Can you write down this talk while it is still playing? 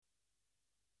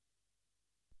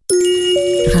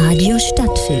Radio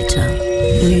Stadtfilter.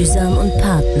 Mühsam und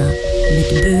Partner mit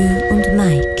Bö und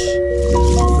Mike.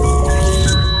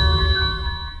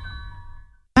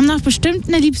 Wir haben noch bestimmt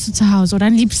eine Liebste zu Hause oder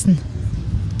einen Liebsten.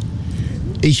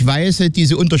 Ich weise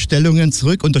diese Unterstellungen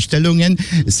zurück. Unterstellungen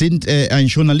sind ein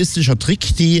journalistischer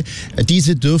Trick.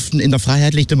 Diese dürften in der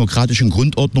freiheitlich-demokratischen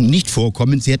Grundordnung nicht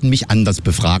vorkommen. Sie hätten mich anders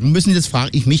befragen müssen. Jetzt frage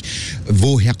ich mich,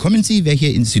 woher kommen Sie? Welche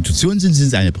Institution sind Sie?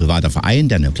 Sind Sie ein privater Verein,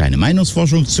 der eine kleine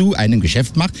Meinungsforschung zu einem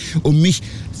Geschäft macht, um mich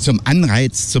zum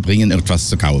Anreiz zu bringen, etwas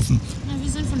zu kaufen?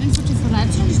 Wir sind von Institut für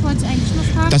Leitung. Ich wollte Sie eigentlich nur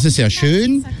fragen. Das ist sehr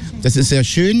schön. Das ist sehr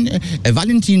schön.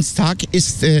 Valentinstag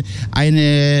ist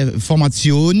eine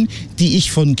Formation, die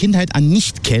ich von Kindheit an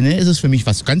nicht kenne. Es ist für mich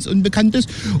was ganz Unbekanntes.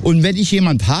 Und wenn ich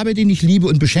jemanden habe, den ich liebe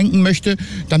und beschenken möchte,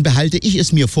 dann behalte ich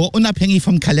es mir vor, unabhängig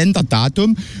vom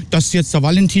Kalenderdatum, dass jetzt der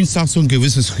Valentinstag so ein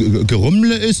gewisses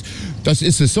Gerummle ist. Das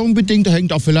ist saisonbedingt, da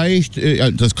hängt auch vielleicht,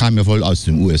 das kam ja wohl aus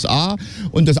den USA.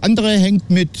 Und das andere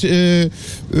hängt mit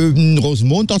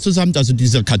Rosenmontag zusammen, also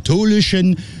dieser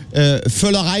katholischen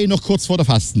Völlerei noch kurz vor der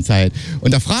Fastenzeit.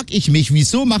 Und da frage ich mich,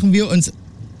 wieso machen wir uns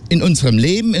in unserem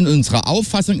Leben, in unserer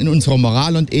Auffassung, in unserer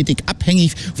Moral und Ethik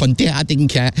abhängig von derartigen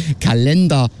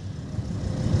Kalender,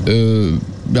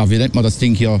 wie nennt man das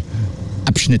Ding hier,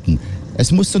 Abschnitten.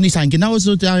 Es muss doch nicht sein.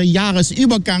 Genauso der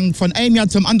Jahresübergang von einem Jahr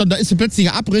zum anderen, da ist ein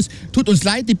plötzlicher Abriss. Tut uns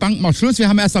leid, die Bank macht Schluss. Wir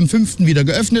haben erst am 5. wieder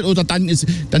geöffnet oder dann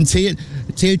zählt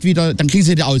wieder, dann kriegen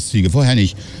Sie die Auszüge, vorher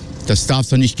nicht. Das darf es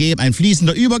doch nicht geben. Ein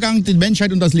fließender Übergang, die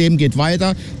Menschheit und das Leben geht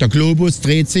weiter. Der Globus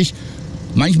dreht sich.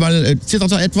 Manchmal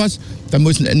zittert er etwas. Dann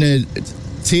muss eine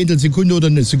Zehntelsekunde oder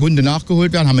eine Sekunde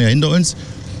nachgeholt werden. Haben wir ja hinter uns.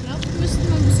 Ich glaube, wir müssten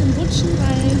mal ein bisschen rutschen,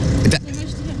 weil der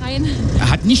möchte hier rein. Er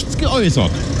hat nichts geäußert.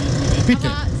 Bitte.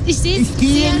 Aber ich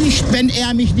gehe nicht, wenn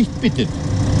er mich nicht bittet.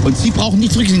 Und Sie brauchen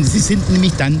nicht zurückziehen. Sie sind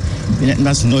nämlich dann, wir nennen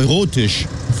das neurotisch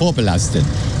vorbelastet.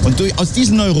 Und aus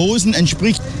diesen Neurosen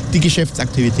entspricht die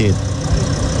Geschäftsaktivität.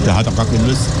 Da hat er gar keine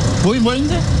Lust. Wohin wollen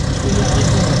Sie?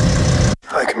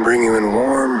 I can bring you in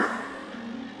warm,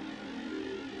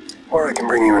 or I can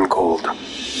bring you in cold.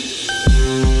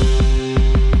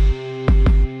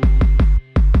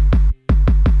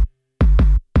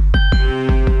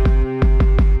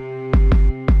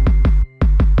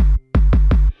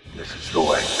 This is the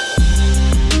way.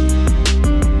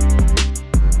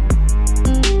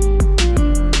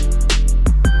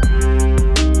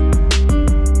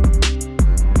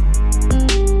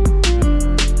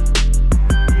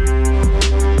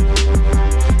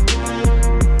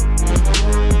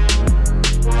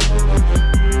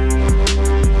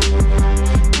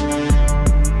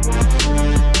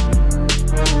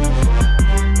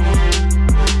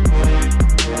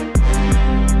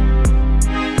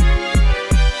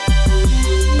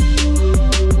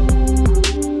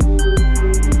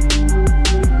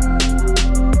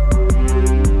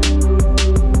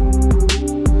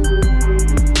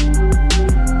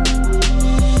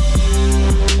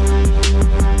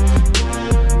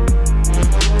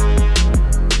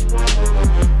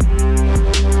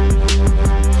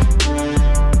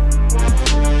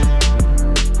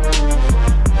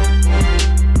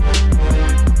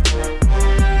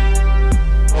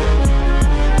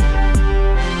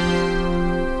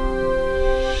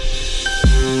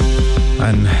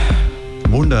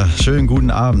 Schönen guten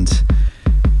Abend.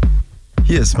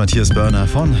 Hier ist Matthias Börner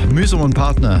von Mühsam und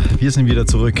Partner. Wir sind wieder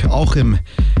zurück, auch im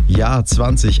Jahr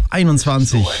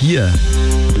 2021, hier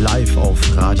live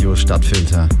auf Radio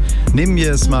Stadtfilter. Neben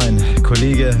mir ist mein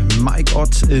Kollege Mike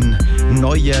Ott in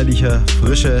neujährlicher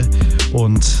Frische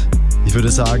und ich würde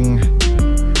sagen,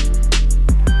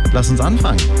 lass uns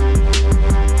anfangen.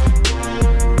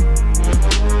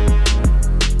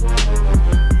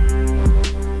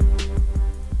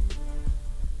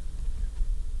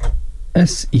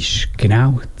 Es ist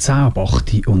genau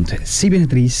 10:08 und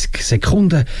 37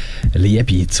 Sekunden.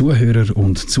 Liebe Zuhörer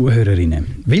und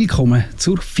Zuhörerinnen, willkommen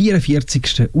zur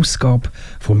 44. Ausgabe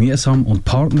von Mühsam und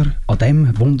Partner an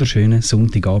diesem wunderschönen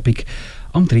Sonntagabend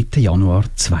am 3. Januar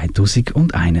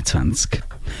 2021.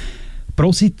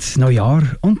 Prosit, Neujahr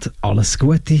und alles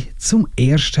Gute zum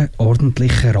ersten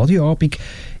ordentlichen Radioabend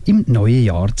im neuen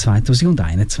Jahr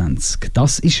 2021.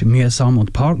 Das ist Mühsam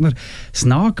und Partner, das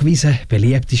nachgewiesen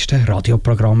beliebteste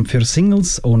Radioprogramm für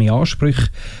Singles ohne Ansprüche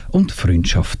und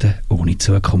Freundschaften ohne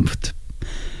Zukunft.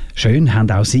 Schön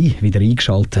haben auch Sie wieder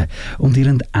eingeschaltet und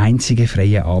Ihren einzigen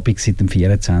freien Abend seit dem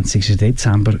 24.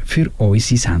 Dezember für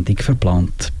unsere Sendung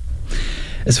verplant.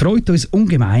 Es freut uns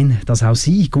ungemein, dass auch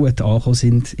Sie gut angekommen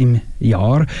sind im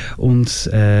Jahr und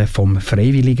vom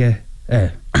Freiwilligen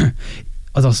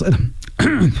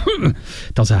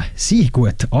dass auch Sie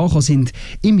gut angekommen sind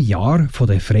im Jahr von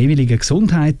der freiwilligen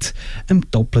Gesundheit, dem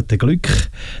doppelten Glück,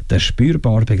 der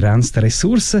spürbar begrenzten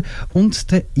Ressourcen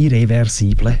und der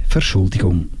irreversiblen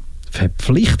Verschuldung.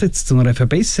 Verpflichtet zu einer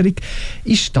Verbesserung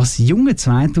ist das junge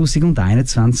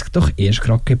 2021 doch erst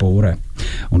gerade geboren.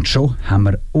 Und schon haben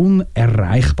wir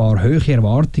unerreichbar hohe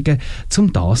Erwartungen,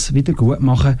 um das wieder gut zu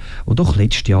machen, was doch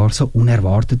letztes Jahr so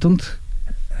unerwartet und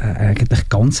eigentlich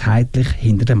ganzheitlich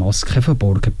hinter der Maske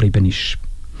verborgen geblieben ist.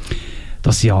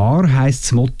 Das Jahr heisst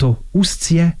das Motto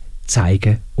 «Ausziehen,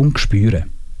 zeigen und spüren».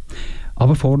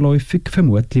 Aber vorläufig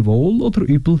vermutlich wohl oder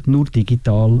übel nur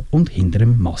digital und hinter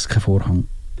dem Maskenvorhang.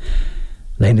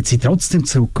 Lehnen Sie trotzdem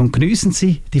zurück und geniessen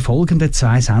Sie die folgenden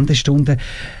 2 Sendestunden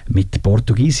mit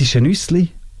portugiesischen Nüssli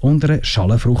und einer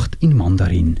Schalenfrucht in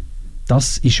Mandarin.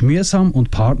 Das ist Mühsam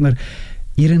und Partner,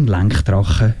 Ihren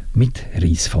Lenkdrachen mit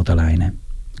Reissfadenleine.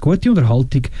 Gute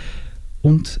Unterhaltung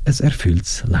und ein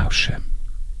erfülltes Lauschen.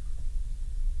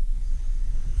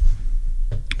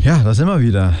 Ja, da sind wir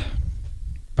wieder.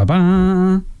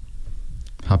 Baba.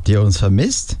 Habt ihr uns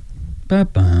vermisst?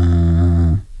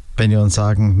 Baba. Wenn ihr uns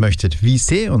sagen möchtet, wie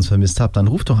sehr ihr uns vermisst habt, dann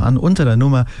ruft doch an unter der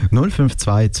Nummer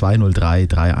 052 203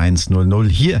 3100.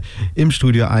 Hier im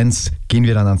Studio 1 gehen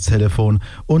wir dann ans Telefon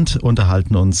und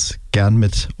unterhalten uns gern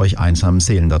mit euch einsamen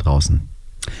Seelen da draußen.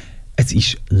 Es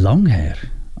ist lang her,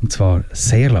 und zwar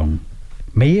sehr lang.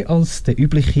 Mehr als der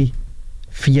übliche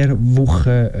 4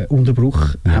 Wochen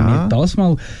Unterbruch haben wir das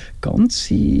mal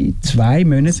ganze 2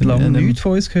 Monate lang nichts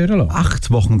von uns hören lassen. 8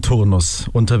 Wochen Turnus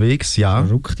unterwegs, ja.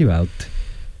 Verrückte Welt.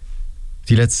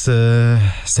 Die letzte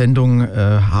Sendung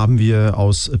haben wir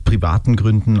aus privaten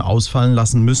Gründen ausfallen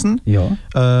lassen müssen. Ja.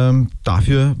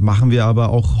 Dafür machen wir aber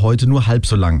auch heute nur halb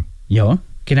so lang. Ja,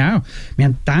 genau. Wir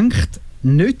haben gedacht,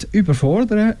 nicht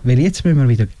überfordern, weil jetzt müssen wir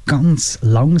wieder ganz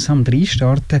langsam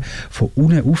reinstarten, von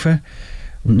unten rauf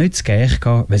und nicht zu Gleich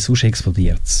gehen, weil sonst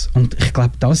explodiert es. Und ich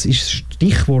glaube, das ist das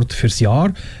Stichwort fürs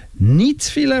Jahr. Nicht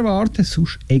zu viel erwarten,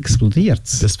 sonst explodiert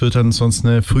es. Das wird dann sonst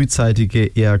eine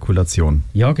frühzeitige Ejakulation.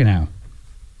 Ja, genau.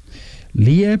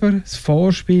 Lieber das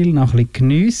Vorspiel noch ein bisschen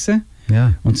geniessen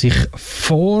und sich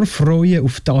vorfreuen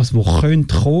auf das, was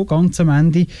könnte kommen, ganz am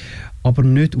Ende, aber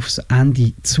nicht aufs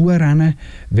Ende zurennen,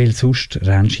 weil sonst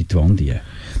rennst du in die Wand rein.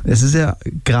 Es ist ja,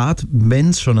 gerade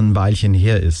wenn es schon ein Weilchen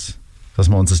her ist, dass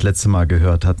man uns das letzte Mal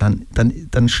gehört hat,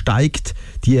 dann steigt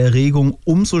die Erregung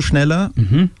umso schneller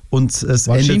und es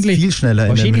endet viel schneller in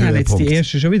dem Wahrscheinlich haben jetzt Höhepunkt. die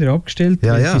ersten schon wieder abgestellt.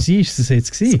 Ja. Für sie ist es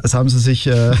jetzt gewesen. Das haben sie sich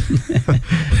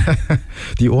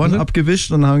die Ohren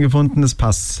abgewischt und haben gefunden, es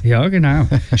passt. Ja, genau.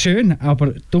 Schön,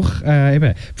 aber doch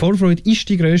eben, die Vorfreude ist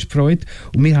die grösste Freude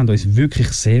und wir haben uns wirklich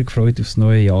sehr gefreut aufs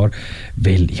neue Jahr,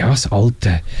 weil ja, das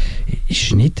Alte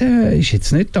ist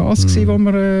jetzt nicht das gewesen, wo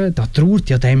wir, da trauert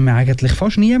ja dem eigentlich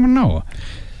fast niemand nach.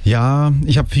 Ja,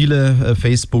 ich habe viele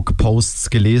Facebook-Posts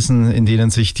gelesen, in denen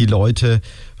sich die Leute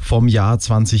vom Jahr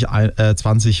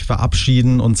 2020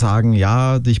 verabschieden und sagen,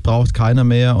 ja, dich braucht keiner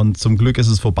mehr und zum Glück ist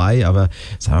es vorbei, aber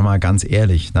sagen wir mal ganz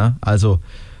ehrlich, ne? Also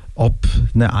ob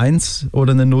eine 1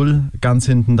 oder eine 0 ganz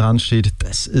hinten dran steht,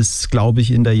 das ist, glaube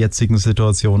ich, in der jetzigen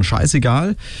Situation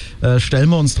scheißegal. Stellen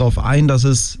wir uns darauf ein, dass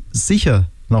es sicher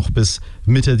noch bis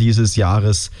Mitte dieses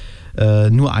Jahres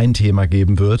nur ein Thema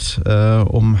geben wird,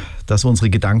 um das unsere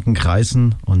Gedanken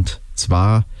kreisen, und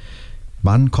zwar,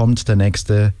 wann kommt der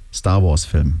nächste Star Wars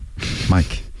Film?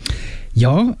 Mike?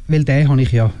 Ja, weil den habe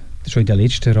ich ja schon in der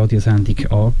letzten Radiosendung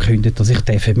angekündigt, dass ich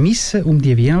den vermisse um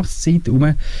die Weihnachtszeit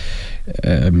herum.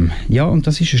 Ja, und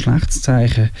das ist ein schlechtes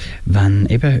Zeichen, wenn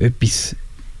eben etwas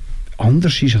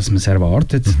anders ist, als man es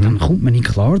erwartet, dann kommt man nicht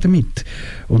klar damit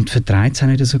und vertreibt es auch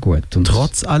nicht so gut. Und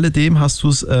trotz alledem hast du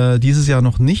es dieses Jahr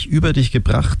noch nicht über dich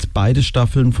gebracht, beide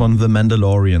Staffeln von The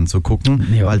Mandalorian zu gucken,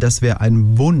 weil das wäre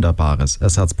ein wunderbares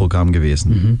Ersatzprogramm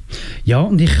gewesen. Ja,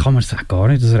 und ich kann mir das auch gar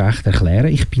nicht so recht erklären.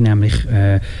 Ich bin nämlich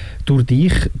durch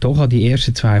dich doch an die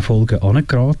ersten 2 Folgen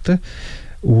angeraten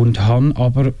und habe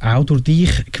aber auch durch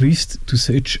dich gewusst, du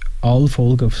solltest alle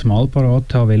Folgen aufs Mal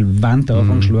parat haben, weil wenn du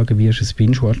anfängst zu schauen, wirst du es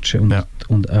binge-watchen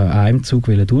und an einem Zug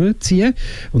durchziehen.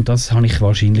 Und das habe ich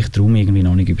wahrscheinlich darum irgendwie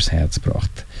noch nicht übers Herz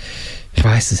gebracht. Ich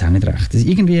weiss es auch nicht recht. Also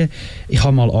irgendwie, ich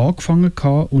habe mal angefangen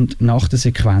und nach der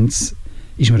Sequenz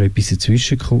ist mir etwas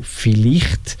dazwischen gekommen.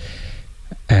 Vielleicht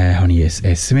habe ich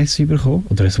ein SMS bekommen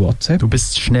oder ein WhatsApp. Du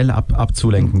bist schnell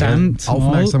abzulenken. Dann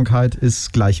Aufmerksamkeit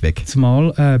ist gleich weg.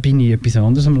 Zumal bin ich etwas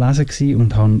anderes am Lesen gewesen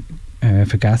und habe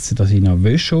vergessen, dass ich noch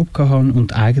Wäsche hatte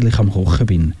und eigentlich am Kochen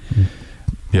bin.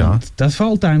 Ja. Und das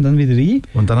fällt einem dann wieder ein.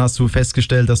 Und dann hast du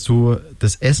festgestellt, dass du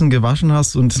das Essen gewaschen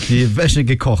hast und die Wäsche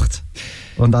gekocht.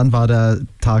 Und dann war der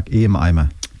Tag im Eimer.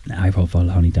 Nein, auf jeden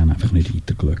Fall habe ich dann einfach nicht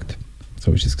weitergeschaut.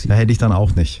 So ist es gewesen. Da hätte ich dann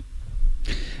auch nicht.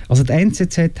 Also die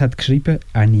NZZ hat geschrieben,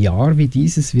 ein Jahr wie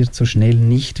dieses wird so schnell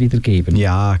nicht wieder geben.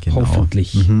 Ja, genau.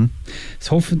 Hoffentlich. Das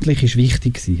Hoffentlich ist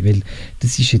wichtig gewesen, weil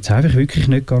das ist jetzt einfach wirklich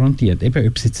nicht garantiert. Eben,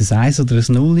 ob es jetzt ein 1 oder ein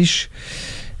 0 ist,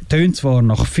 tönt zwar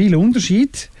nach viel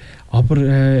Unterschied, aber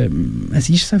es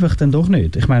ist es einfach dann doch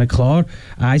nicht. Ich meine, klar,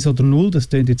 1 oder 0, das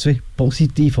tönt jetzt wie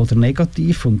positiv oder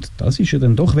negativ und das ist ja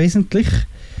dann doch wesentlich.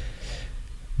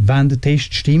 Wenn der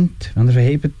Test stimmt, wenn er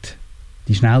verhebt,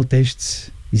 die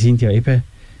Schnelltests, die sind ja eben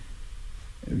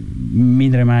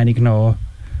meiner Meinung nach,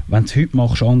 wenn du es heute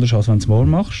machst, anders als wenn du es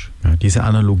morgen machst. Ja, diese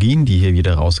Analogien, die hier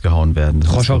wieder rausgehauen werden.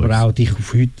 Du kannst aber auch dich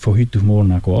von heute auf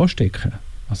morgen auch anstecken.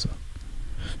 Also,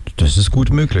 das ist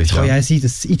gut möglich. Es kann ja auch sein,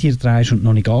 dass es in dir drehst und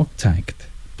noch nicht angezeigt.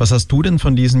 Was hast du denn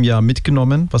von diesem Jahr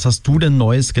mitgenommen? Was hast du denn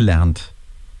Neues gelernt?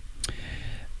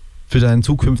 Für dein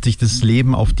zukünftiges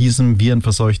Leben auf diesem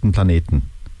virenverseuchten Planeten?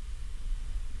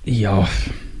 Ja,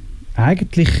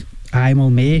 eigentlich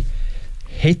einmal mehr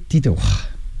hätte ich doch.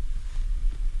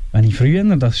 Wenn ich früher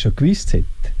das schon gewusst hätte,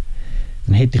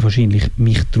 dann hätte ich wahrscheinlich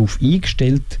mich darauf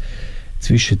eingestellt,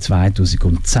 zwischen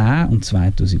 2010 und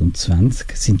 2020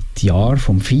 sind die Jahre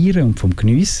vom Feiern und vom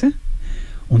Geniessen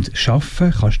und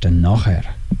Arbeiten kannst du dann nachher.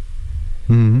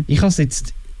 Ich habe es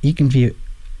jetzt irgendwie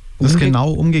das ist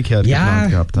genau umgekehrt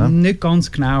geplant gehabt, ne? Nicht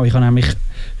ganz genau. Ich habe nämlich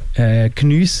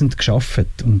geniessend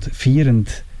gearbeitet und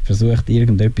feiernd versucht,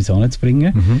 irgendetwas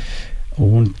anzubringen.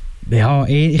 Und ja,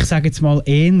 ich sage jetzt mal,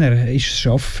 eher ist das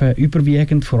Arbeiten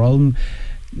überwiegend, vor allem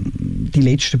die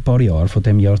letzten paar Jahre von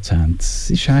dem Jahrzehnt.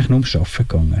 Es ist eigentlich nur ums Arbeiten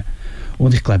gegangen.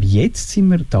 Und ich glaube, jetzt sind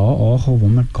wir da angekommen, wo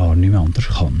man gar nicht mehr anders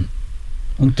kann.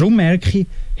 Und darum merke ich,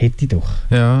 hätte ich doch.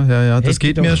 Ja, das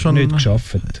geht mir schon nicht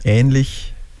geschafft.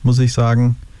 Ähnlich, muss ich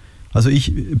sagen. Also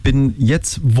ich bin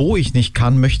jetzt, wo ich nicht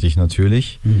kann, möchte ich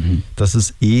natürlich. Das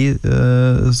ist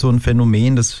so ein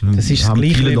Phänomen, das ist haben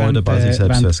viele Leute bei sich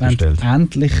selbst festgestellt. Wenn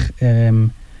endlich deine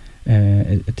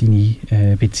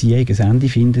Beziehung ein Ende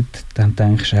findet, dann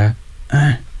denkst du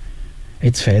auch,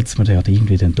 jetzt fehlt es mir ja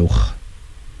irgendwie dann doch.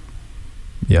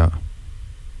 Ja.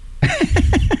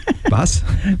 Was?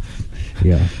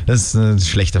 Ja. Das ist ein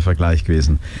schlechter Vergleich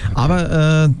gewesen. Okay.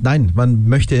 Aber nein, man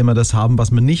möchte immer das haben,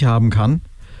 was man nicht haben kann.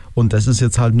 Und das ist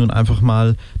jetzt halt nun einfach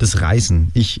mal das Reisen.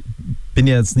 Ich bin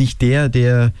ja jetzt nicht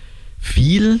der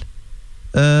viel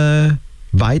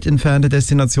weit entfernte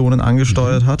Destinationen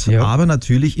angesteuert hat, aber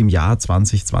natürlich im Jahr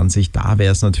 2020, da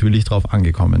wäre es natürlich drauf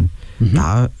angekommen.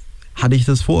 Da hatte ich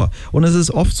das vor. Und es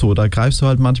ist oft so, da greifst du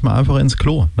halt manchmal einfach ins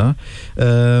Klo.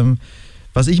 Ne?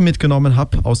 Was ich mitgenommen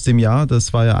habe aus dem Jahr,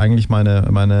 das war ja eigentlich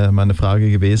meine Frage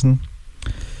gewesen,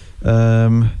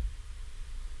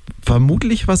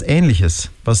 vermutlich was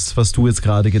Ähnliches, was du jetzt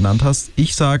gerade genannt hast.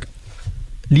 Ich sag,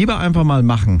 lieber einfach mal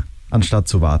machen, anstatt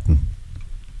zu warten.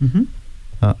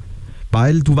 Ja.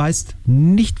 Weil du weißt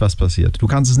nicht, was passiert. Du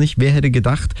kannst es nicht. Wer hätte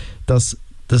gedacht, dass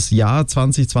das Jahr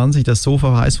 2020, das so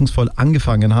verheißungsvoll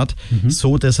angefangen hat,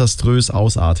 so desaströs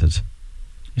ausartet?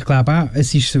 Ich glaube auch,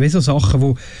 es ist sowieso Sachen,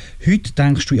 wo heute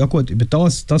denkst du, ja gut, über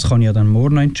das kann ich ja dann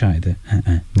morgen noch entscheiden.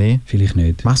 Nee. Vielleicht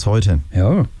nicht. Mach's heute.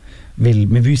 Ja,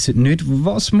 weil wir wissen nicht,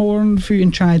 was morgen für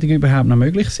Entscheidungen überhaupt noch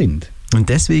möglich sind. Und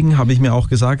deswegen habe ich mir auch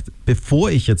gesagt,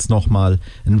 bevor ich jetzt nochmal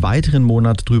einen weiteren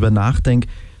Monat drüber nachdenke,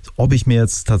 ob ich mir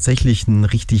jetzt tatsächlich einen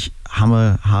richtig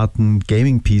hammerharten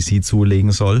Gaming-PC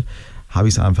zulegen soll, habe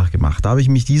ich es einfach gemacht. Da habe ich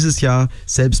mich dieses Jahr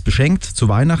selbst beschenkt zu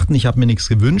Weihnachten. Ich habe mir nichts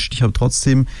gewünscht. Ich habe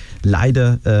trotzdem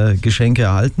leider Geschenke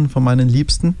erhalten von meinen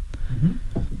Liebsten.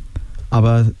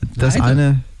 Aber das leider?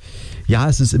 Eine... Ja,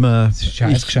 es ist immer... Das ist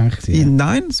ein Scheißgeschenk.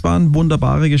 Nein, es waren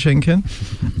wunderbare Geschenke.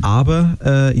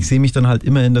 Aber ich sehe mich dann halt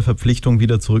immer in der Verpflichtung,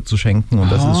 wieder zurückzuschenken. Und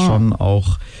das ist schon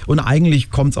auch... Und eigentlich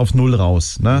kommt es auf Null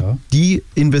raus. Ne? Ja. Die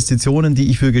Investitionen, die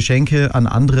ich für Geschenke an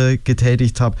andere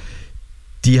getätigt habe,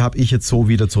 die habe ich jetzt so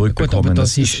wieder zurückbekommen. Gut,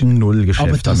 das ist ein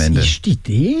Nullgeschäft am Ende. Aber das ist die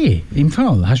Idee im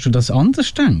Fall. Hast du das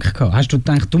anders gedacht? Hast du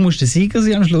gedacht, du musst der Sieger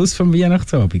sein am Schluss vom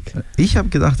Weihnachtsabend? Ich habe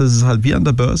gedacht, das ist halt wie an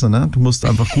der Börse. Ne? Du musst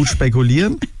einfach gut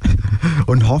spekulieren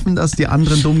und hoffen, dass die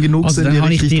anderen dumm genug sind, dir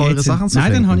richtig teure Sachen zu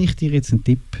schenken. Nein, dann habe ich dir jetzt einen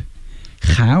Tipp.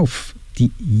 Kauf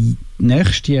die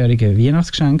nächstjährigen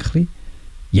Weihnachtsgeschenke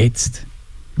jetzt.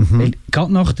 Weil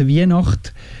gerade nach der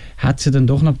Weihnacht hat es ja dann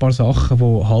doch noch ein paar Sachen, die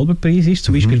halber Preis ist.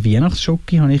 Zum Beispiel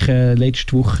Weihnachtsschocke habe ich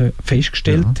letzte Woche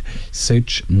festgestellt. Ja.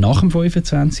 Solltest du nach dem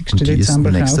 25. Und die Dezember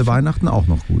ist nächste kaufen. Weihnachten auch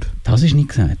noch gut. Das ist nicht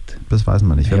gesagt. Das weiß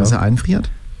man nicht. Wenn man sie einfriert?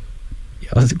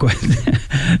 Ja, also gut.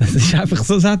 Das ist einfach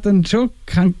so, es hat dann schon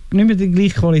nicht mehr die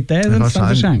gleiche Qualität, als du es dann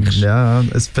verschenkst. Ja,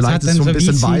 vielleicht ist es so ein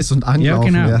bisschen weiß und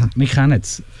angelaufen. Ja, genau. Wir kennen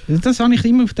es. Das habe ich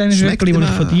immer auf diesen Schöckchen, die ich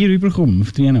von dir überkomme,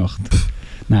 auf die Weihnacht.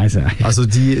 Nein, sag. Also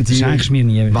die schenkst mir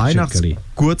nie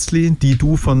Weihnachtsgurzli, die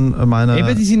du von meiner...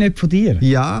 Eben, die sind nicht von dir.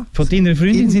 Ja. Von deiner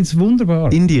Freundin sind sie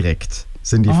wunderbar. Indirekt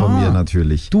sind die von mir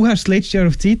natürlich. Du hast das letzte Jahr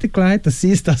auf die Seite gelegt, dass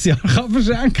sie es das Jahr kann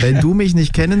verschenken. Wenn du mich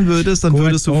nicht kennen würdest, dann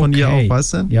würdest du von ihr auch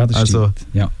wissen. Ja, das stimmt.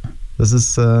 Ja. Das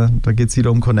ist, da geht es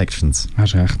wieder um Connections.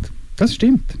 Hast recht. Das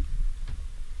stimmt.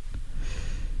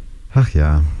 Ach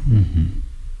ja.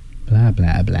 Bla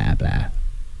bla bla bla.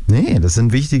 Nee, das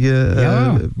sind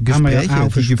wichtige Gespräche,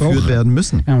 die geführt werden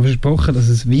müssen. Wir haben versprochen, dass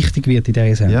es wichtig wird in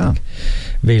dieser Sendung. Ja.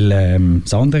 Weil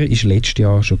das andere ist letztes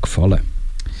Jahr schon gefallen.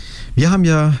 Wir haben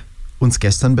ja uns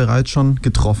gestern bereits schon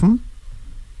getroffen.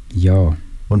 Ja.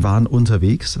 Und waren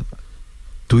unterwegs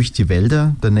durch die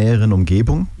Wälder der näheren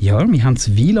Umgebung. Ja, wir haben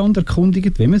das Wieland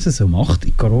erkundigt, wie man es so macht.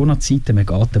 In Corona-Zeiten, man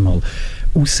geht einmal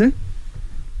raus.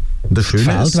 Und das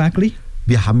Schöne ist,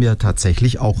 wir haben ja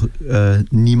tatsächlich auch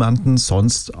niemanden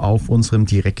sonst auf unserem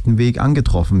direkten Weg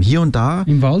angetroffen. Hier und da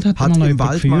im Wald hat im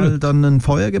Wald mal dann ein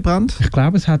Feuer gebrannt. Ich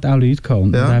glaube, es hat auch Leute gehabt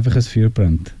und einfach ein Feuer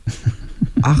brennt.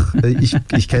 Ach,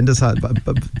 ich kenne das halt.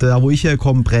 Da, wo ich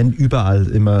herkomme, brennt überall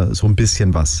immer so ein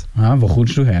bisschen was. Ah, wo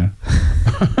kommst du her?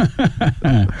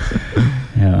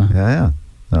 Ja.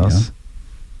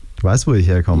 Du weißt, wo ich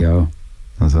herkomme. Ja.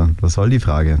 Also, was soll die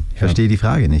Frage? Ich verstehe die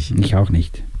Frage nicht. Ich auch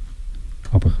nicht.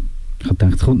 Aber ich habe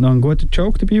gedacht, es kommt noch ein guter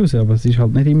Joke dabei raus, aber es ist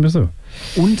halt nicht immer so.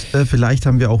 Und vielleicht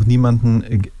haben wir auch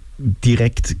niemanden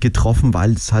direkt getroffen,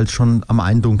 weil es halt schon am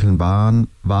Eindunkeln war,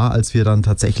 als wir dann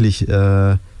tatsächlich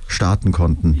starten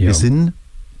konnten. Ja. Wir sind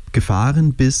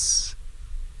gefahren bis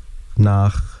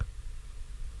nach...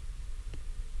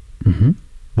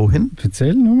 Wohin?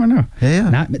 Erzähl nur mal noch. Ja.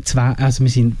 Nein, wir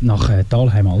sind nach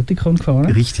Thalheim-Altikon gefahren.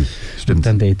 Richtig, stimmt. Und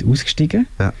dann dort ausgestiegen.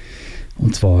 Ja.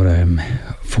 Und zwar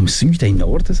vom Süden in den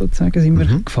Norden sozusagen sind wir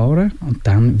gefahren und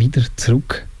dann wieder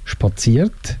zurück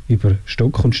spaziert über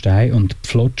Stock und Stein und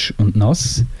Pflotsch und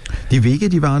Nass. Die Wege,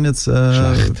 die waren jetzt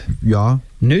schlecht. Ja.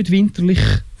 Nicht winterlich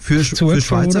für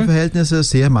Schweizer Verhältnisse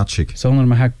sehr matschig. Sondern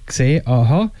man hat gesehen,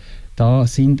 da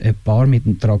sind ein paar mit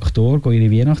dem Traktor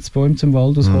ihre Weihnachtsbäume zum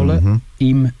Wald ausholen.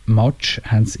 Im Matsch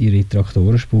haben sie ihre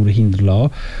Traktorenspuren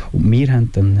hinterlassen. Und wir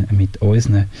haben dann mit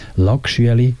unseren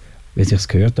Lackschülen, wie sich es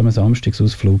gehört, am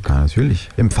Samstagsausflug. Ja, natürlich.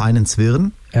 Im feinen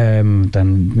Zwirn.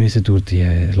 Dann müssen durch die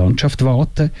Landschaft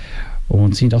warten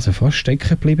und sind also fast stecken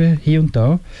geblieben, hier und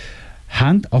da.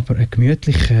 Haben aber einen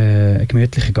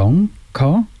gemütlichen Gang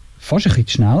gehabt. Fast ein bisschen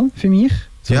schnell für mich.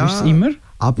 So ist es immer.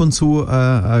 Ab und zu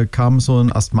kam so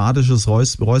ein asthmatisches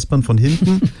Räuspern von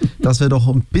hinten, dass wir doch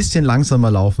ein bisschen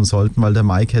langsamer laufen sollten, weil der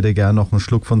Mike hätte gern noch einen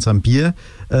Schluck von seinem Bier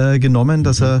genommen,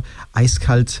 das er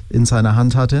eiskalt in seiner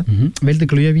Hand hatte. Weil der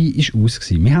Glühwein ist aus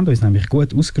gewesen. Wir haben uns nämlich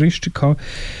gut ausgerüstet gehabt,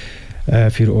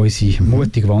 für unsere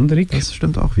mutige Wanderung. Das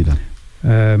stimmt auch wieder.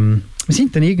 Wir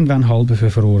sind dann irgendwann halb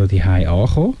verfroren die Hause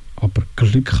angekommen, aber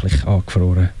glücklich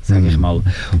angefroren, sage ich mal.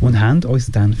 Und haben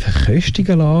uns dann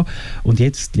verköstigen lassen. Und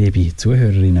jetzt, liebe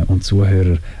Zuhörerinnen und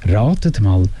Zuhörer, ratet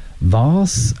mal,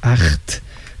 was echt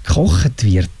gekocht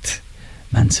wird,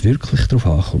 wenn es wirklich darauf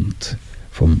ankommt.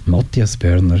 Vom Matthias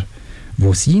Börner,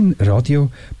 wo sein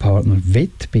Radiopartner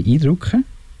beeindrucken.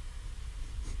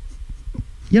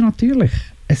 Ja, natürlich.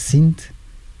 Es sind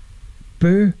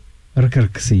Burger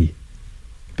gewesen.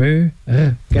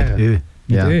 Burger.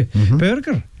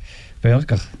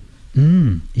 Burger.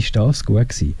 Ist das gut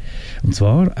gewesen. Und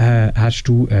zwar hast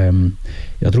du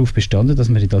darauf bestanden, dass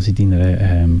wir das in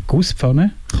deiner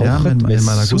Gusspfanne kochen. Ja, in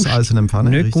meiner gusseisernen Pfanne.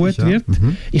 Nicht richtig, gut wird.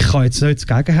 Ich kann jetzt nicht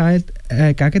das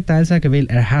Gegenteil sagen, weil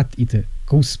er hat in der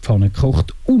Gusspfanne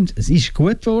gekocht und es ist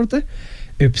gut geworden.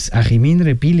 Ob es auch in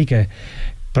meiner billigen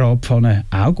Bratpfanne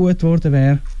auch gut geworden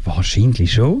wäre,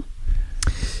 wahrscheinlich schon.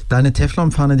 Deine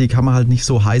Teflonpfanne, die kann man halt nicht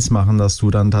so heiß machen, dass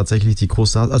du dann tatsächlich die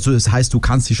Kruste hast. Also das heißt, du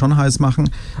kannst sie schon heiß machen,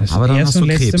 aber dann hast du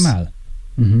Krebs. Mal.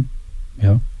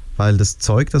 Ja. Weil das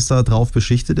Zeug, das da drauf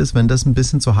beschichtet ist, wenn das ein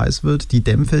bisschen zu heiß wird, die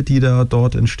Dämpfe, die da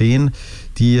dort entstehen,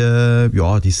 die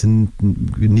sind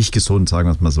nicht gesund, sagen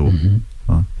wir es mal so.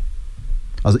 Ja.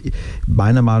 Also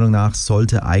meiner Meinung nach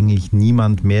sollte eigentlich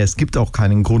niemand mehr, es gibt auch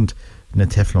keinen Grund, eine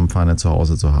Teflonpfanne zu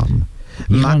Hause zu haben.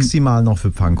 Maximal noch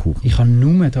für Pfannkuchen. Ich habe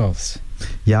nur das.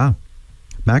 Ja.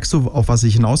 Merkst du, auf was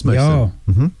ich hinaus möchte?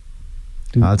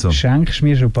 Ja. Du schenkst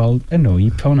mir schon bald eine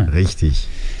neue Pfanne. Richtig.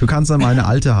 Du kannst dann mal eine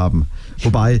alte haben.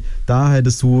 Wobei, da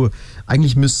hättest du,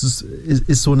 eigentlich ist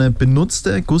so eine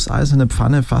benutzte gusseiserne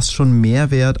Pfanne fast schon mehr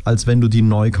wert, als wenn du die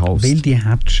neu kaufst. Weil die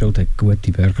hat schon den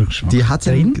guten Burgergeschmack. Die hat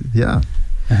den, ja.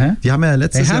 Aha. Die haben wir ja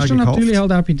letztes Jahr gekauft. Hast du natürlich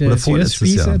halt auch bei den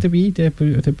Süßspeisen dabei,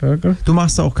 den Burger. Du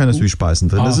machst da auch keine Süßspeisen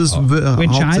drin. Das ist du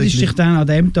entscheidest dich dann an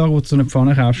dem Tag, wo du so eine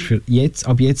Pfanne kaufst,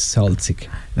 ab jetzt salzig.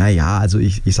 Naja, also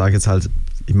ich sage jetzt halt,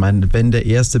 ich meine, wenn der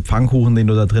erste Pfannkuchen, den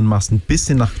du da drin machst, ein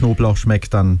bisschen nach Knoblauch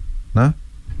schmeckt, dann, ne?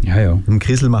 Ja. Im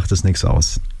Grissel macht das nichts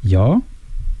aus. Ja,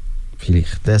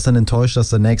 vielleicht. Der ist dann enttäuscht, dass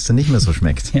der nächste nicht mehr so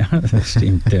schmeckt. Ja, das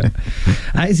stimmt, ja.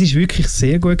 Es ist wirklich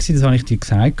sehr gut gewesen, das habe ich dir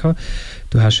gesagt.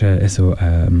 Du hast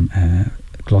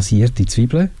glasierte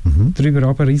Zwiebeln drüber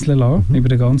runterrieseln lassen, über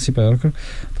den ganzen Burger.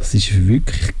 Das ist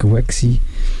wirklich gut gewesen.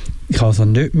 Ich musste also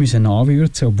nicht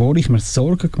anwürzen, obwohl ich mir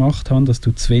Sorgen gemacht habe, dass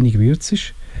du zu wenig würzt.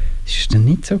 Es war dann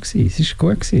nicht so gewesen. Es war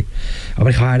gut gewesen. Aber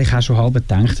ich habe eigentlich auch schon halb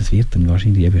gedacht, das wird dann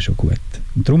wahrscheinlich eben schon gut.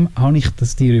 Und darum habe ich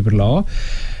das dir überlassen.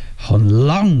 Ich musste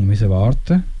lange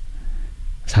warten.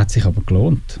 Es hat sich aber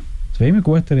gelohnt. Das war immer ein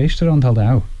guter Restaurant halt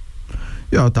auch.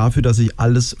 Ja, dafür, dass ich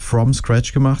alles from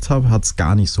scratch gemacht habe, hat es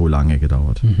gar nicht so lange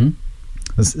gedauert.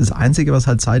 Das ist das Einzige, was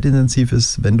halt zeitintensiv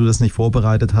ist, wenn du das nicht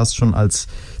vorbereitet hast, schon als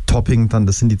Topping, dann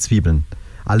das sind die Zwiebeln.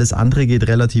 Alles andere geht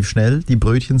relativ schnell. Die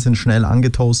Brötchen sind schnell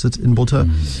angetoastet in Butter.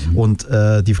 Und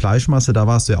die Fleischmasse, da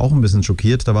warst du ja auch ein bisschen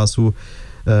schockiert. Da hast du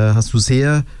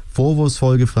sehr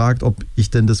vorwurfsvoll gefragt, ob ich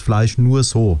denn das Fleisch nur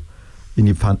so in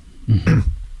die Pfanne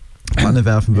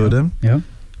werfen würde. Ja.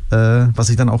 Was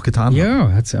ich dann auch getan habe.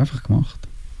 Ja, hat sie einfach gemacht.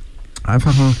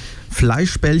 Einfach ein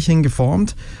Fleischbällchen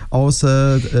geformt aus...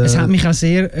 es hat mich auch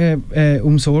sehr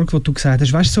umsorgt, was du gesagt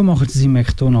hast. Weißt du, so machen sie es im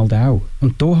McDonald's auch.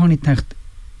 Und da habe ich gedacht,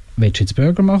 willst du jetzt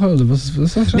Burger machen? Oder was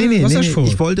hast du vor?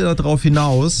 Ich wollte darauf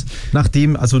hinaus,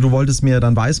 also du wolltest mir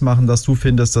dann weismachen, dass du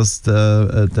findest, dass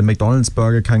der McDonald's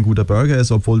Burger kein guter Burger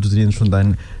ist, obwohl du den schon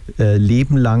dein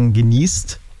Leben lang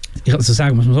genießt. Also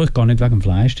sagen muss man so, ich gehe nicht wegen dem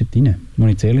Fleisch dort rein,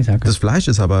 muss ich ehrlich sagen. Das Fleisch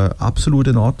ist aber absolut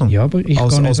in Ordnung. Ja, aber ich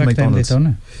gehe nicht wegen dem dort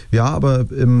rein. Ja, aber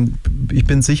ich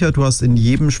bin sicher, du hast in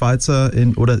jedem Schweizer,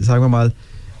 oder sagen wir mal,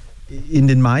 in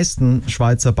den meisten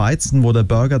Schweizer Beizen, wo der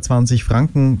Burger 20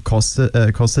 Franken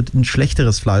kostet ein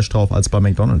schlechteres Fleisch drauf als bei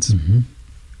McDonald's.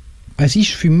 Es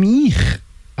ist für mich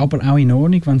aber auch in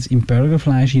Ordnung, wenn es im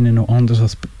Burgerfleisch noch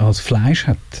anders als Fleisch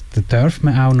hat. Da darf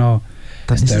man auch noch...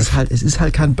 Es ist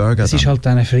halt kein Burger. Es ist halt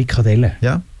eine Frikadelle.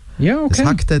 Ja? Ja, okay. Das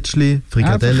Hacktätschli,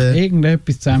 Frikadelle. Einfach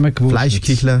irgendetwas zusammengewurstet.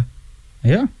 Fleischkichler.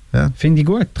 Ja, finde ich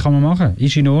gut. Kann man machen.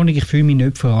 Ist in Ordnung, ich fühle mich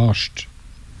nicht verarscht.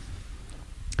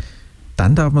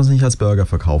 Dann darf man es nicht als Burger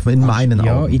verkaufen, in meinen Augen.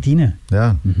 Ja, in deinen.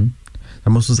 Ja.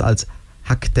 Dann musst du es als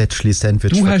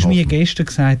Hacktätschli-Sandwich verkaufen. Du hast mir gestern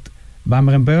gesagt, wollen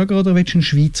wir einen Burger oder willst du einen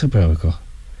Schweizer Burger?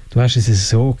 Du hast es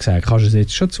so gesagt. Kannst du es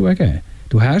jetzt schon zugeben?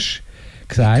 Du hast...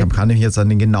 gesagt. Ich kann mich jetzt an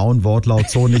den genauen Wortlaut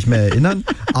so nicht mehr erinnern,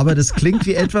 aber das klingt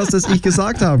wie etwas, das ich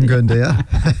gesagt haben könnte, ja.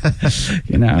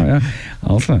 Genau, ja.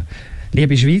 Also,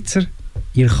 liebe Schweizer,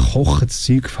 ihr kocht das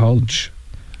Zeug falsch.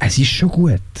 Es ist schon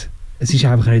gut. Es ist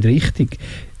einfach nicht richtig.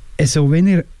 Also, wenn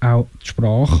ihr auch die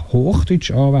Sprache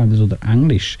Hochdeutsch anwendet oder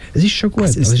Englisch, es ist schon gut,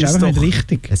 es ist einfach nicht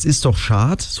richtig. Es ist doch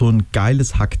schade, so ein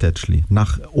geiles Hacktätschli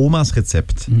nach Omas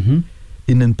Rezept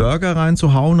in den Burger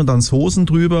reinzuhauen und dann Soßen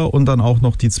drüber und dann auch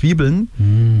noch die Zwiebeln.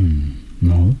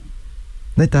 No.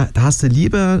 Ne, da hast du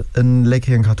lieber einen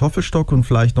leckeren Kartoffelstock und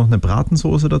vielleicht noch eine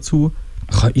Bratensoße dazu.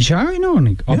 Ist auch in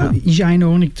Ordnung. Aber ist auch in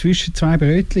Ordnung zwischen zwei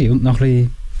Brötchen und noch ein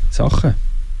bisschen Sachen.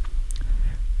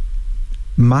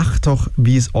 Macht doch,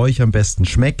 wie es euch am besten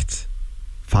schmeckt.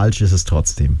 Falsch ist es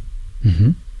trotzdem.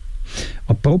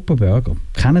 Apropos Burger.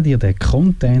 Kennt ihr den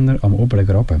Container am oberen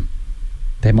Graben?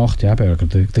 Der macht ja auch Burger,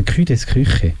 der Küdes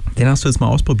Küche. Den hast du jetzt mal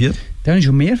ausprobiert? Den habe ich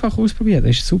schon mehrfach ausprobiert,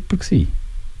 das war super. Ich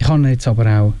habe ihn jetzt aber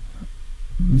auch,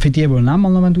 für die nicht mal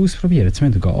noch ausprobieren, jetzt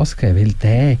müssen wir Gas geben, weil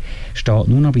der steht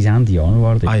nur noch bis Ende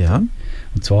Januar dort. Ah ja?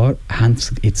 Und zwar haben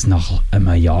sie jetzt nach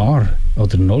einem Jahr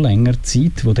oder noch länger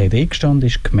Zeit, wo der dort gestanden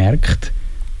ist, gemerkt,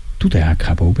 der hat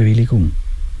keine Baubewilligung.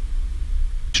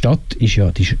 Die Stadt ist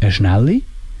ja eine schnelle.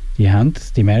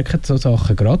 Die merken so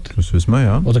Sachen gerade. Das wissen wir,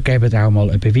 ja. Oder geben auch mal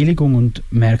eine Bewilligung und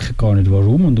merken gar nicht,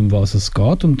 warum und um was es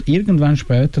geht. Und irgendwann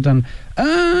später dann,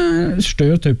 es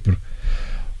stört jemand.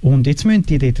 Und jetzt müssen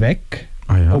die dort weg,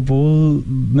 obwohl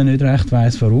man nicht recht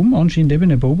weiss, warum. Anscheinend eben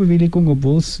eine Baubewilligung,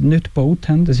 obwohl sie nicht gebaut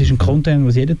haben. Das ist ein Container,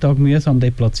 den sie jeden Tag mühsam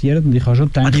deplatzieren. Und ich habe schon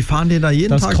gedacht, die fahren da jeden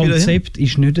Tag wieder hin? Das Konzept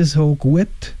ist nicht so gut.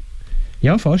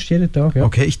 Ja, fast jeden Tag, ja.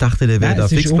 Okay, ich dachte, der wäre da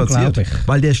fix platziert.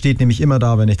 Weil der steht nämlich immer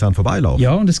da, wenn ich dran vorbeilaufe.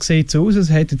 Ja, und es sieht so aus, als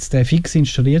hätte jetzt der fix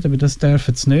installiert, aber das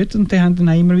dürfen sie nicht und die haben dann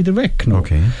auch immer wieder weggenommen.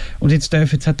 Okay. Und jetzt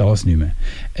dürfen sie auch das nicht mehr.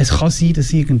 Es kann sein,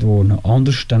 dass irgendwo noch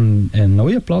anders dann einen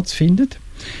neuen Platz findet,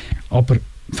 aber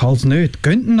falls nicht,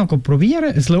 könnt ihr noch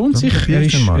probieren, es lohnt sich, er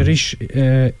ist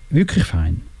wirklich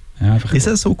fein. Ja, ist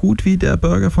er so gut wie der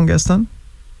Burger von gestern?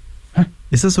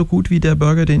 Ist er so gut wie der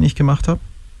Burger, den ich gemacht habe?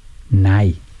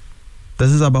 Nein.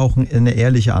 Das ist aber auch eine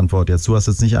ehrliche Antwort jetzt. Du hast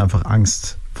jetzt nicht einfach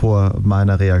Angst vor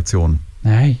meiner Reaktion.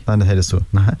 Nein. Nein, dann hättest du.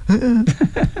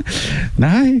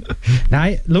 Nein.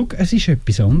 Nein, schau, es ist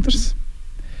etwas anderes.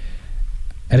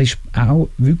 Er ist auch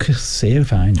wirklich sehr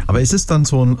fein. Aber ist es dann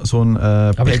so ein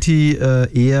Patty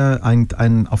eher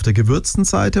ein auf der gewürzten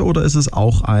Seite oder ist es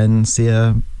auch ein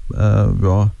sehr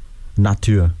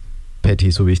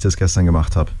Natur-Patty, so wie ich das gestern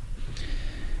gemacht habe?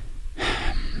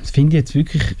 Das finde ich jetzt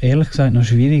wirklich, ehrlich gesagt, noch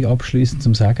schwierig abschließend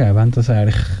zu sagen, auch wenn das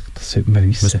sollte man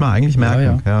wissen. Müsste man eigentlich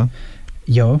merken,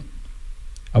 Ja,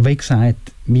 aber wie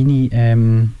gesagt, ich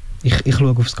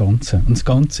schaue aufs Ganze und das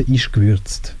Ganze ist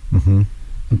gewürzt. Mhm.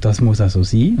 Und das muss auch so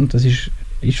sein und das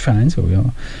ist fein so, ja.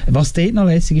 Was dort noch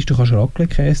lässig ist, du kannst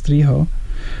Raclette-Käse drin haben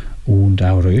und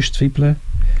auch Röstzwiebeln.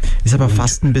 Ist aber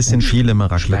fast ein bisschen viel immer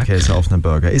Raclette-Käse auf einem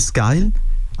Burger. Ist geil,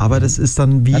 aber das ist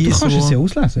dann wie du kannst es ja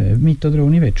auslesen, mit oder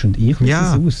ohne Wetsch und ich lese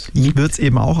es aus. Ich würde es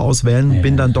eben auch auswählen,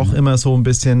 bin dann doch immer so ein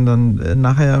bisschen dann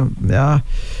nachher,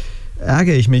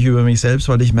 ärgere ich mich über mich selbst,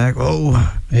 weil ich merke,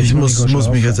 ich muss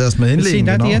mich jetzt erstmal hinlegen.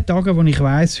 Das sind auch die Tage, wo ich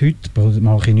weiss, heute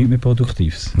mache ich nichts mehr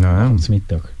Produktives. Ja. Am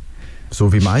Mittag.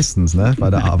 So wie meistens, ne,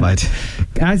 bei der Arbeit.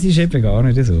 Es ist eben gar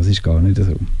nicht so.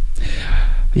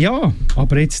 Ja,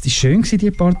 aber jetzt war es schön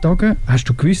die paar Tage. Hast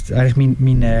du gewusst, eigentlich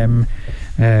mein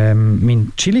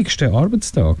chilligster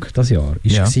Arbeitstag dieses Jahr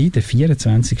war der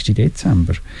 24.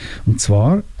 Dezember. Und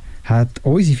zwar hat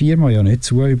unsere Firma ja nicht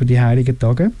zu über die heiligen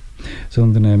Tage,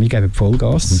 sondern wir geben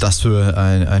Vollgas. Und das für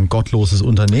ein gottloses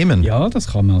Unternehmen? Ja, das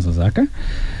kann man also sagen.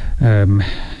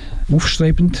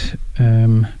 Aufstrebend,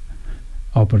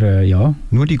 aber ja.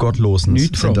 Nur die Gottlosen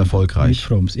sind erfolgreich.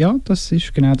 Ja, das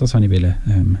ist genau das, was ich wollte.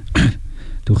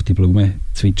 Durch die Blumen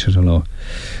zwitschern lassen.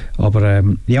 Aber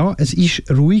es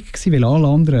war ruhig gewesen, weil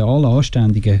alle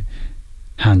Anständigen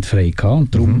haben frei gehabt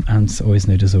und darum haben sie uns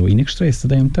nicht so reingestresst an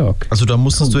diesem Tag. Also da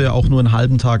musstest du ja auch nur einen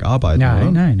halben Tag arbeiten, oder?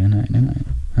 Nein.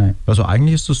 Also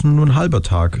eigentlich ist das nur ein halber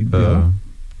Tag. Ja.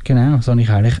 Genau, so habe ich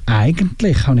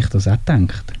das auch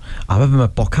gedacht. Aber wenn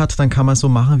man Bock hat, dann kann man so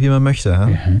machen, wie man möchte. Ja?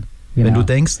 Genau. Wenn du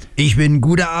denkst, ich bin ein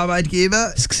guter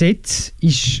Arbeitgeber. Das Gesetz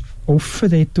ist offen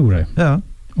dort durch. Ja.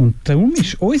 Und darum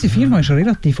ist unsere Firma ist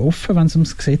relativ offen, wenn es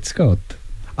ums Gesetz geht.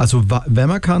 Also wenn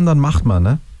man kann, dann macht man,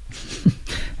 ne?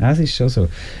 Ja, es ist schon so.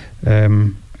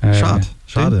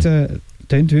 Schade.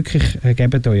 Tönt wirklich,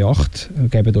 gebt euch Acht,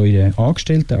 gebt euren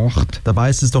Angestellten Acht. Dabei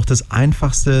ist es doch das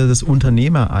Einfachste des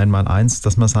Unternehmer einmaleins,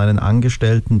 dass man seinen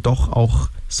Angestellten doch auch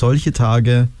solche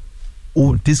Tage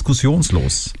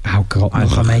diskussionslos. Auch gerade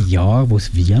nach einem Jahr, wo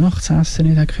das Weihnachtsessen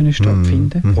nicht hat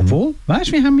stattfinden konnte. Obwohl, weißt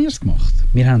du, wie haben wir es gemacht?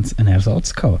 Wir haben einen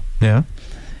Ersatz gehabt. Ja.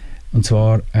 Und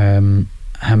zwar haben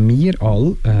wir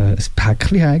alle ein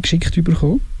Päckchen heimgeschickt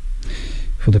bekommen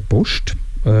von der Post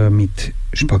mit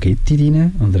Spaghetti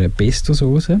drin und einer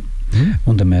Pesto-Sauce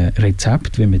und einem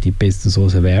Rezept, wie man die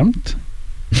Pesto-Sauce wärmt.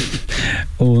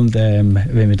 Und wenn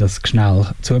man das schnell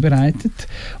zubereitet.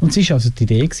 Und es war also die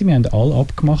Idee gewesen, wir haben alle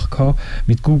abgemacht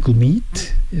mit Google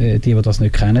Meet. Die das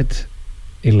nicht kennen,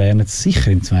 ihr lernt es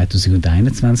sicher im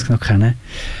 2021 noch kennen.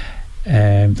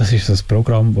 Das ist so ein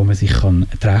Programm, wo man sich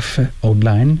treffen kann,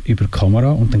 online, über die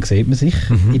Kamera, und dann sieht man sich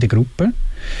in der Gruppe.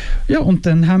 Ja, und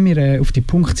dann haben wir auf die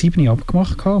Punkt 7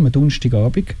 abgemacht, am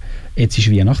Donnerstagabend. Jetzt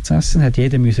ist Weihnachtsessen, hat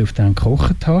jeder müssen auf den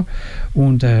gekocht haben.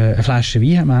 Und eine Flasche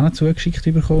Wein haben wir auch noch zugeschickt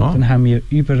bekommen. Dann haben wir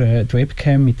über die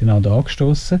Webcam miteinander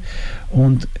angestoßen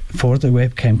und vor der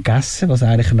Webcam gegessen, was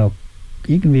eigentlich noch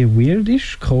irgendwie weird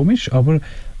ist, komisch, aber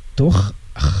doch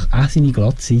auch seine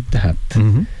glatte Seite hat.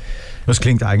 Das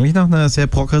klingt eigentlich nach einer sehr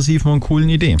progressiven und coolen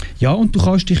Idee. Ja, und du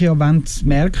kannst dich ja, wenn du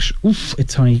merkst,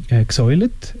 jetzt habe ich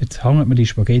gesäulet, jetzt hängt mir die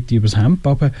Spaghetti übers Hemd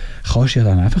runter, kannst du ja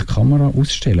dann einfach die Kamera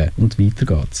ausstellen und weiter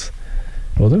geht's.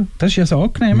 Oder? Das ist ja das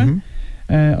Angenehme.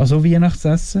 Also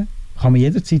Weihnachtsessen kann man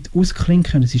jederzeit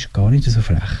ausklinken, es ist gar nicht so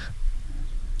frech.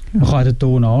 Man kann den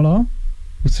Ton anlassen,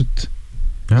 ausser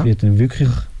es wird dann wirklich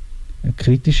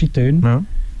kritische Töne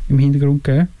im Hintergrund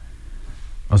geben.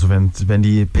 Also wenn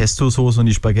die Pesto-Sauce und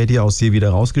die Spaghetti aus dir wieder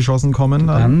rausgeschossen kommen,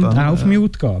 dann auf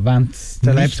Mute gehen, wenn du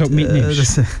den Laptop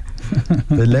mitnimmst.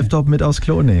 Den Laptop mit aufs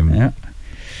Klo nehmen. Ja.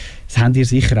 Das habt ihr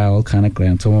sicher auch alle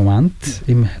kennengelernt. So ein Moment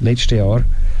im letzten Jahr,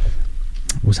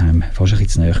 wo es einem fast ein bisschen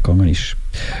zu nahe gegangen ist.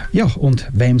 Ja, und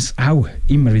wem es auch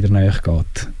immer wieder nahe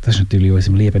geht, das ist natürlich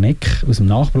unser lieben Nick aus dem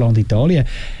Nachbarland Italien.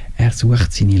 Er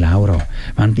sucht seine Laura.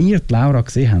 Wenn ihr die Laura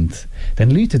gesehen habt,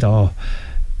 dann läutet an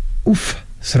auf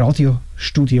das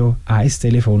Radiostudio 1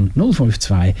 Telefon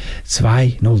 052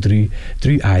 203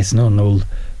 3100.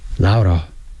 Laura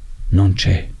non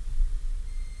c'è.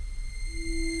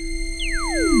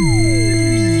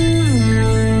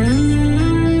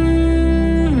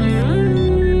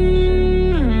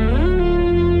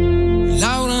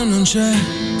 Laura non c'è,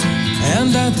 è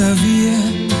andata via.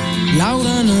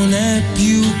 Laura non è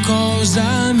più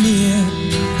cosa mia.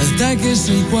 E te che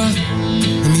sei qua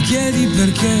e mi chiedi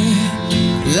perché.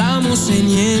 l'amo se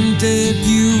niente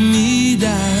più mi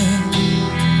dà.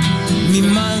 Mi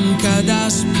manca da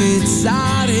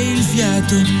spezzare il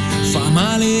fiato, fa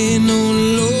male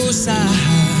non lo sa,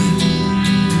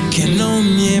 che non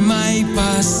mi è mai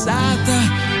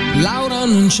passata. Laura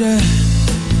non c'è,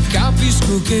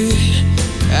 capisco che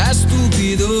è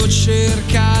stupido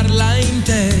cercarla in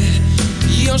te.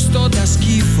 Io sto da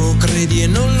schifo, credi, e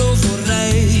non lo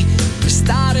vorrei,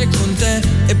 stare con te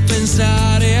e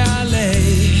pensare a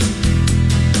lei.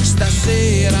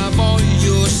 Stasera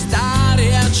voglio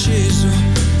stare acceso,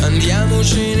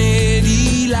 andiamocene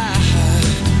di là.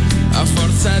 A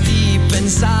forza di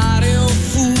pensare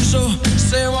offuso,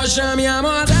 se vuoi ci amiamo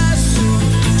adesso,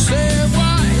 se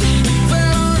vuoi,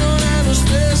 però non è lo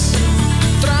stesso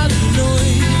tra di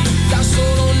noi. Da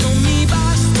solo non mi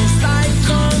basta, stai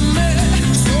con me,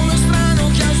 sono strano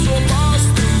che al suo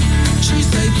posto ci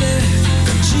sei te,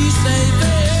 ci sei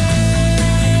te.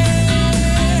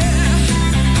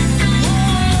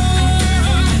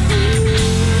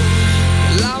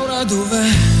 Laura dov'è?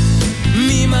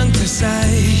 Mi manca,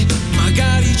 sai,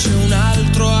 magari c'è un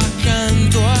altro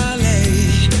accanto a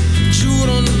lei.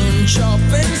 Giuro non ci ho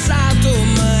pensato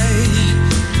mai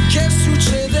che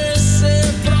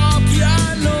succedesse proprio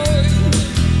a noi.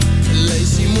 Lei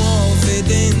si muove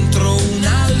dentro un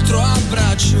altro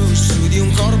abbraccio, su di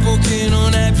un corpo che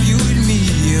non è più il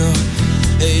mio,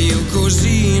 e io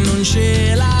così non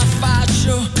ce la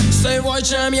faccio. Se vuoi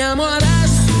ci amiamo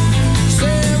adesso,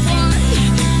 se vuoi,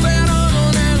 però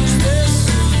non è lo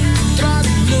stesso tra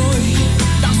di noi.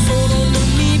 Da solo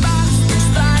non mi basta,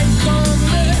 stai con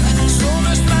me,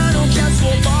 sono strano che al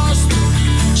suo posto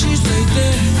ci sei te,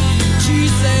 ci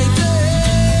sei te.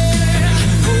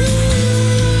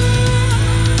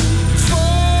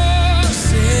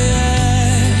 Forse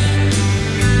è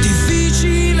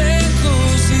difficile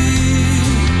così,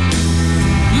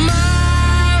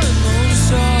 ma non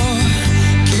so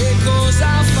che cosa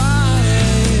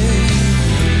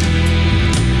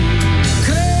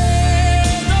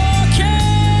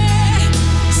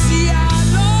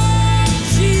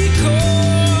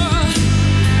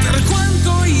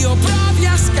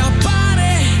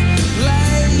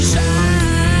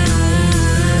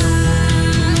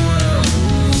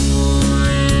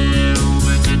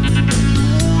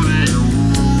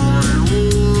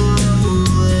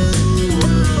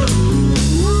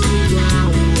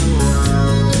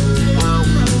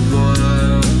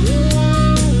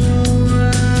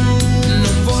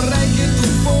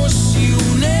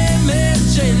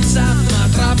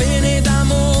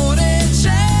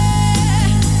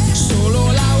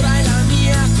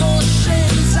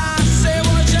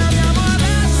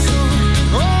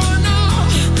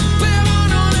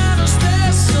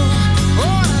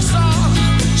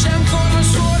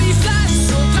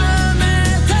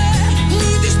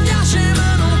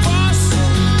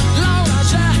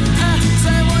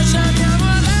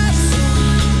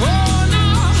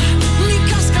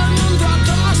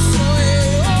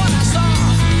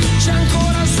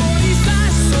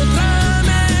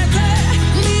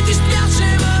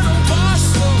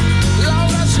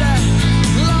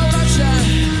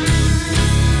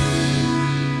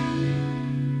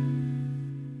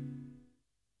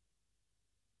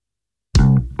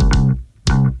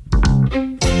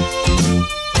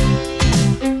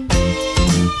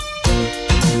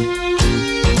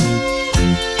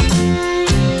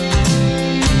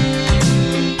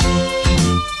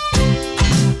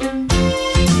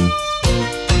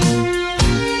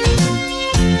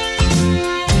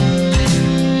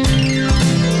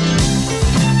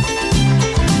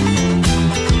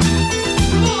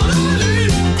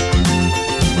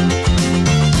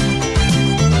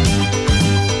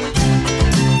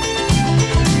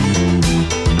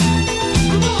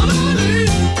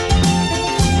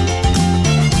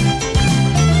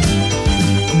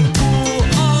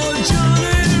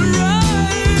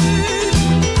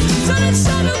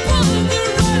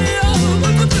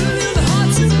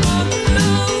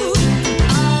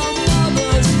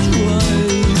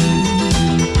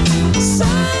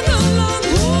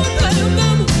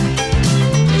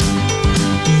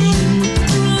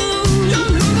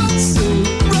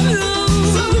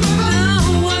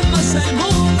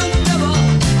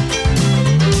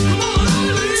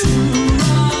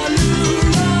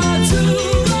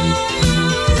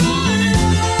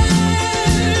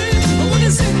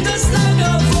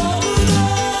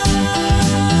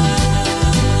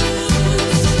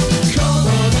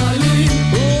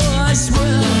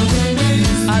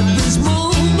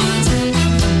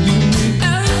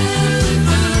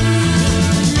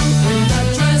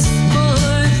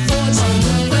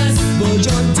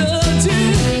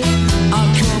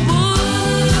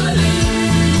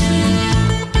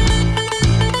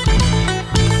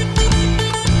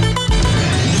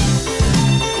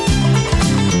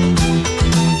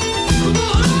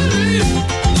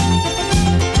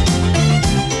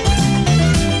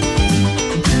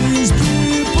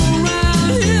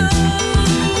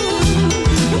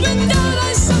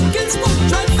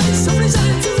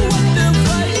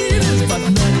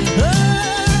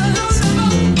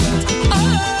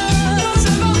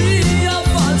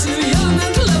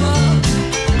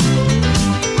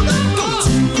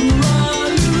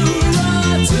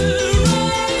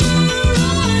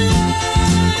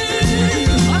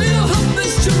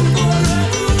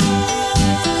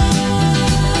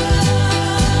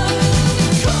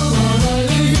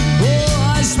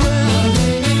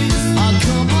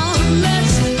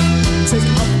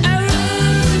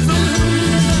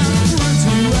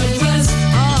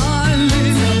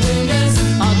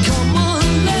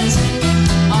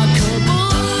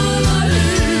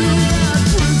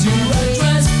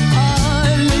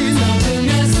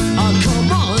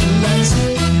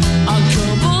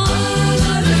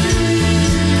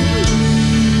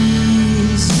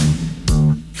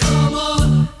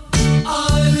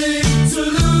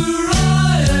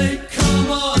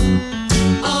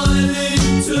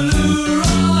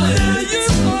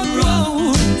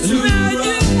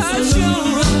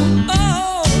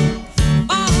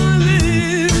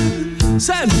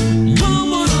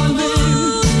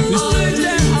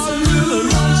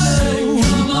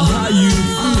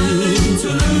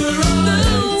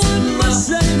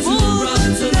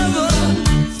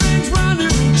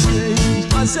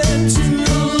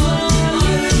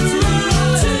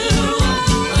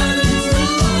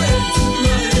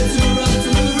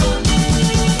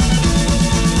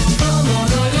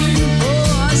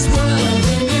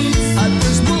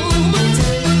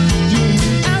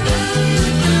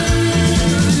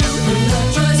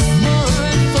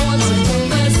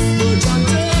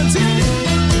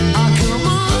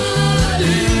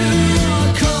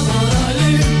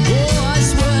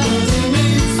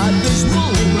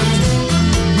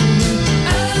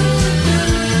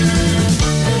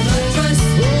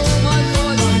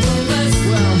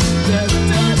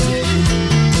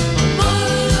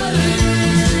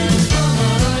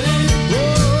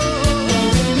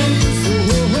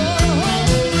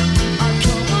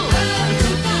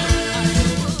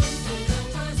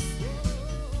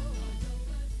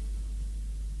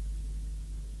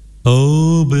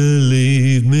Oh,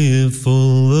 believe me, for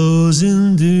those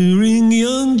enduring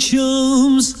young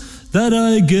chums that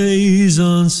I gaze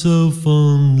on so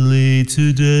fondly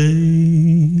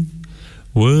today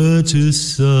were to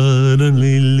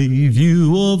suddenly leave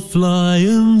you or fly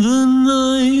in the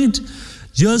night,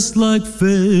 just like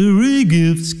fairy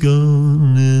gifts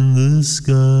gone in the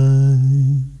sky.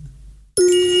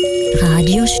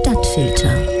 Radio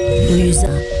Stadtfilter.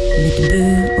 Mühsam mit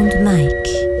Bö und Mike.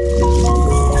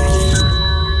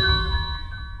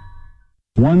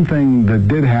 One thing that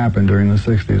did happen during the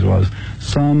 60s was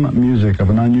some music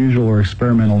of an unusual or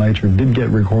experimental nature did get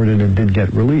recorded and did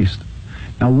get released.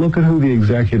 Now look at who the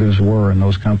executives were in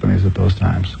those companies at those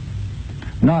times.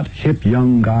 Not hip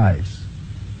young guys.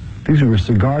 These were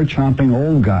cigar-chomping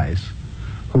old guys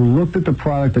who looked at the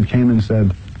product that came and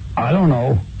said, I don't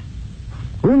know.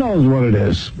 Who knows what it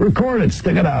is? Record it,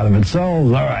 stick it out. If it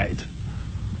sells, all right.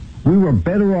 We were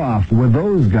better off with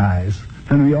those guys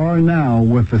than we are now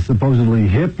with the supposedly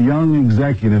hip young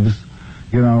executives,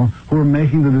 you know, who are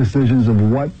making the decisions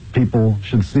of what people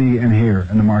should see and hear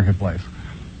in the marketplace.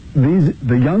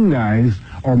 The young guys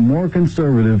are more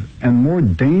conservative and more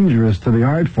dangerous to the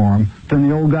art form than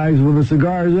the old guys with the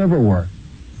cigars ever were.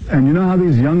 And you know how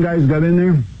these young guys got in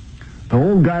there? The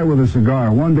old guy with a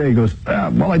cigar, one day he goes,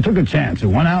 well, I took a chance. It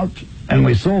went out and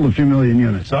we sold a few million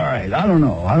units. All right, I don't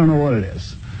know what it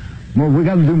is. Well, we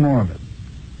got to do more of it.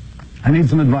 I need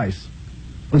some advice.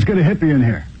 Let's get a hippie in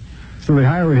here. So they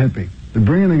hire a hippie. They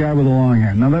bring in the guy with the long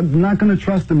hair. Now, they're not going to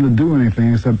trust him to do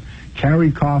anything except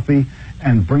carry coffee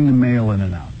and bring the mail in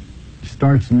and out. He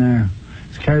starts in there.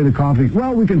 He's carry the coffee.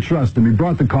 Well, we can trust him. He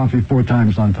brought the coffee 4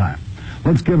 times on time.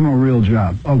 Let's give him a real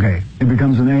job. Okay, he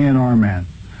becomes an A&R man.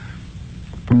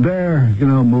 From there, you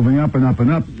know, moving up and up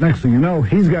and up. Next thing you know,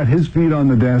 he's got his feet on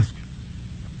the desk.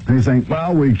 And he's saying,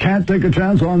 well, we can't take a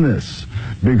chance on this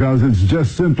because it's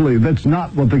just simply, that's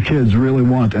not what the kids really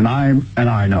want, and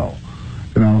I know.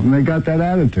 You know, and they got that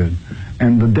attitude.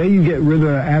 And the day you get rid of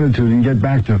that attitude and get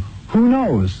back to, who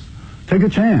knows, take a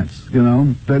chance, you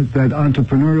know, that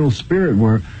entrepreneurial spirit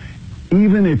where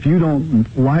even if you don't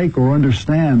like or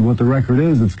understand what the record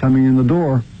is that's coming in the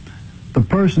door, the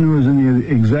person who is in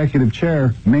the executive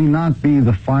chair may not be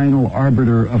the final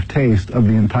arbiter of taste of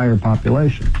the entire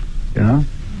population, you know?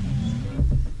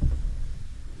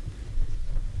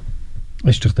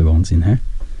 Das ist doch der Wahnsinn, hä?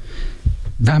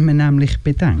 Wenn man nämlich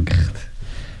bedenkt,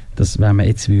 dass wenn man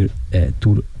jetzt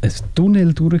durch ein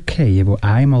Tunnel durchgehen, wo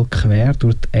einmal quer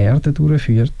durch die Erde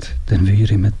durchführt, dann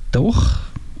würde man doch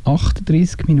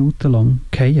 38 Minuten lang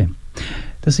gehen.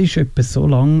 Das ist etwa so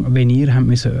lang, wenn ihr habt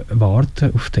müssen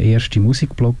warten auf den ersten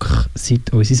Musikblock,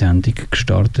 seit unsere Sendung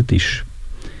gestartet ist.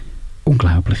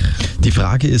 Unglaublich. Die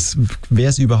Frage ist,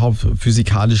 wäre es überhaupt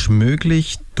physikalisch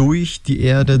möglich, durch die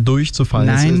Erde durchzufallen?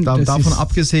 Nein, das davon ist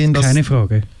abgesehen, dass keine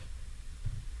Frage.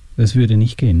 Das würde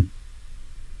nicht gehen.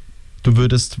 Du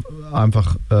würdest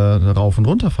einfach rauf und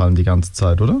runter fallen die ganze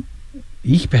Zeit, oder?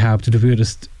 Ich behaupte, du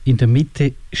würdest in der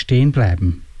Mitte stehen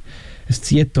bleiben. Es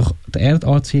zieht doch, die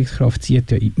Erdanziehungskraft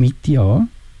zieht ja in die Mitte an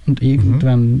und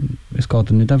irgendwann, es geht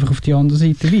dann nicht einfach auf die andere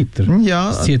Seite weiter. Ja,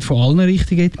 es zieht von allen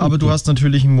Richtungen in die Mitte. Aber du hast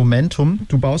natürlich ein Momentum,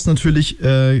 du baust natürlich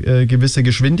gewisse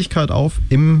Geschwindigkeit auf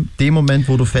in dem Moment,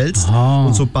 wo du fällst.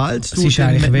 Und sobald du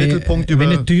den Mittelpunkt wenn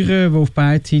eine Türe, die auf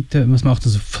beiden Seiten, was macht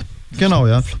das? Genau,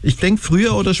 ja. Ich denke,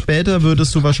 früher oder später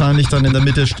würdest du wahrscheinlich dann in der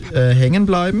Mitte hängen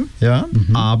bleiben, ja.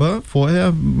 Aber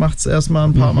vorher macht es erstmal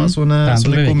ein paar Mal so eine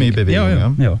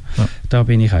Gummibewegung. Ja. Da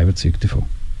bin ich auch überzeugt davon.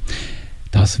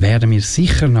 Das werden wir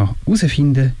sicher noch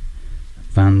herausfinden,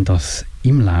 wenn das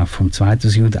im Laufe von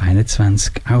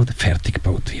 2021 auch fertig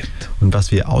gebaut wird. Und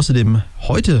was wir außerdem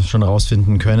heute schon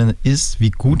herausfinden können, ist,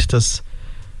 wie gut das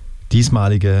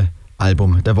diesmalige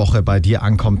Album der Woche bei dir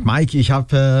ankommt. Mike, ich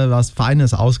habe was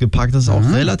Feines ausgepackt. Das ist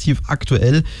auch relativ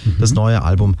aktuell. Das neue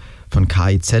Album von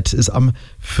KIZ ist am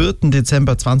 4.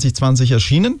 Dezember 2020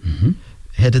 erschienen.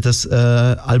 Hätte das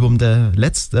Album der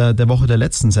Woche der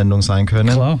letzten Sendung sein können.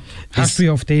 Klar. Hast du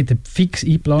ja auf den fix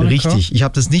eingeplant? Richtig. Ich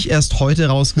habe das nicht erst heute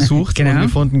rausgesucht und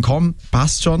gefunden, komm,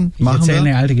 passt schon, machen wir. Ich erzähle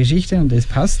eine alte Geschichte und es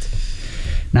passt.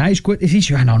 Nein, ist gut. Es ist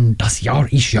ja noch, das Jahr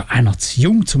ist ja auch noch zu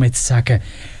jung, um jetzt zu sagen,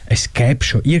 es gäbe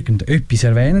schon irgendetwas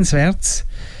Erwähnenswertes.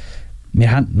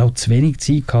 Wir hatten noch zu wenig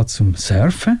Zeit gehabt zum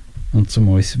Surfen und um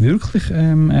uns wirklich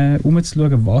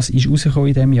umzuschauen, was ist rausgekommen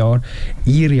in diesem Jahr.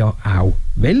 Ihr ja auch.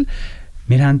 Weil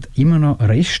wir haben immer noch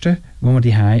Reste, die wir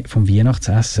daheim vom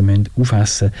Weihnachtsessen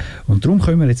aufessen müssen. Und darum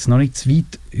können wir jetzt noch nicht zu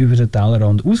weit über den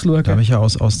Tellerrand ausschauen. Da habe ich ja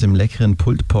aus dem leckeren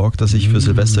Pulled Pork, das ich für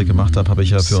Silvester gemacht habe,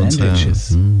 ich ja für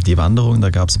Sandwiches. die Wanderung, da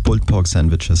gab es Pulled Pork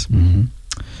Sandwiches.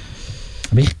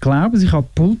 Aber ich glaube, ich habe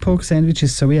Pulled Pork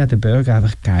Sandwiches sowie auch den Burger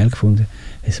einfach geil gefunden,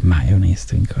 weil es Mayonnaise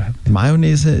drin hat.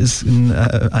 Mayonnaise ist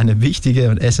eine wichtige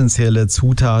und essentielle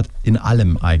Zutat in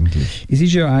allem eigentlich. Es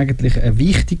ist ja eigentlich eine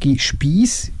wichtige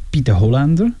Speise bei den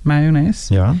Holländern,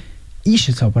 Mayonnaise. Ja. Ist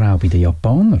es aber auch bei den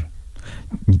Japanern.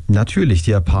 Natürlich,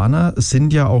 die Japaner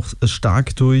sind ja auch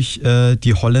stark durch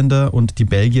die Holländer und die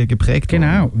Belgier geprägt worden.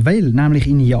 Genau, weil nämlich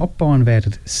in Japan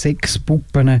werden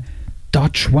Sexpuppen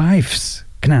Dutch Wives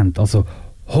genannt, also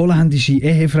holländische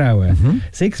Ehefrauen.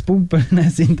 Sexpuppen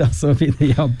sind also bei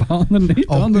den Japanern nicht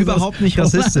auch anders überhaupt nicht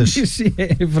rassistisch. Holländische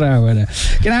Ehefrauen.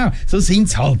 Genau, so sind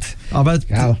es halt. Aber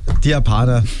Gell? die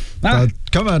Japaner, da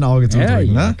können wir ein Auge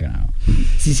zudrücken. Ja, ne? genau.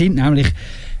 Sie sind nämlich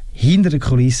hinter der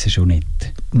Kulisse schon nett.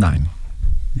 Nein.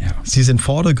 Ja. Sie sind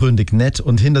vordergründig nett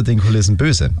und hinter den Kulissen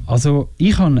böse. Also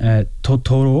ich habe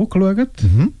Totoro geschaut.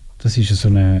 Das ist so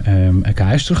eine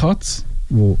Geisterkatze,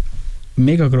 die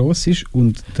mega gross ist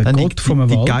und der Gott vom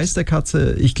Wald. Die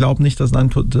Geisterkatze, ich glaube nicht, dass die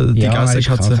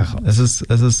Geisterkatze, es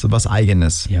ist was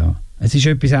Eigenes. Ja, es ist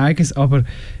etwas Eigenes, aber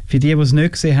für die es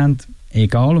nicht gesehen haben,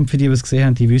 egal, und für die es gesehen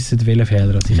haben, die wissen, welche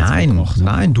Fehler ich jetzt gemacht habe.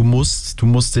 Nein, du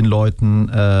musst den Leuten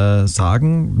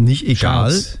sagen, nicht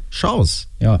egal, schau's.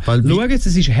 Ja. Weil schaut, es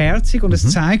ist herzig und es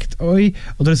zeigt euch,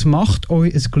 oder es macht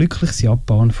euch ein glückliches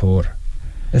Japan vor.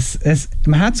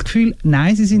 Man hat das Gefühl,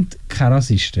 nein, sie sind keine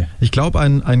Rassisten. Ich glaube,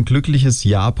 ein glückliches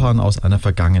Japan aus einer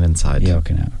vergangenen Zeit. Ja,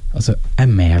 genau. Also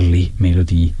eine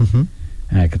Märli-Melodie.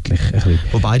 Eigentlich ein bisschen.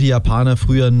 Wobei die Japaner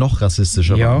früher noch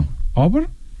rassistischer waren. Ja, aber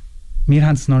wir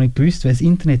haben es noch nicht gewusst, weil das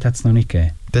Internet hat es noch nicht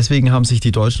gegeben. Deswegen haben sich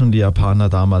die Deutschen und die Japaner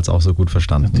damals auch so gut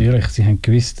verstanden. Natürlich, sie haben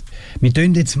gewusst, wir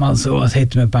tun jetzt mal so, als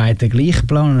hätten wir beide gleich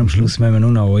Plan und am Schluss müssen wir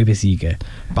nur noch euch besiegen.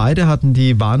 Beide hatten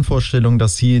die Wahnvorstellung,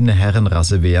 dass sie eine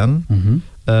Herrenrasse wären.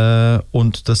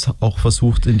 Und das auch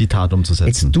versucht in die Tat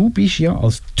umzusetzen. Jetzt, du bist ja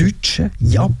als deutscher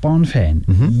Japan-Fan.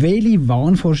 Welche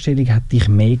Wahnvorstellung hat dich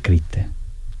mehr geritten?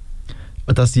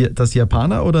 Dass die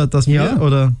Japaner oder dass wir?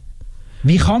 Oder?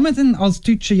 Wie kann man denn als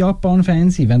deutscher Japan-Fan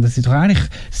sein, wenn das doch eigentlich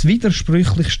das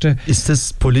Widersprüchlichste ist?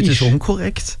 Das politisch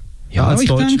unkorrekt? Ja, als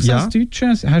Deutscher, als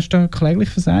Deutscher hast du da kläglich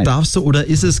versagt. Darfst du, oder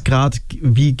ist es gerade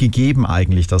wie gegeben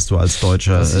eigentlich, dass du als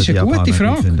Deutscher das ist die eine Japaner gute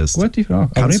Frage, gut findest? Gute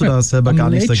Frage. Kannst du da selber gar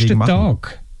nichts dagegen machen?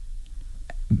 Tag,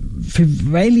 für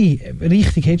welche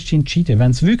Richtung hättest du entschieden?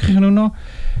 Wenn es wirklich nur noch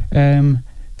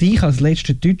dich als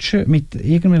letzter Deutscher mit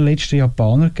irgendeinem letzten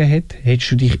Japaner gegeben hätte,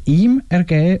 hättest du dich ihm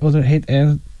ergeben oder hätte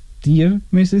er dir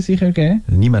müssen sich ergeben?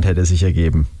 Niemand hätte sich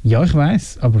ergeben. Ja, ich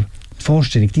weiß, aber die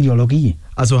Vorstellung, die Ideologie.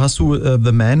 Also hast du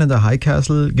The Man in the High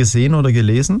Castle gesehen oder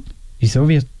gelesen? Wieso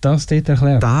wird das dort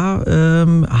erklärt? Da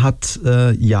hat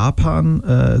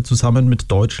Japan zusammen mit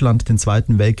Deutschland den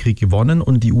Zweiten Weltkrieg gewonnen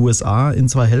und die USA in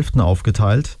 2 Hälften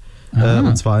aufgeteilt.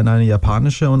 Und zwar in eine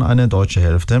japanische und eine deutsche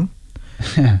Hälfte.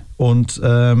 Und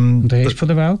der Rest von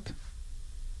der Welt?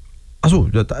 Also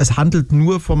es handelt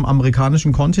nur vom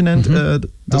amerikanischen Kontinent,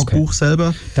 das Buch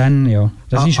selber. Dann ja.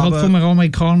 Das ist halt vom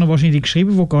Amerikaner wahrscheinlich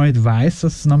geschrieben, der gar nicht weiss,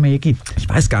 dass es noch mehr gibt. Ich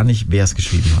weiß gar nicht, wer es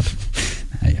geschrieben hat.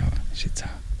 Naja, ist jetzt auch.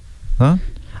 Ja?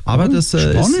 Aber das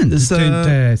spannend.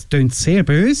 Es tönt sehr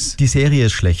böse. Die Serie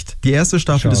ist schlecht. Die erste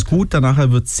Staffel ist gut, danach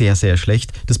wird es sehr, sehr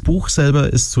schlecht. Das Buch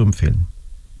selber ist zu empfehlen.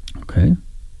 Okay.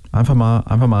 Einfach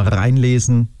mal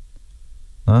reinlesen,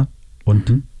 na,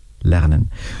 und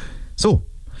lernen. So.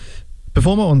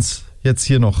 Bevor wir uns jetzt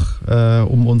hier noch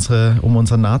um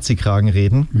unseren Nazi-Kragen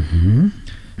reden,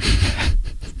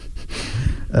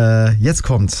 jetzt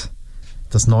kommt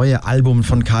das neue Album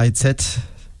von KIZ,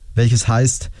 welches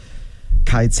heißt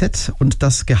KIZ und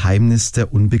das Geheimnis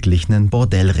der unbeglichenen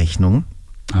Bordellrechnung.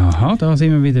 Aha, da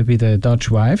sind wir wieder bei den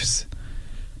Dutch Wives,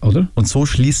 oder? Und so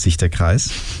schließt sich der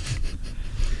Kreis.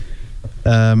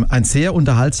 Ein sehr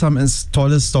unterhaltsames,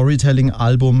 tolles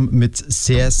Storytelling-Album mit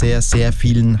sehr, sehr, sehr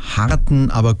vielen harten,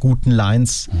 aber guten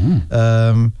Lines.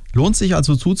 Lohnt sich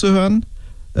also zuzuhören.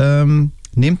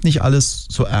 Nehmt nicht alles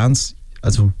so ernst.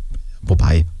 Also,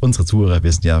 wobei, unsere Zuhörer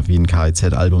wissen ja, wie ein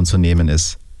KIZ-Album zu nehmen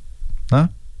ist. Na?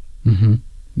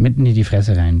 Mitten in die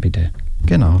Fresse rein, bitte.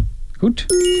 Genau. Gut.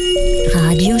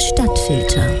 Radio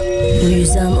Stadtfilter.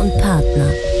 Mühsam und Partner.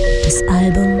 Das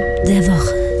Album der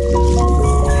Woche.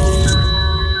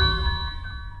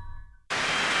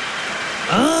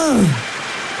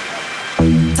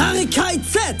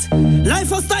 KIZ,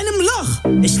 live aus deinem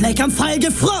Loch. Ich leg am Folge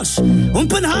Frosch und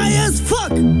bin high as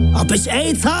fuck. Ob ich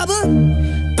AIDS habe?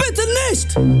 Bitte nicht.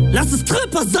 Lass es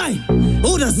Tripper sein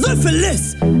oder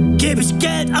Syphilis. Geb ich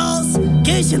Geld aus?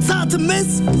 Geh ich ins harte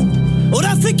Miss?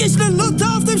 Oder fick ich ne Nutte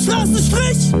auf dem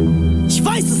Straßenstrich? Ich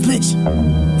weiß es nicht.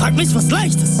 Frag mich was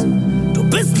Leichtes. Du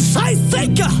bist ein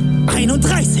Scheißdenker.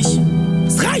 31.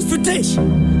 Es reicht für dich.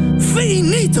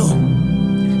 Finito.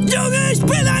 Junge, ich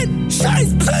bin ein scheiß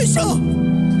Psycho!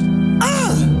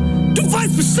 Ah, du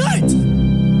weißt Bescheid!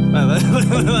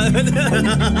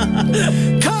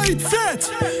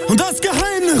 KIZ und das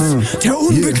Geheimnis der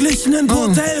unbeglichenen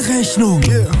Bordellrechnung.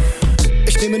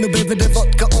 Ich nehme nur Baby der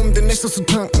Wodka, um den nächsten zu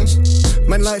tanken.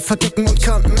 Mein Life hat Ecken und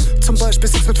Kanten, zum Beispiel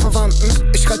Sex mit Verwandten.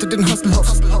 Ich reite den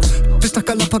Hasselhoff bis nach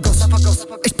Galapagos.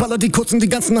 Ich baller die Kurzen die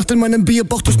ganze Nacht in meinem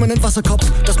Bierbauch durch meinen Wasserkopf.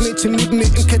 Das Mädchen neben mir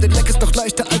im Cadillac ist noch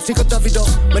leichter als ihre Davidoff.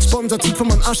 Mein Sponsor zieht von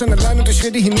meinem Arsch an allein und ich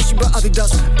rede hier nicht über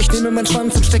Adidas. Ich nehme meinen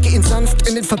Schwanz und stecke ihn sanft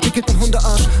in den verpickelten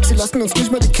Hundearsch. Sie lassen uns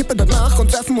nicht mal die Kippe danach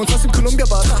und werfen uns aus dem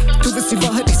Columbia-Bad. Du willst die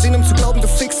Wahrheit nicht sehen, um zu glauben, du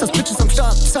fixst das Bitches am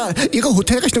Start. Zahl ihre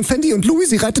Hotelrechnung Fendi und Louis,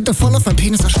 sie reitet davon auf mein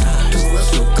Penis aus Stahl. Du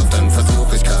hast Schluck auf deinen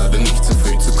Versuch, ich gerade nicht zu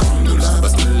früh zu kommen. Du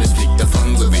laberst Müll, ich flieg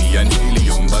davon, so wie ein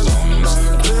Heliumballon.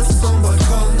 Bis zum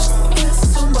Balkon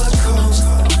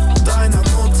deiner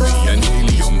Mutter. Wie ein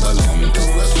Heliumballon. Du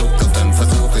hast Schluck auf deinen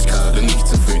Versuch, ich gerade nicht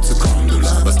zu früh zu kommen. Du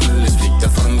laberst Müll, ich flieg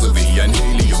davon, so wie ein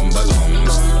Heliumballon.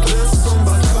 Bis zum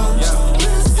Balkon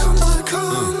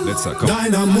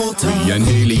deiner Mutter. Wie ein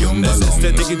Heliumballon. Es ist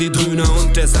der Dicke, die Drüner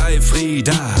und der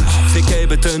Seifrieda. Fick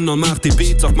Ableton und mach die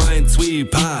Beats auf mein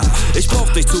Sweeper. Ich brauch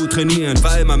dich zu trainieren,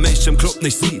 weil man mich im Club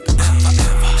nicht sieht.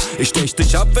 Ich stech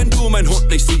dich ab, wenn du mein Hund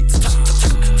nicht siehst.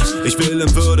 Ich will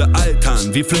in Würde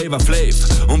altern, wie Flavor Flav.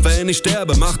 Und wenn ich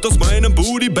sterbe, macht aus meinem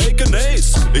Booty Bacon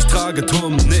Ace. Ich trage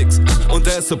Tom Nix und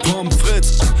esse Pommes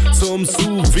frites. Zum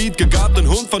Sous-Vide gegabten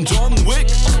Hund von John Wick.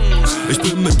 Ich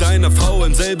bin mit deiner Frau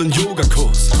im selben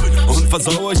Yogakurs und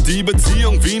versau euch die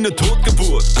Beziehung wie eine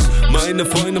Totgeburt. Meine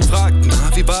Freundin fragt, na,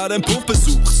 wie war dein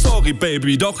Puffbesuch? Sorry,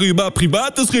 Baby, doch über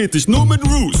Privates red ich nur mit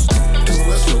Roos. Du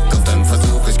hast Schluck auf deinen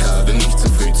Versuch, ich gerade nicht zu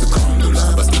früh zu kommen. Du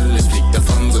laberst Müll, ich flieg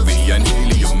davon, so wie ein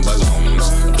Heliumballon.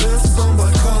 Bis zum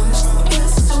Balkon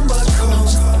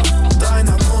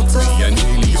deiner Mutter. Wie ein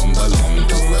Heliumballon.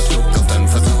 Du hast Schluck auf deinen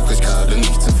Versuch, ich gerade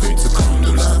nicht zu früh zu kommen.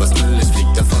 Du laberst Müll, ich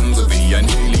flieg davon, so wie ein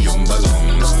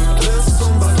Heliumballon. Bis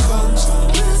zum Balkon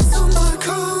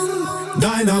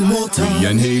deiner Mutter. Wie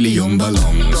ein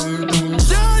Heliumballon.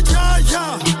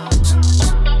 Ja.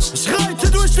 Ich reite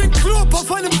durch den Club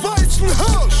auf einem weißen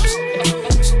Hirsch.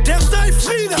 Der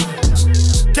Seifrieder,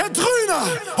 der Drüner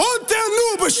und der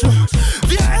Nubische.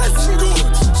 Wir essen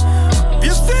gut,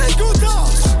 wir sehen gut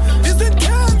aus, wir sind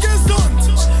kerngesund.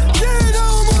 Jeder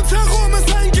um uns herum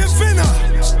ist ein Gewinner.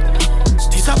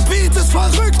 Dieser Beat ist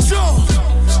verrückt, Joe.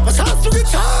 Was hast du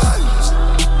getan?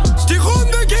 Die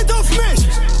Runde geht auf mich.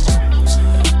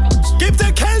 Gib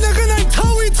der Kellnerin ein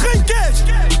Taui-Trinkgeld.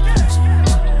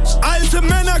 Alte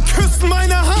Männer küssen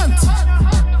meine Hand.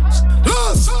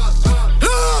 Los!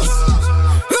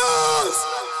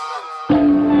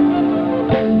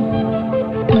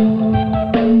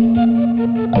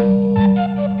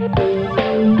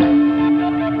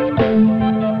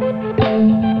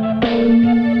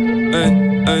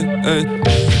 Ey,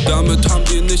 damit haben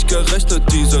die nicht gerechnet,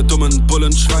 diese dummen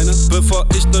Bullenschweine. Bevor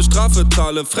ich ne Strafe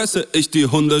zahle, fresse ich die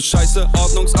Hundescheiße.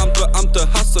 Ordnungsamt, Beamte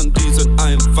hassen diesen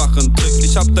einfachen Trick.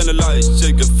 Ich hab deine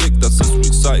Leiche gefickt, das ist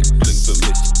Recycling für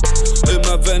mich.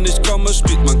 Immer wenn ich komme,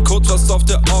 spielt man kurz was auf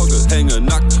der Orgel. Hänge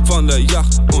nackt von der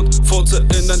Yacht und furze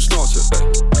in dein Schnorchel.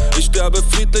 Ich sterbe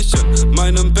friedlich in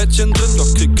meinem Bettchen drin,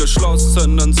 doch krieg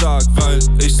geschlossenen Sarg, weil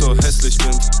ich so hässlich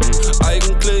bin.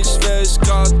 Eigentlich wär ich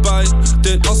grad bei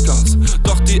den Oscars,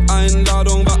 doch die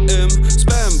Einladung war im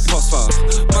Spam-Postfach.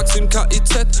 Maxim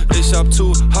KIZ, ich hab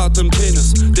zu harten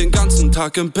Penis, den ganzen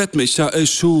Tag im Bett, Michael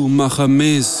Schumacher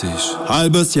mäßig.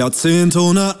 Halbes Jahrzehnt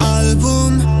ohne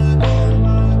Album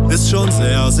ist schon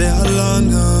sehr, sehr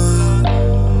lange.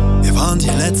 Wir waren die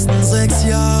letzten 6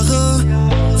 Jahre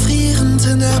frierend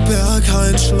in der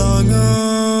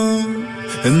Berghain-Schlange.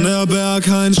 In der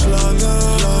Berghain-Schlange,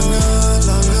 lange, in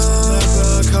der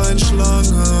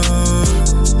Berghain-Schlange.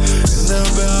 In der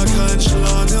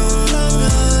Berghain-Schlange, lange,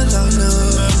 in der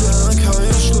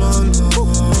Berghain-Schlange.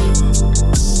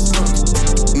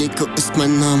 Nico ist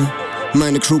mein Name,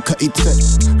 meine Crew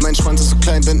KIZ. Mein Schwanz ist so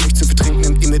klein, wenn ich zu viel trinke,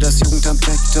 nimmt ihr mir das Jugendamt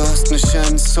weg. Du hast nicht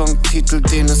einen Songtitel,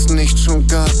 den es nicht schon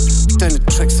gab. Deine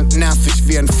Tracks sind nervig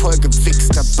wie ein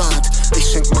vollgewichster Bart. Ich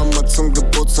schenk Mama zum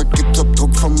Geburtstag, gib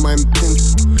Top-Druck von meinem Pimp.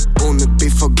 Ohne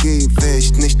BVG wär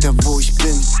ich nicht da, wo ich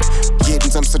bin.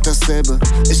 Jeden Samstag dasselbe,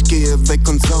 ich gehe weg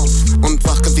und sauf und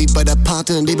wache wie bei der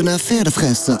Pate neben der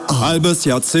Pferdefresse. Oh. Halbes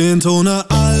Jahrzehnt ohne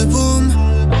Album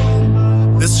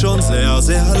ist schon sehr,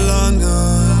 sehr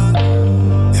lange.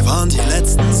 Wir waren die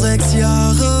letzten 6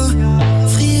 Jahre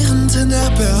frierend in der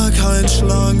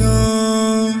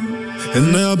Berghain-Schlange.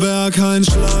 In der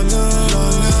Berghain-Schlange,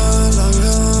 lange,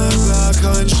 in der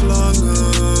Berghain-Schlange.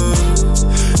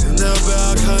 In der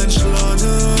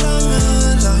Berghain-Schlange,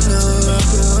 lange, in der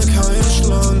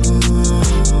Berghain-Schlange.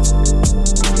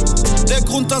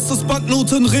 und dass es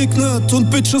Banknoten regnet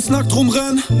und Bitches nackt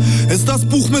rumrennen. Ist das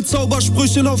Buch mit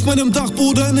Zaubersprüchen auf meinem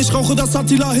Dachboden. Ich rauche das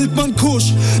Attila Hildmann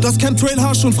Kusch, das Chemtrail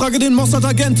Hasch und frage den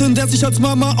Mossad-Agenten, der sich als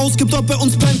Mama ausgibt, ob er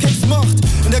uns Pancakes macht.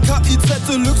 In der KIZ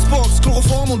Deluxe-Box,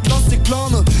 Chloroform und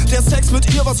Plastikplane. Der Sex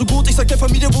mit ihr war so gut, ich sag der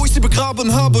Familie, wo ich sie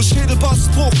begraben habe.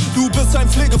 Schädelbastbruch, du bist ein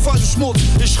Pflegefall, du Schmutz.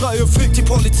 Ich schreie, fick die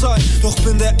Polizei, doch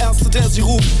bin der Erste, der sie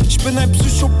ruft. Ich bin ein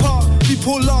Psychopath,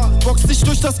 bipolar, box dich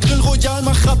durch das Grill Royal,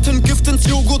 mach Rattengift ins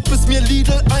Joghurt, bis mir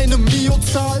Lidl eine Mio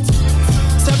zahlt.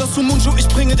 Servus zu Munjo, ich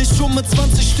bringe dich schon mit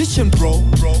 20 Stichen, Bro.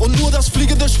 Und nur das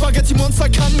fliegende Spaghetti-Monster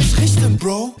kann mich richten,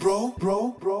 Bro.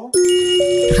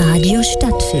 Radio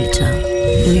Stadtfilter.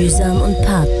 Mühsam und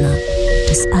Partner.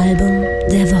 Das Album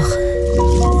der Woche.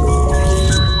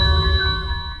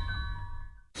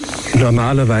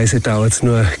 Normalerweise dauert es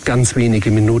nur ganz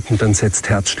wenige Minuten, dann setzt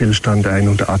Herzstillstand ein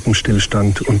und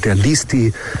Atemstillstand. Und er ließ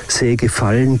die Säge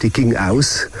fallen, die ging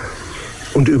aus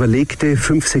und überlegte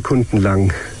 5 Sekunden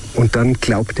lang. Und dann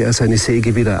klaubte er seine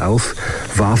Säge wieder auf,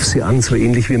 warf sie an, so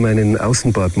ähnlich wie man einen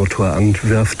Außenbordmotor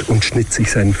anwirft, und schnitt sich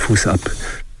seinen Fuß ab.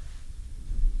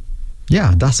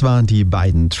 Ja, das waren die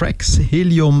beiden Tracks,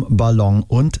 Helium, Ballon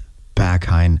und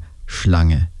Berghain,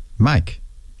 Schlange. Mike?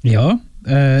 Ja,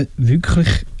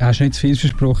 wirklich, hast du nicht zu viel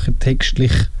versprochen,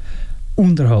 textlich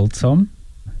unterhaltsam,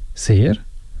 sehr.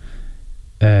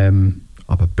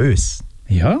 Aber bös.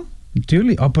 Ja,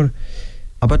 natürlich, aber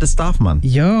das darf man.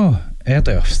 Ja, er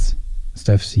darf's. Das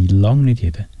darf sie lang nicht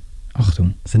jeder.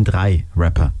 Achtung. Es sind 3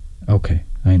 Rapper. Okay,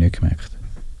 habe ich nicht gemerkt.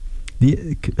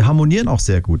 Die harmonieren auch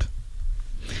sehr gut.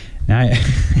 Nein,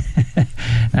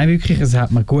 nein, wirklich, es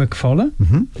hat mir gut gefallen.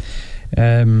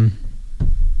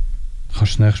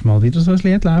 Kannst du das nächste Mal wieder so ein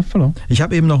Lied laufen lassen? Ich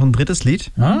habe eben noch ein drittes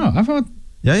Lied. Einfach...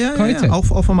 Ja,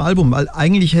 auch vom Album. Weil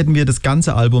eigentlich hätten wir das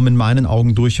ganze Album in meinen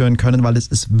Augen durchhören können, weil es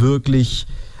ist wirklich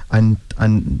ein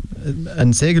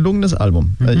sehr gelungenes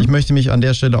Album. Ich möchte mich an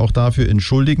der Stelle auch dafür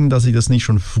entschuldigen, dass ich das nicht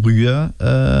schon früher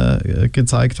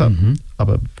gezeigt habe.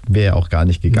 Aber wäre auch gar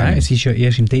nicht gegangen. Nein, es ist ja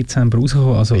erst im Dezember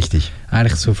rausgekommen. Also richtig.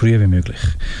 Eigentlich so früh wie möglich.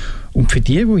 Und für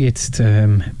die jetzt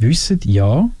wissen,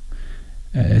 ja,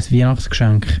 das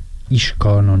Weihnachtsgeschenk ist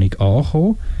gar noch nicht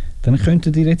angekommen, dann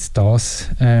könntet ihr jetzt das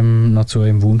noch zu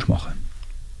eurem Wunsch machen.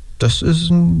 Das ist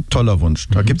ein toller Wunsch.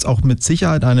 Da gibt es auch mit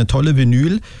Sicherheit eine tolle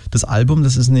Vinyl. Das Album,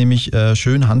 das ist nämlich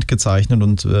schön handgezeichnet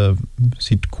und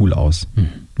sieht cool aus.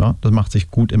 Ja, das macht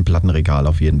sich gut im Plattenregal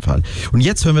auf jeden Fall. Und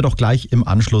jetzt hören wir doch gleich im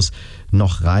Anschluss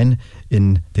noch rein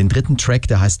in den dritten Track,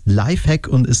 der heißt Lifehack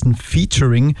und ist ein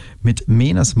Featuring mit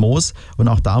Menas Moos. Und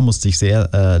auch da musste ich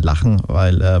sehr lachen,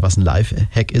 weil was ein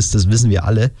Lifehack ist, das wissen wir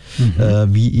alle,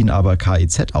 wie ihn aber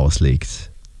KIZ auslegt.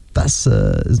 Das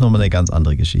ist nochmal eine ganz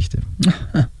andere Geschichte.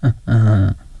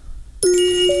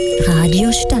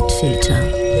 Radio Stadtfilter.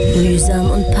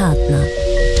 Mühsam und Partner.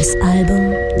 Das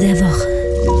Album der Woche.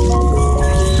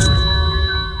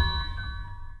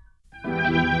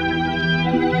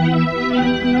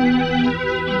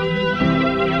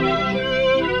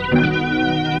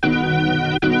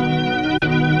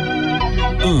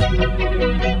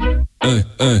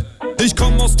 Ich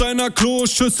komm aus deiner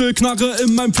Kloschüssel, Knarre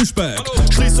in meinem Fischbag.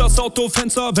 Schließ das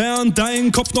Autofenster, während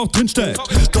dein Kopf noch drin steckt.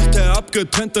 Doch der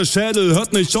abgetrennte Schädel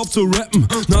hört nicht auf zu rappen.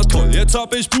 Na toll, jetzt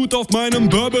hab ich Blut auf meinem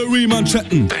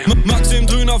Burberry-Manschetten. Maxim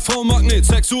grüner V-Magnet,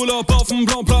 Sexurlaub auf dem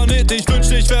blauen Planet. Ich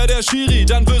wünschte, ich wär der Schiri,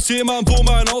 dann wüsst jemand, wo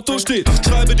mein Auto steht.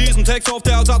 Schreibe diesen Text auf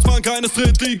der Ersatzbank eines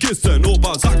Drittligisten.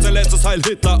 Opa sagt sein letztes Heil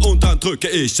Hitler und dann drücke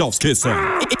ich aufs Kissen.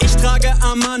 Ich trage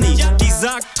Armani, die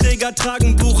Sargträger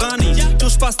tragen Burani. Du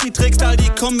Spasti trägst Aldi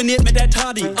kombiniert mit der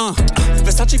Tardi.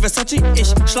 Versace, ich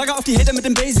schlage auf die Hater mit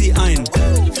dem Basie ein.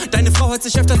 Deine Frau hat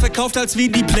sich öfter verkauft als wie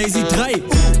die Blazy 3.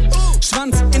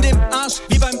 Schwanz in dem Arsch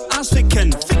wie beim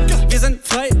Arschficken. Wir sind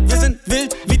frei, wir sind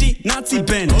wild wie die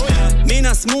Nazi-Band.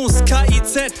 Menas Moos,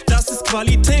 KIZ, das ist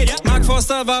Qualität. Mark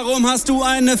Forster, warum hast du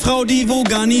eine Frau, die wo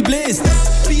gar nie bläst?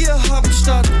 Wir haben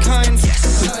statt keins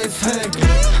Lifehack.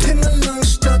 Himmel lang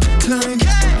statt klein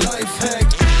Lifehack.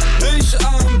 Ich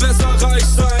arm, besser reich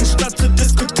sein, statt zu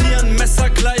diskutieren, Messer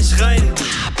gleich rein.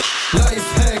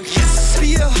 Lifehack.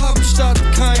 Wir haben statt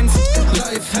keins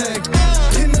Lifehack.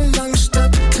 Himmel lang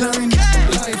statt klein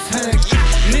Lifehack.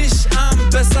 Nicht arm,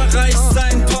 besser reich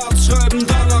sein, Parts schreiben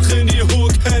danach in die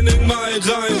Hook, Henning mal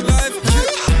rein.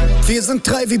 Wir sind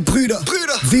 3 wie Brüder,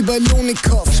 wie bei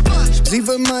Lonikov. Sie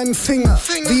will meinen Finger,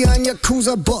 wie ein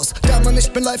Yakuza-Boss. Da man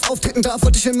nicht mehr live auftreten darf,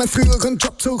 wollte ich in meinen früheren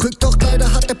Job zurück. Doch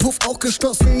leider hat der Puff auch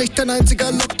geschlossen. Nicht ein einziger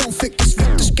Lockdown, fick, ich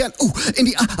würd dich gern in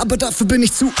die A, aber dafür bin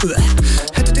ich zu.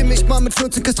 Hätte dem mich mal mit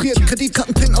 14 kastriert,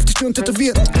 Kreditkartenpin auf die Stirn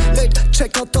tätowiert. Late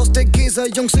Checkout aus der Gesa,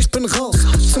 Jungs, ich bin raus.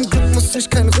 Zum Glück muss ich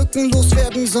kein Rücken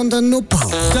loswerden, sondern nur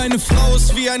Bauch. Deine Frau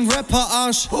ist wie ein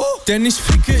Rapper-Arsch, denn ich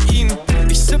ficke ihn.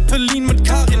 Ich sippe Lean mit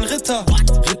Karin Ritter,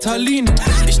 Ritalin.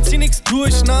 Ich zieh nix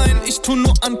durch, nein, ich tu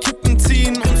nur an Kippen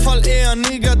ziehen und fall eher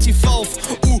negativ auf.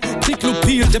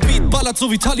 Cyklopie, der Beat ballert so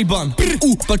wie Taliban.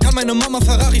 Bald kann meine Mama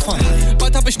Ferrari fahren.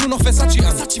 Bald hab ich nur noch Versace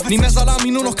an. Nie mehr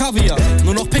Salami, nur noch Kaviar.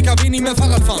 Nur noch PKW, nie mehr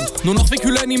Fahrradfahren. Nur noch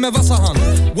Wickhüler, nie mehr Wasserhahn.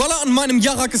 Voila, an meinem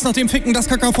Jarak ist nach dem Ficken das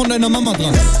Kakao von deiner Mama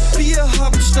dran. Wir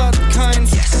haben statt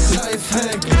keins,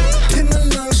 Lifehack.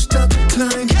 Himmel lang statt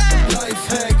klein,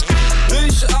 Lifehack.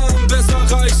 Ich arm, besser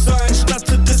reich sein. Statt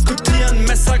zu diskutieren,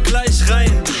 Messer gleich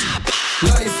rein.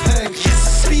 Lifehack.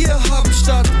 Wir haben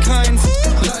statt keins,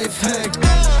 Lifehack.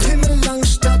 Himmel lang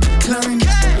statt klein,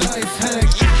 Lifehack.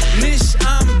 Nicht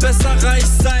arm, besser reich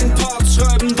sein. Parts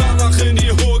schreiben danach in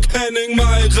die Hook, Henning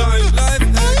mal rein. Lifehack.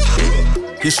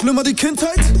 Je schlimmer die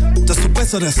Kindheit, desto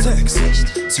besser der Sex.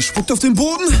 Sie spuckt auf den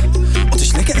Boden und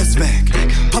ich lecke es weg.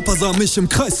 Papa sah mich im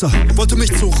Kreiser, wollte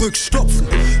mich zurückstopfen.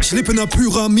 Ich lebe in einer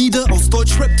Pyramide aus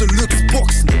Deutschrap Deluxe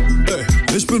Boxen.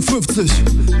 Ey, ich bin 50,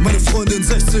 meine Freundin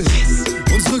 16.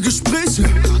 Unsere Gespräche,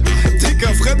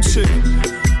 dicker Fremdschirm.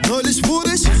 Neulich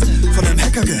wurde ich von einem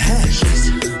Hacker gehackt.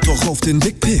 Doch auf den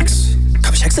Dickpics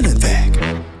kam ich exzellent weg.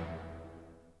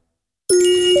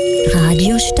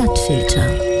 Radio Stadtfilter.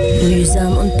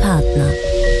 Mühsam und Partner.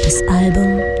 Das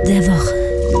Album der Woche.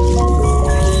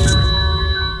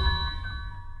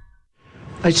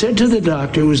 I said to the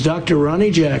doctor, it was Dr.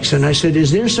 Ronnie Jackson, I said,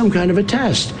 is there some kind of a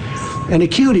test, an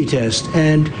acuity test?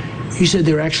 And he said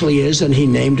there actually is, and he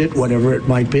named it, whatever it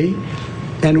might be.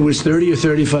 And it was 30 or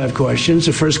 35 questions.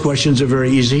 The first questions are very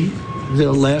easy.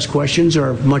 The last questions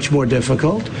are much more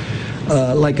difficult.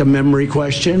 Like a memory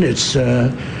question, it's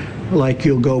like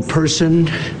you'll go person,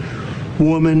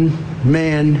 woman,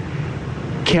 man,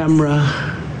 camera,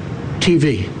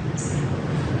 TV.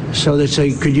 So they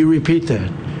say, could you repeat that?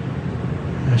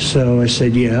 So I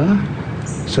said, yeah.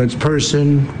 So it's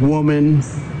person, woman,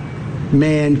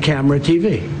 man, camera,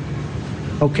 TV.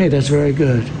 Okay, that's very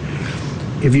good.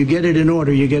 If you get it in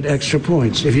order, you get extra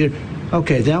points.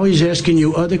 Okay, now he's asking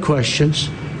you other questions,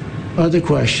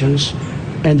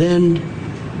 and then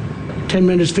 10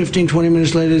 minutes, 15, 20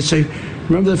 minutes later, they say,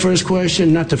 remember the first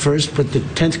question? Not the first, but the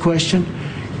 10th question?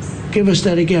 Give us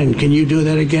that again. Can you do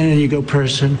that again? And you go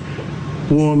person,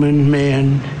 woman,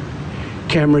 man,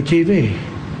 camera, TV.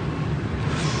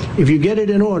 If you get it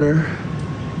in order,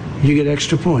 you get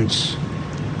extra points.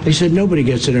 They said nobody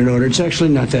gets it in order. It's actually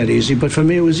not that easy, but for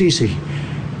me it was easy.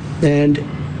 And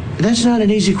that's not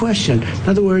an easy question. In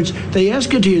other words, they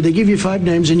ask it to you, they give you 5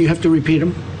 names and you have to repeat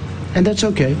them, and that's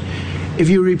okay. If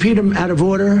you repeat them out of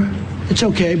order, it's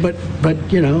okay, but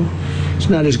you know, it's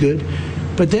not as good.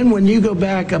 But then when you go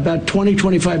back about 20,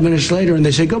 25 minutes later and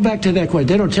they say, go back to that question,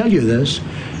 they don't tell you this,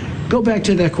 go back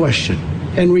to that question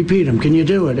and repeat them. Can you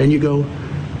do it? And you go,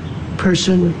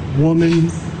 person, woman,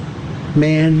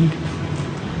 man,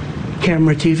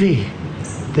 camera, TV.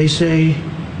 They say,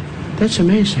 that's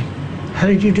amazing. How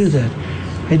did you do that?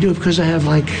 I do it because I have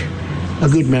like a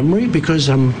good memory, because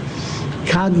I'm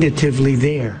cognitively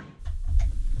there.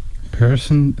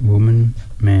 Person, woman,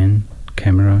 man,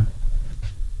 camera,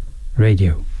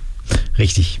 radio.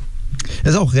 Richtig.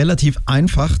 Es ist auch relativ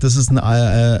einfach. Das ist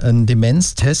ein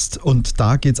Demenztest und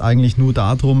da geht es eigentlich nur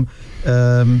darum,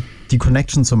 die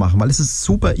Connection zu machen, weil es ist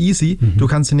super easy. Du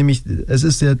kannst nämlich, es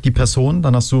ist ja die Person,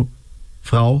 dann hast du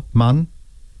Frau, Mann,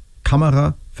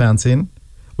 Kamera, Fernsehen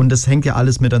und das hängt ja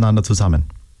alles miteinander zusammen.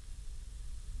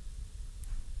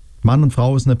 Mann und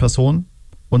Frau ist eine Person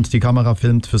und die Kamera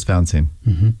filmt fürs Fernsehen.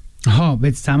 Aha,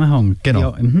 wenn es zusammenhängt.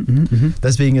 Genau. Ja,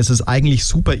 Deswegen ist es eigentlich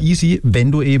super easy,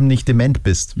 wenn du eben nicht dement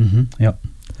bist. Ja.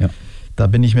 Da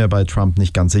bin ich mir bei Trump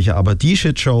nicht ganz sicher. Aber die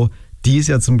Shitshow, die ist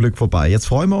ja zum Glück vorbei. Jetzt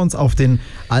freuen wir uns auf den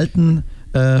alten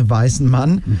weißen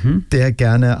Mann, der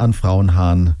gerne an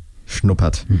Frauenhaaren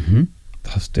schnuppert.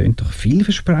 Das klingt doch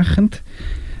vielversprechend.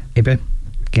 Eben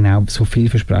genau so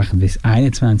vielversprechend, wie es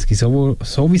 21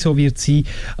 sowieso wird sein.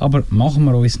 Aber machen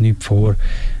wir uns nicht vor,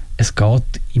 es geht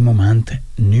im Moment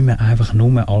nicht mehr einfach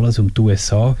nur alles um die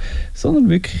USA, sondern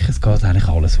wirklich, es geht eigentlich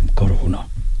alles um Corona.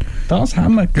 Das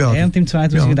haben wir gelernt im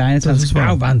 2021,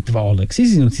 auch wenn die Wahlen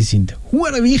waren. Und sie sind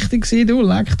hure wichtig gewesen, du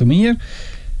leck du mir.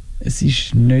 Es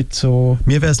ist nicht so...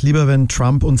 Mir wäre es lieber, wenn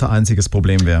Trump unser einziges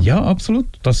Problem wäre. Ja, absolut.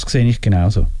 Das sehe ich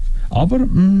genauso. Aber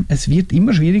es wird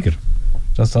immer schwieriger,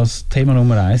 das Thema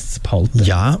Nummer 1 zu behalten.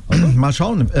 Ja, mal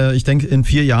schauen. Ich denke, in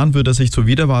 4 Jahren wird er sich zur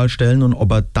Wiederwahl stellen und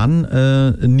ob er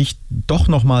dann nicht doch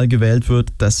nochmal gewählt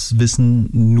wird, das wissen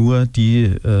nur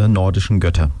die nordischen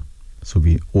Götter. So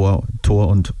wie Thor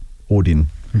und Odin.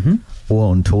 Ohr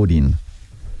und Todin.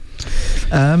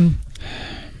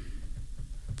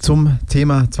 Zum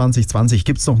Thema 2020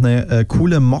 gibt es noch eine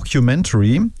coole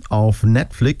Mockumentary auf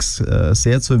Netflix,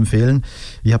 sehr zu empfehlen.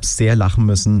 Ich habe sehr lachen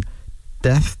müssen.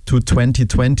 Death to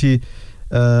 2020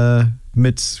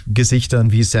 mit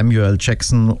Gesichtern wie Samuel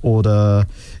Jackson oder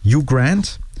Hugh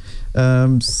Grant.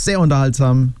 Sehr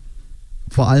unterhaltsam,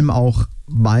 vor allem auch,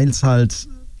 weil es halt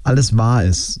alles wahr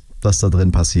ist, was da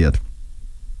drin passiert.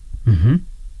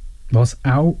 Was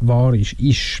auch wahr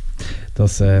ist,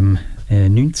 dass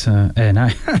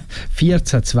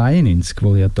 1492,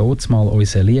 wo ja dort mal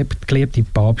unser geliebter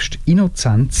Papst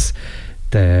Innozenz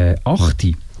der 8.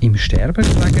 im Sterben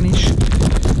gelegen ist,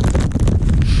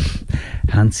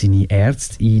 haben seine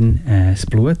Ärzte ihn das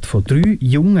Blut von 3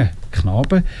 jungen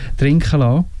Knaben trinken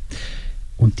lassen.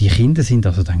 Und die Kinder sind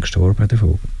also dann gestorben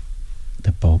davon.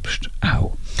 Der Papst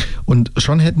auch. Und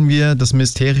schon hätten wir das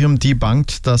Mysterium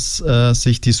debunked, dass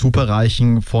sich die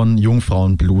Superreichen von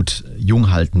Jungfrauenblut jung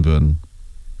halten würden.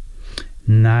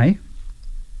 Nein.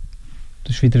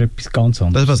 Das ist wieder etwas ganz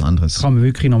anderes. Das ist was anderes. Das kann man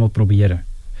wirklich nochmal probieren.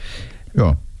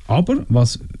 Ja. Aber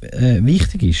was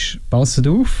wichtig ist, passt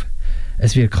auf,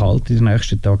 es wird kalt in den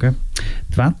nächsten Tagen.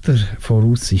 Die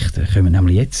Wettervoraussichten kommen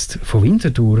nämlich jetzt von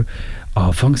Winterthur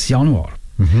Anfangs Januar.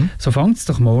 So fängt es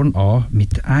doch morgen an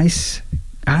mit 1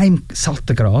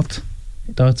 satten Grad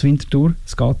da zu Winterthur.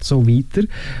 Es geht so weiter.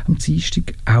 Am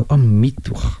Dienstag, auch am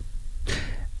Mittwoch.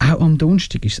 Auch am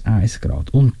Donnerstag ist es 1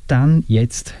 Grad. Und dann,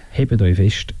 jetzt, hebt euch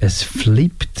fest, es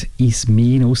flippt ins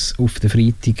Minus auf den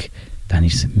Freitag. Dann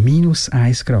ist es minus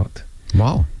 1 Grad.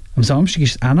 Wow. Am Samstag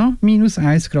ist es auch noch minus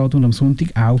 1 Grad und am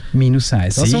Sonntag auch minus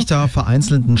 1. Sehe ich da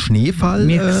vereinzelten Schneefall?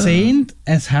 Wir sehen,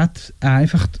 es hat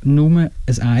einfach nur ein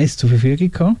 1 zur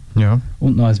Verfügung gehabt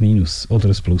und noch ein Minus oder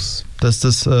ein Plus. Das ist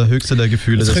das höchste der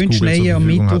Gefühle, das könnte schneien am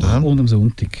Mittwoch und am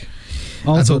Sonntag.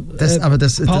 Also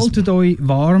haltet euch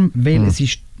warm, weil es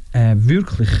ist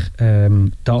wirklich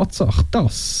Tatsache,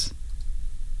 dass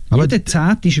jeder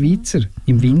 10. Schweizer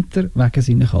im Winter wegen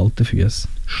seiner kalten Füße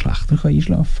schlechter kann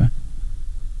einschlafen kann.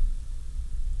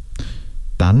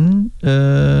 Dann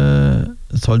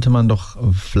sollte man doch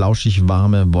flauschig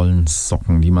warme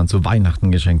Wollenssocken, die man zu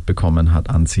Weihnachten geschenkt bekommen hat,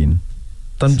 anziehen.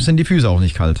 Dann sind die Füße auch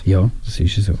nicht kalt. Ja, das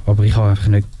ist so. Aber ich habe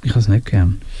es nicht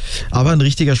gern. Aber ein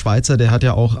richtiger Schweizer, der hat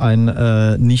ja auch ein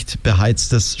nicht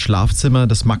beheiztes Schlafzimmer,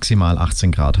 das maximal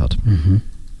 18 Grad hat.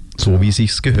 So wie es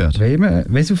sich gehört. Wenn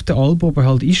es auf der Alp oben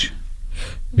halt ist,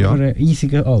 auf einer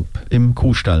eisigen Alp. Im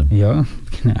Kuhstall. Ja,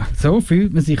 genau. So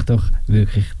fühlt man sich doch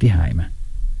wirklich daheim.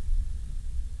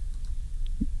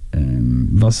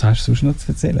 Was hast du sonst noch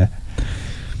zu erzählen?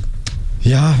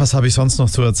 Ja, was habe ich sonst noch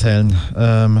zu erzählen?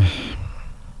 Ein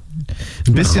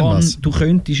bisschen was. Du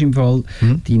könntest im Fall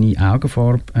deine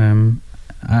Augenfarbe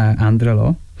ändern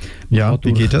lassen. Ja,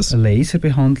 wie geht das? Eine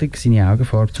Laserbehandlung seine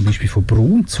Augenfarbe zum Beispiel von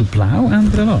braun zu blau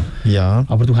ändern lassen. Ja.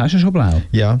 Aber du hast ja schon blau.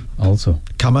 Ja. Also.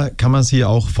 Kann man sie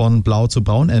auch von blau zu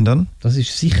braun ändern? Das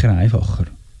ist sicher einfacher.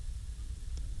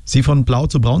 Sie von blau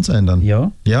zu braun zu ändern?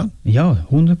 Ja. Ja? Ja,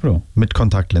 100%. Mit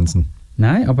Kontaktlinsen?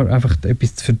 Nein, aber einfach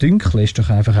etwas zu verdunkeln ist doch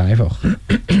einfach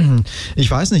Ich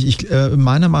weiß nicht,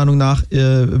 meiner Meinung nach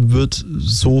wird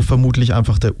so vermutlich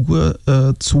einfach der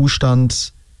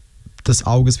Urzustand des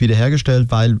Auges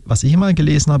wiederhergestellt, weil was ich immer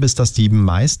gelesen habe, ist, dass die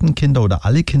meisten Kinder oder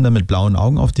alle Kinder mit blauen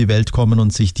Augen auf die Welt kommen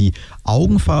und sich die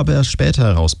Augenfarbe erst später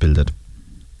herausbildet.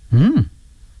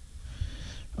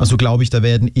 Also glaube ich, da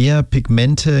werden eher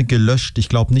Pigmente gelöscht. Ich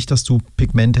glaube nicht, dass du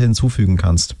Pigmente hinzufügen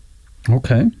kannst.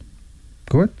 Okay,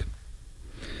 gut.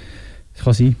 Das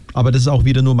kann sein. Aber das ist auch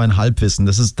wieder nur mein Halbwissen.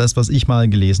 Das ist das, was ich mal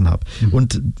gelesen habe.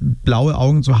 Und blaue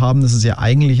Augen zu haben, das ist ja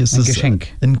eigentlich ein Geschenk.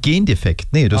 Ein Gendefekt.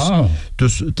 Nee, das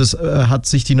hat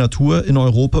sich die Natur in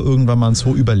Europa irgendwann mal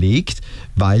so überlegt,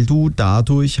 weil du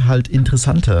dadurch halt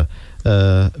interessanter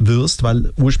wirst,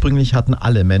 weil ursprünglich hatten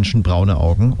alle Menschen braune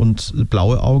Augen und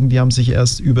blaue Augen, die haben sich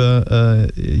erst über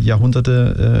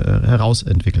Jahrhunderte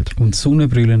herausentwickelt. Und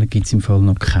Sonnenbrillen gibt es im Fall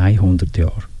noch keine 100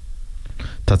 Jahre.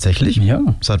 Tatsächlich? Ja.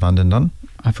 Seit wann denn dann?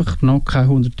 Einfach noch keine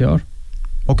 100 Jahre.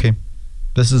 Okay.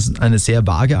 Das ist eine sehr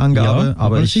vage Angabe, ja,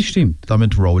 aber es stimmt.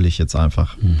 Damit roll ich jetzt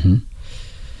einfach.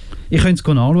 Ich könnte es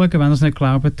anschauen, wenn ihr es nicht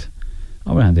glaubt.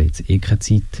 Aber wir haben jetzt keine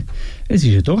Zeit. Es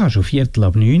ist ja doch auch schon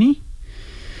 8:45.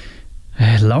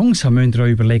 Langsam müsst ihr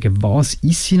euch überlegen, was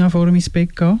ist sie noch vor dem ins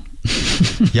Bett gehen?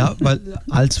 Ja, weil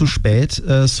allzu spät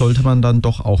sollte man dann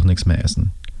doch auch nichts mehr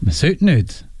essen. Man sollte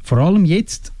nicht. Vor allem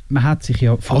jetzt, man hat sich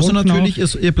ja außer natürlich,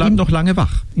 ihr bleibt noch lange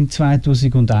wach. Im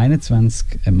 2021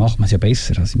 macht man es ja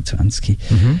besser als im 20.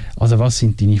 Also was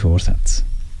sind deine Vorsätze?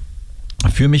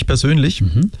 Für mich persönlich,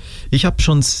 ich habe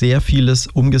schon sehr vieles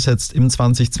umgesetzt im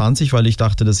 2020, weil ich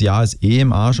dachte, das Jahr ist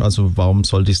im Arsch, also warum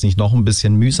sollte ich es nicht noch ein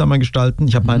bisschen mühsamer gestalten?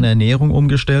 Ich habe meine Ernährung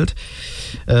umgestellt,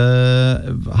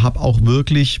 habe auch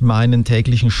wirklich meinen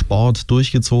täglichen Sport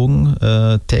durchgezogen,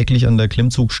 täglich an der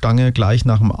Klimmzugstange, gleich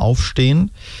nach dem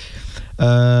Aufstehen.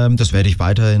 Das werde ich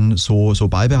weiterhin so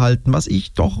beibehalten. Was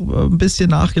ich doch ein bisschen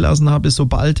nachgelassen habe, ist,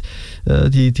 sobald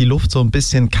die Luft so ein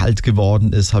bisschen kalt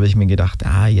geworden ist, habe ich mir gedacht,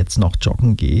 jetzt noch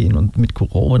joggen gehen und mit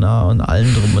Corona und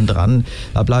allem drum und dran,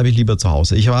 da bleibe ich lieber zu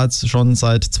Hause. Ich war jetzt schon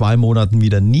seit 2 Monaten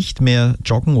wieder nicht mehr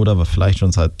joggen oder vielleicht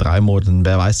schon seit 3 Monaten,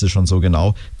 wer weiß es schon so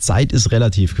genau. Zeit ist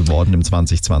relativ geworden im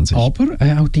 2020. Aber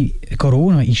auch die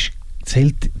Corona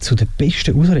zählt zu den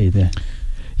besten Ausreden.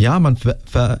 Ja, man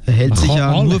verhält sich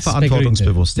ja nur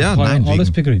verantwortungsbewusst. Man kann alles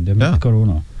begründen mit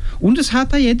Corona. Und es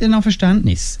hat auch jeder noch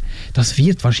Verständnis. Das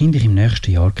wird wahrscheinlich im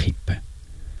nächsten Jahr kippen.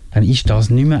 Dann ist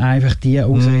das nicht mehr einfach die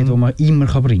Ausrede, die man immer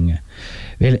bringen kann.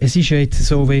 Weil es ist ja jetzt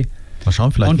so wie... Mal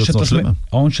schauen, vielleicht wird es noch schlimmer.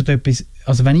 Anstatt etwas,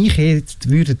 also wenn ich jetzt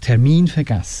den Termin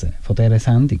vergessen von dieser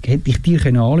Sendung, hätte ich dir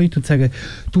anrufen und sagen,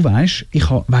 du weisst,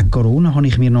 wegen Corona habe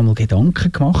ich mir nochmal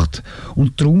Gedanken gemacht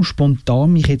und darum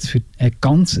spontan mich jetzt für eine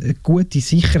ganz gute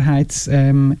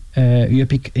Sicherheitsübung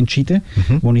entschieden,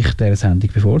 die ich dieser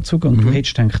Sendung bevorzuge. Und du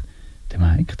hättest gedacht, der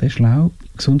Mike, der ist schlau,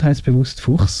 gesundheitsbewusst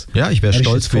Fuchs. Ja, ich wäre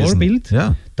stolz gewesen. Vorbild.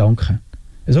 Ja. Danke.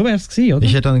 So wäre es gewesen, oder?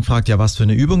 Ich hätte dann gefragt, was für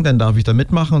eine Übung, dann darf ich da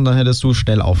mitmachen und dann hättest du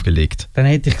schnell aufgelegt. Dann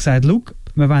hätte ich gesagt, schau,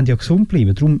 wir wollen ja gesund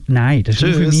bleiben, darum nein, das ist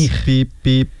nur für mich. Piep,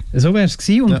 piep. So wäre es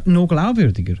gewesen und noch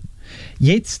glaubwürdiger.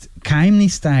 Jetzt,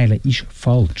 Geheimnis teilen ist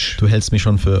falsch. Du hältst mich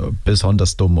schon für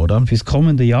besonders dumm, oder? Fürs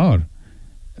kommende Jahr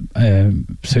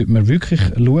sollte man wirklich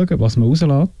schauen, was man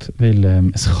rauslässt,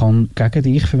 weil es kann gegen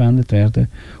dich verwendet werden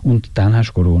und dann hast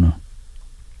du Corona.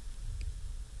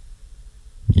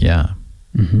 Ja.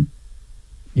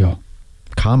 Ja.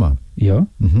 Karma. Ja.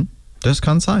 Das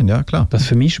kann sein, ja, klar. Das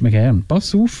vermischt man gern.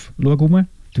 Pass auf, schau um,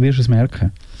 du wirst es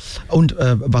merken. Und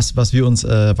was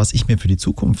ich mir für die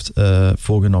Zukunft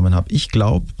vorgenommen habe, ich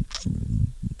glaube,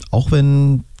 auch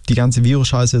wenn die ganze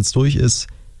Virus-Scheiße jetzt durch ist,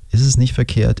 ist es nicht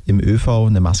verkehrt, im ÖV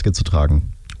eine Maske zu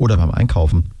tragen. Oder beim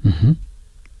Einkaufen.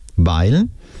 Weil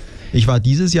ich war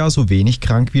dieses Jahr so wenig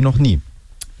krank wie noch nie.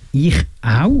 Ich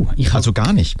auch. Also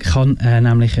gar nicht. Ich habe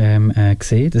nämlich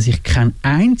gesehen, dass ich keinen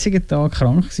einzigen Tag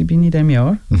krank bin in diesem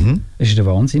Jahr. Das ist der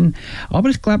Wahnsinn. Aber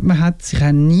ich glaube, man hat sich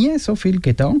auch nie so viel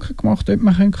Gedanken gemacht, ob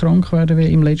man krank werden wie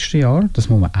im letzten Jahr. Das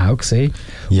muss man auch sehen.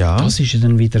 Ja. Und das ist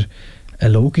dann wieder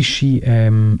eine logische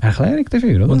Erklärung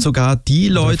dafür, oder? Und sogar die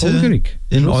Leute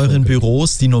in euren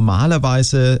Büros, die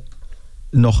normalerweise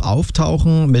noch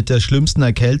auftauchen mit der schlimmsten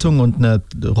Erkältung und einer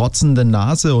rotzenden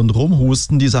Nase und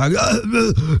rumhusten, die sagen,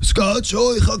 es geht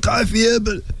schon, ich habe kein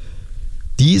Fieber.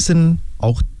 Die sind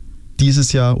auch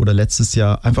dieses Jahr oder letztes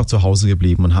Jahr einfach zu Hause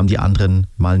geblieben und haben die anderen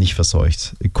mal nicht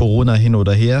verseucht. Corona hin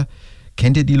oder her.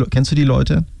 Kennst du die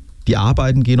Leute? Die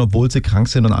arbeiten gehen, obwohl sie krank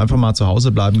sind und einfach mal zu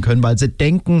Hause bleiben können, weil sie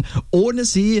denken, ohne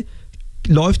sie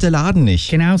läuft der Laden nicht.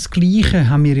 Genau das Gleiche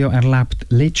haben wir ja erlebt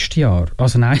letztes Jahr.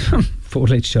 Also nein,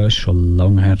 vorletztes Jahr ist schon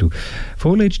lange her.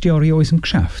 Vorletztes Jahr in unserem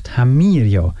Geschäft haben wir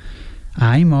ja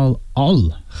einmal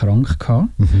alle krank gehabt,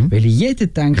 weil jeder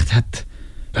gedacht hat,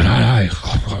 nein,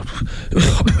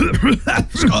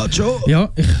 es geht schon. Ja,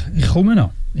 ich komme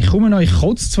noch. Ich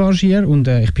kotze zwar schier und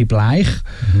ich bin bleich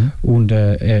und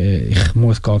ich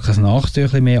muss gar kein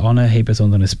Nachtüchlein mehr anheben,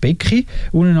 sondern ein Becken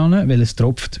unten an, weil es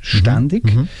tropft ständig.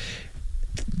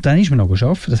 Dann ist man noch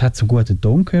arbeiten, das hat zum guten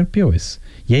Ton gehört bei uns.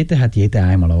 Jeder hat jeden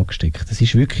einmal angesteckt. Das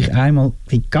ist wirklich einmal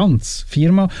die ganze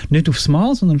Firma, nicht aufs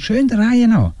Mal, sondern schön der Reihe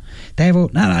an. Der,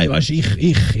 nein, weißt,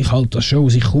 ich halte das schon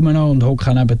aus, ich komme noch und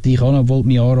hocke neben dich an, obwohl du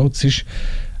mich anrotzt.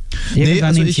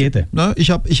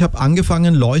 Ich hab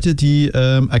angefangen, Leute, die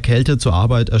erkältet zur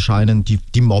Arbeit erscheinen,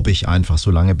 die mobbe ich einfach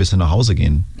so lange, bis sie nach Hause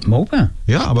gehen. Mobben?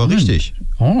 Ja, aber richtig.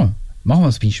 Machen wir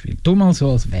ein Beispiel. Tu mal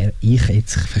so, als wäre ich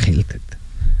jetzt verkältet.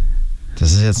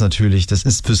 Das ist jetzt natürlich, das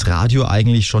ist fürs Radio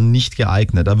eigentlich schon nicht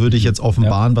geeignet. Da würde ich jetzt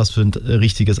offenbaren, was für ein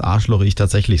richtiges Arschloch ich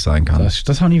tatsächlich sein kann.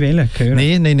 Das habe ich hören.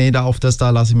 Nee, da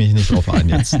lasse ich mich nicht drauf ein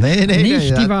jetzt. Nee, nicht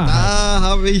die Wahrheit. Da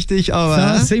habe ich dich aber.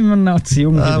 Da sind wir noch zu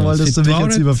jung. Da wolltest du mich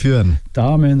jetzt überführen.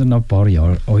 Da müssen wir noch ein paar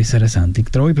Jahre unserer Sendung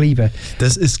treu bleiben.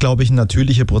 Das ist, glaube ich, ein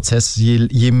natürlicher Prozess. Je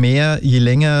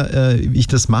länger ich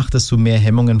das mache, desto mehr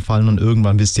Hemmungen fallen und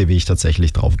irgendwann wisst ihr, wie ich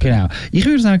tatsächlich drauf bin. Genau. Ich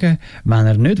würde sagen, wenn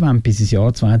ihr nicht bis ins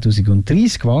Jahr 2030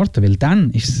 warten, weil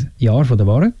dann ist das Jahr der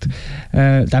Wahrheit,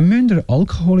 dann müsst ihr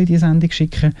Alkohol in die Sendung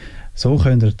schicken, so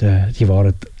könnt ihr die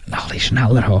Wahrheit noch ein bisschen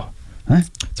schneller haben.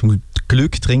 Zum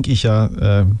Glück trinke ich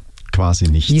ja quasi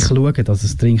nicht. Ich schaue, dass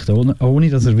es trinkt, ohne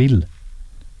dass er will.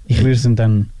 Ich würde es ihm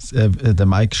dann... Der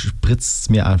Mike spritzt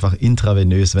mir einfach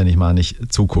intravenös, wenn ich mal nicht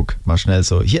zugucke. Mal schnell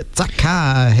so, hier, zack,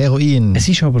 Heroin. Es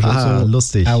ist aber schon so,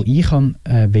 lustig. Auch ich habe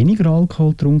weniger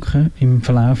Alkohol getrunken im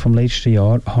Verlauf des letzten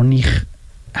Jahres. Habe ich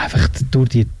einfach durch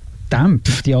die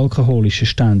Dämpfe, die alkoholischen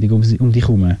ständig um dich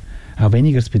herum, auch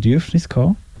weniger das Bedürfnis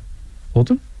gehabt,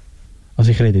 oder?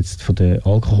 Also ich rede jetzt von den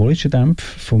alkoholischen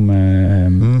Dämpfen,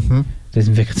 vom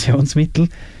Desinfektionsmittel.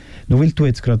 Nur weil du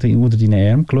jetzt gerade unter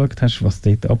deine Arme geschaut hast, was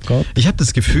dort abgeht. Ich habe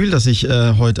das Gefühl, dass ich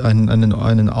heute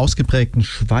einen ausgeprägten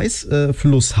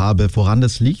Schweißfluss habe. Woran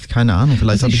das liegt, keine Ahnung.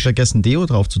 Vielleicht habe ich vergessen, Deo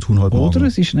drauf zu tun heute Morgen. Oder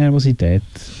es ist Nervosität.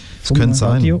 Das könnte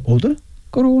sein. Oder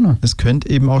Corona. Es könnte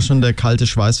eben auch schon der kalte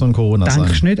Schweiß von Corona sein.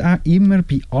 Denkst du nicht auch immer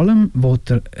bei allem, was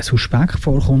dir suspekt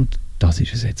vorkommt, das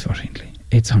ist es jetzt wahrscheinlich.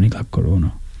 Jetzt habe ich, glaube ich,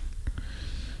 Corona.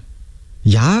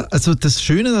 Ja, also das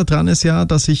Schöne daran ist ja,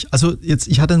 dass ich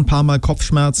hatte ein paar Mal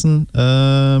Kopfschmerzen,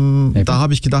 da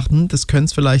habe ich gedacht, das könnte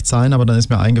es vielleicht sein, aber dann ist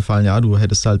mir eingefallen, ja, du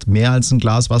hättest halt mehr als ein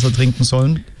Glas Wasser trinken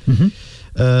sollen.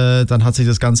 Dann hat sich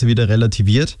das Ganze wieder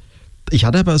relativiert. Ich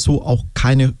hatte aber so auch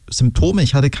keine Symptome,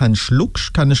 ich hatte keine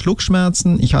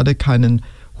Schluckschmerzen, ich hatte keinen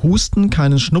Husten,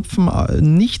 keinen Schnupfen,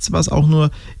 nichts, was auch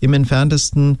nur im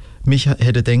Entferntesten mich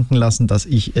hätte denken lassen, dass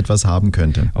ich etwas haben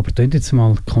könnte. Aber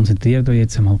konzentriert euch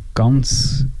jetzt mal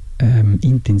ganz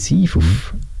intensiv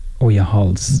auf euren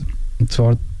Hals. Und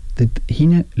zwar dort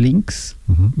hinten links,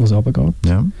 wo es runtergeht.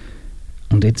 Ja.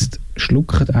 Und jetzt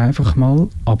schluckt einfach mal,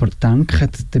 aber denkt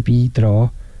dabei daran,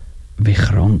 wie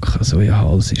krank so euer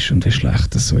Hals ist und wie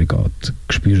schlecht es euch geht.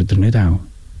 Spürt ihr nicht auch,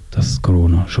 dass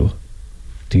Corona schon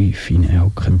tief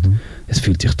hineinhockt? Es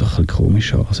fühlt sich doch ein bisschen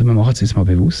komisch an. Also wir machen es jetzt mal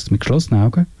bewusst, mit geschlossenen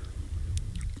Augen.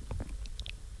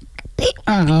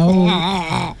 Au!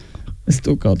 Es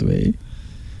tut gerade weh.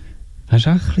 Hast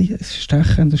du auch ein bisschen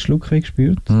stechenden Schluckweh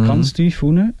gespürt? Ganz tief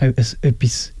unten.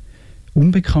 Etwas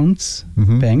Unbekanntes,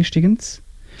 Beängstigendes.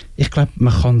 Ich glaube,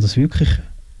 man kann das wirklich...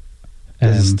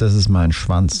 Das ist mein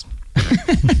Schwanz.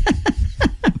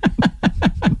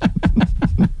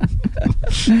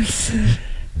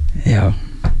 Ja.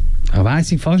 Da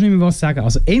weiss ich fast nicht mehr, was sagen.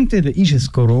 Also entweder ist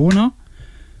es Corona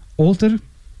oder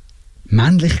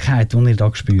Männlichkeit, die ihr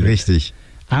da spürt. Richtig.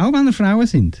 Auch wenn ihr Frauen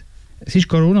sind. Es ist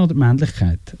Corona oder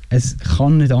Männlichkeit. Es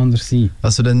kann nicht anders sein.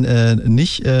 Hast du denn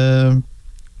nicht den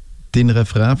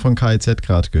Refrain von KIZ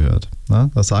gerade gehört? Na?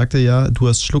 Da sagte ja, du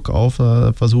hast Schluck auf,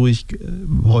 versuche ich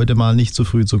heute mal nicht zu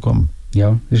früh zu kommen.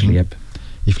 Ja, das ist lieb.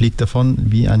 Ich fliege davon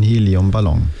wie ein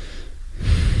Heliumballon.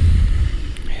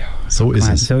 So ist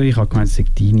es. Ich habe gemeint, es sei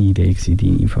deine Idee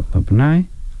gewesen, aber nein,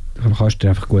 du kannst dir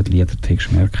einfach gut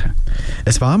Liedertext merken.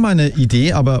 Es war meine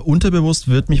Idee, aber unterbewusst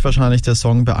wird mich wahrscheinlich der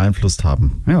Song beeinflusst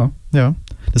haben. Ja.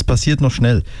 Das passiert noch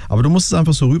schnell. Aber du musst es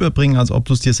einfach so rüberbringen, als ob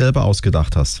du es dir selber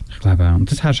ausgedacht hast. Ich glaube auch.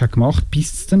 Und das hast du auch gemacht,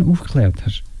 bis du es dann aufgeklärt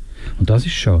hast. Und das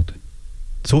ist schade.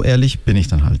 So ehrlich bin ich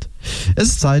dann halt. Es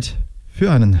ist Zeit für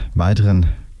einen weiteren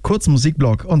kurzen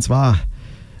Musikblock. Und zwar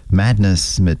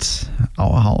Madness mit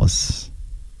Our House.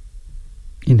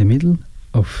 In the middle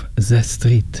of the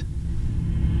street.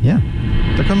 Ja,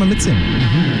 da können wir mitsingen.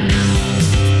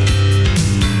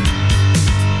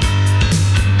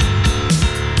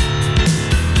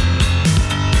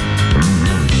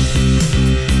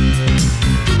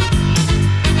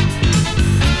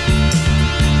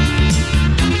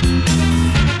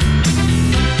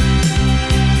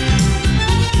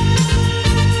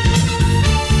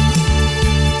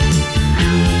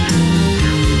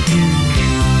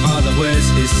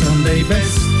 Sunday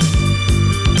best.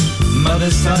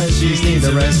 Mother's tired, she needs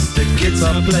a rest. The kids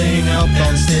are playing up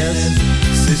downstairs.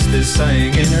 Sister's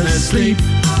sighing in her sleep.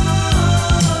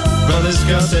 Brother's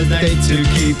got a date to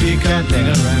keep. He can't hang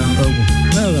around.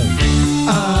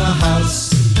 Our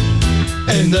house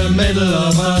in the middle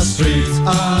of our street.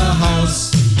 Our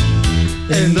house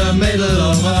in the middle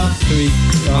of our street.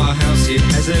 Our house, it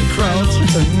has a crowd.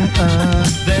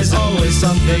 There's always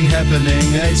something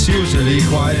happening. It's usually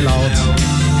quite loud.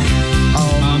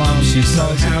 Our mom, she's so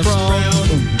house proud.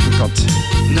 Oh Gott.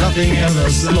 Nothing ever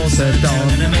slows her down,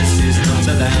 and a mess is not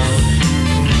allowed.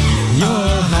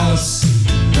 Your house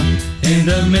in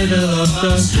the middle of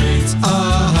the street.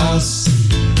 Our house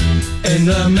in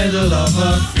the middle of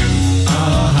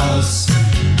our house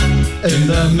in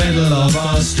the middle of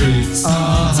our street.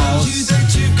 Our house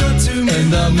in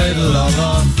the middle of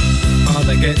our.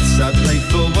 Father gets up late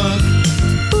for work.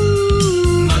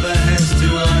 Mother has to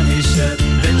iron his shirt.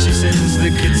 Then she sends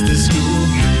the kids to school.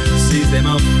 Sees them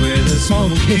off with a small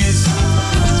kiss.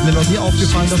 Es ist mir noch nie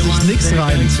aufgefallen, dass sich nichts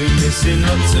reimt.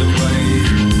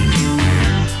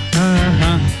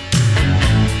 Aha.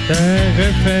 Der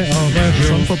Refrain aber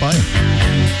schon vorbei.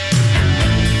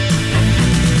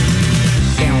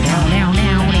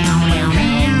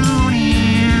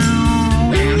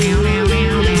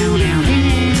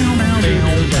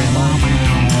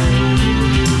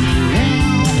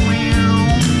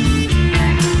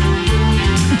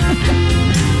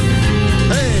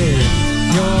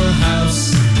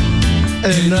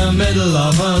 In the middle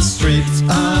of a street,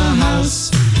 a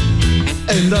house.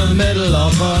 In the middle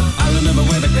of a... I remember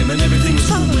when I came and everything was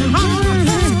cool.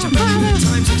 Such a happy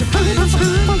time, such a happy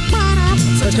time.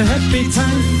 Such a happy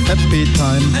time. Happy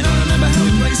time. And I remember how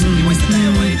we played simply waste the day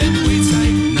away. Then we'd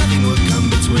say nothing would come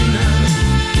between us.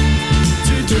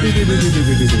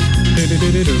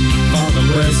 Father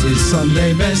wears his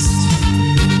Sunday best.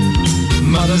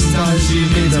 Mother's tired, she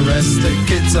needs a rest. The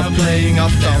kids are playing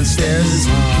up downstairs.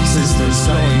 Sister's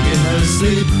snoring in her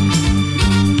sleep.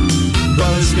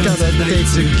 Brother's got a date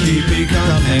to keep. He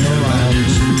can't hang around.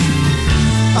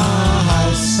 Our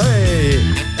house, hey,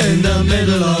 in the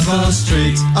middle of our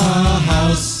street. Our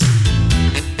house,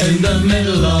 in the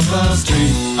middle of our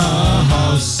street. Our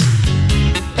house,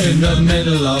 in the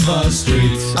middle of our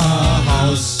street. Our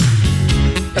house,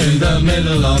 in the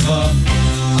middle of our house.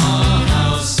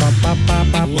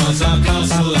 Was our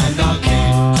castle and our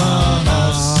king. Our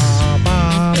house,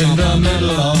 in the middle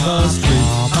of our street.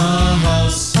 Our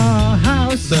house,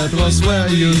 that was where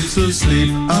you used to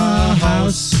sleep. Our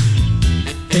house,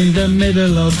 in the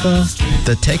middle of the street.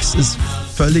 Der Text ist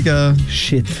völliger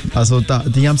Shit. Also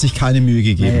die haben sich keine Mühe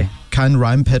gegeben. Nee. Kein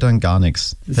Rhyme-Pattern, gar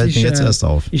nichts. Fällt mir jetzt erst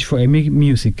auf. Ist von Emmy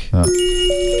Music. Ja.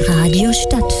 Radio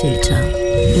Stadtfilter.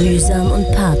 Mühsam und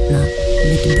Partner.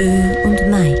 Mit Bö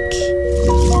und Mike.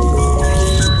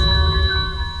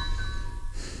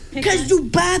 Cause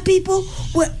Dubai people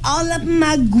were all up in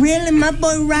my grill and my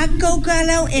boy Rocco got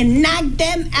out and knocked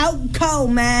them out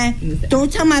cold, man.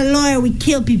 Don't tell my lawyer we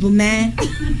kill people, man.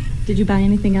 Did you buy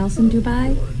anything else in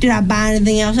Dubai? Did I buy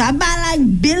anything else? I buy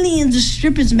like billions of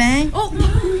strippers, man. Oh,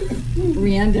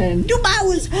 Brandon. Dubai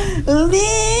was lit.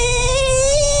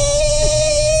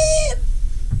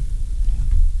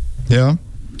 Ja.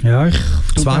 Ja,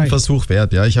 es war ein Versuch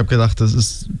wert, ja. Ich habe gedacht, das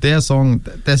ist der Song,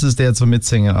 das ist der zum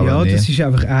Mitsingen, aber ja, nee. Das ist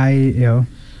einfach ja.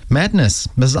 Madness,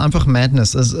 das ist einfach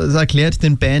Madness. Es erklärt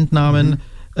den Bandnamen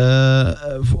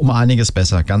um einiges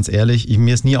besser, ganz ehrlich.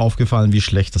 Mir ist nie aufgefallen, wie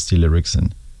schlecht das die Lyrics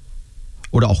sind.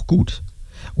 Oder auch gut.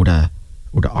 Oder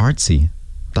artsy.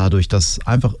 Dadurch, dass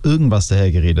einfach irgendwas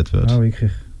daher geredet wird. Ja,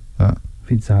 wirklich. Ja.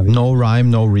 No rhyme,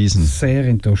 no reason. Sehr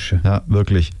enttäuschend. Ja,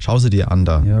 wirklich. Schau sie dir an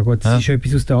da. Ja gut, es ist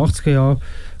etwas aus den 80er Jahren,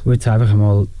 wo jetzt einfach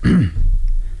einmal...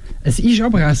 Es ist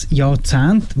aber auch ein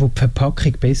Jahrzehnt, wo die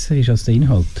Verpackung besser ist als der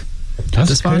Inhalt.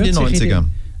 Das waren die 90er.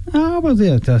 Aber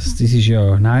das ist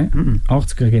ja... Nein,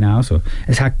 80er genauso.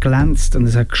 Es hat glänzt und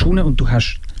es hat geschonen und du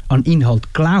hast an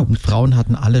Inhalt geglaubt. Und Frauen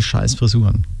hatten alle scheiß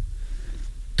Frisuren.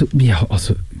 Ja,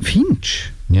 also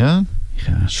findest du? Ja.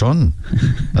 Ja, schon.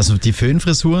 Also die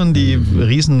Föhnfrisuren, die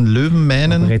riesen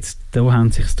Löwenmähnen. Aber jetzt, da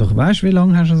haben sich's doch... Weißt du, wie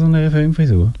lange hast du so eine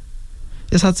Föhnfrisur?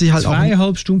 Es hat sich halt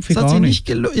 2,5 Stunden für gar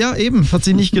nicht. Ja, eben. Es hat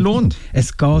sich nicht gelohnt.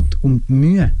 Es geht um die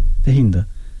Mühe dahinter.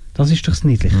 Das ist doch das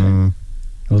Niedliche.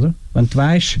 Oder? Wenn du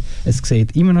weißt, es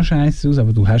sieht immer noch scheiße aus,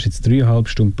 aber du hast jetzt 3,5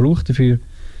 Stunden gebraucht dafür,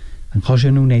 dann kannst du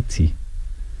ja nur nett sein.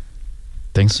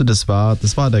 Denkst du, das war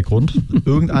der Grund?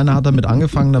 Irgendeiner hat damit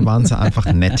angefangen, dann waren sie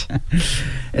einfach nett.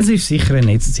 Es war sicher ein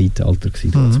nettes Zeitalter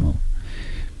damals mal.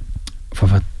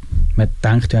 Man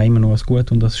denkt ja immer nur an das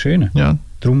Gute und das Schöne. Ja.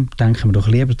 Darum denken wir doch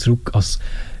lieber zurück als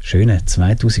schöne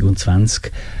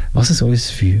 2020, was es uns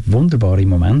für wunderbare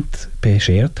Momente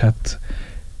beschert hat,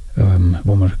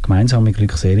 wo wir gemeinsame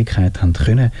Glückseligkeit haben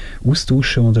können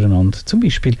austauschen untereinander. Zum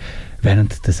Beispiel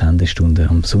während der Sendestunde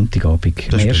am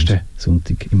Sonntagabend, am ersten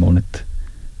Sonntag im Monat.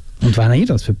 Und wenn ihr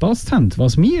das verpasst habt,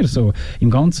 was wir so im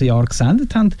ganzen Jahr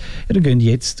gesendet haben, dann geht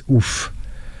jetzt auf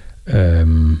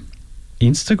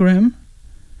Instagram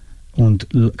und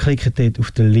klickt dort auf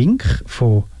den Link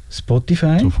von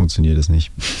Spotify. So funktioniert es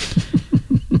nicht.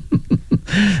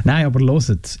 Nein, aber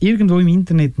hört es irgendwo im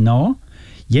Internet nach.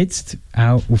 Jetzt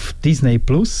auch auf Disney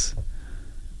Plus.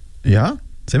 Ja,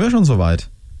 sind wir schon so weit.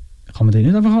 Kann man den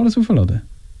nicht einfach alles aufladen?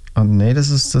 Oh, nee,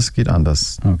 das geht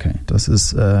anders. Okay. Das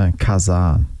ist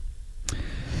Kazan.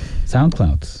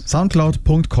 Soundcloud.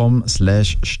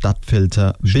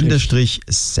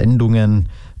 Soundcloud.com/Stadtfilter-Sendungen.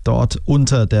 Dort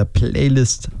unter der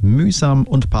Playlist Mühsam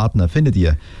und Partner findet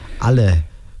ihr alle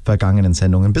vergangenen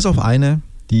Sendungen. Bis auf eine,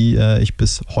 die ich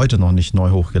bis heute noch nicht neu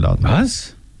hochgeladen habe.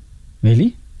 Was?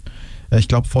 Willi? Ich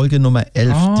glaube Folge Nummer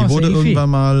 11. Die wurde irgendwann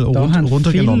mal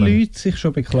runtergenommen. Viele Leute sich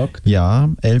schon beklagt. Ja,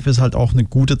 11 ist halt auch eine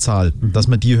gute Zahl. Dass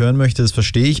man die hören möchte, das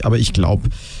verstehe ich, aber ich glaube,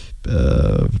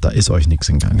 da ist euch nichts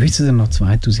in Gang. Wisst ihr denn noch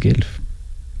 2011?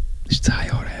 Das ist 10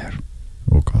 Jahre her.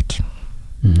 Oh Gott.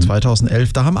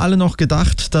 2011, da haben alle noch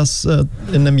gedacht, dass in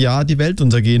einem Jahr die Welt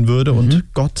untergehen würde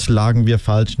und Gott, lagen wir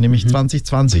falsch, nämlich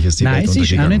 2020 ist die Welt untergegangen. Nein,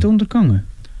 es ist auch nicht untergegangen.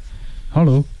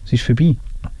 Hallo, es ist vorbei.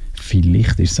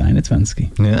 Vielleicht ist es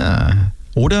 21. Ja,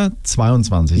 Oder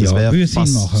 22. Ja, das wäre würde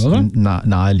fast Sinn machen, oder?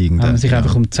 Naheliegend. Wenn man sich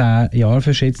einfach um 10 Jahre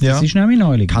verschätzt, das ist nämlich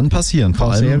naheliegend. Kann passieren.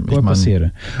 Kann sehr gut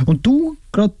passieren. Und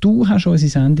gerade du hast unsere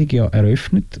Sendung ja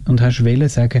eröffnet und hast wollen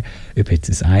sagen, ob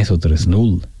jetzt ein 1 oder ein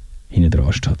 0 hinten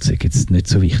dran steht, ist jetzt nicht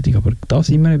so wichtig. Aber da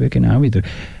sind wir eben genau wieder.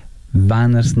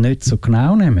 Wenn ihr es nicht so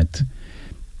genau nehmt,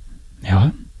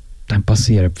 ja, dann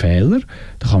passieren Fehler,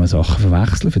 da kann man Sachen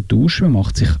verwechseln, vertauschen, man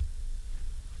macht sich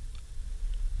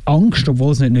Angst,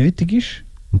 obwohl es nicht nötig ist.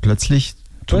 Und plötzlich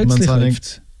tut man seine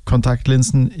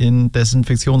Kontaktlinsen in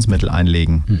Desinfektionsmittel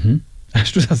einlegen. Mhm.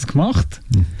 Hast du das gemacht?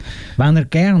 Wenn ihr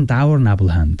gerne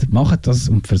Dauernebel habt, macht das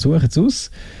und versucht es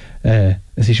aus.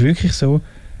 Es ist wirklich so,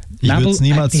 ich würde es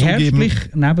niemals zugeben.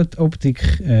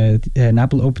 Nebeloptik,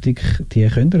 die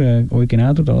könnt ihr euch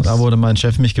genau durch das. Da, wo mein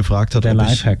Chef mich gefragt hat,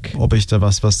 ob ich da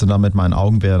was da mit meinen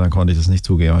Augen wäre, dann konnte ich das nicht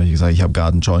zugeben. Ich habe gesagt, ich habe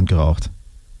gerade einen Joint geraucht.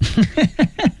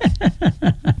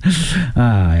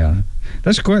 Ah ja,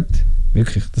 das ist gut.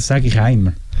 Wirklich, das sage ich auch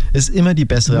immer. Ist immer die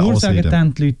bessere Ausrede. Nur sagen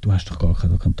dann die Leute, du hast doch gar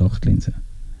keine Kontaktlinse.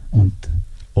 Und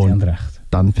die haben recht.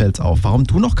 Dann fällt es auf. Warum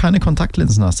du noch keine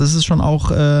Kontaktlinsen hast, das ist schon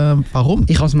auch, warum?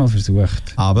 Ich habe es mal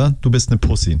versucht. Aber du bist eine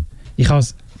Pussy. Ich habe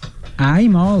es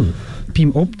einmal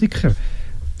beim Optiker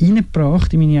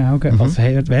reingebracht in meine Augen, als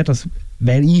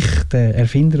wäre ich der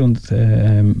Erfinder und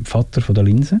Vater von der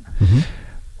Linse. Mhm.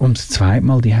 Und das zweite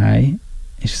Mal daheim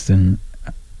ist es dann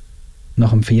nach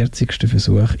dem 40.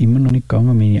 Versuch immer noch nicht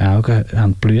gegangen. Meine Augen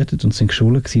haben geblutet und sind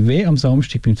geschwollen gewesen, wie am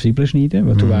Samstag beim Zwiebelschneiden,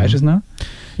 weil du weißt es noch.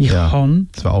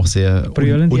 Das war auch sehr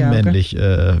unmännlich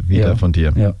wieder von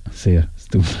dir. Ja, sehr. Es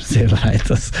tut mir sehr leid.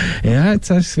 Jetzt hast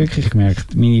du es wirklich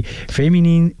gemerkt. Meine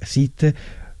feminine Seite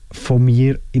von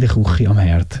mir in der Küche am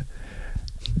Herd,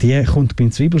 die kommt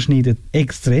beim Zwiebelschneiden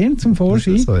extrem zum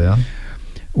Vorschein. Das ist so, ja.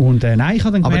 Und nein, ich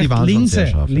habe dann gemerkt,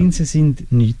 Linsen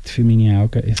sind nichts für meine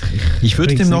Augen. Ich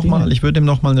würde ihm noch mal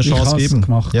eine Chance geben. Ich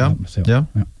gemacht, ja? Ja.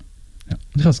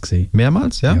 Ich habe es gesehen.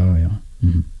 Mehrmals, ja? Ja.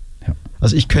 Mhm. Ja.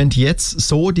 Also ich könnte jetzt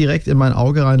so direkt in mein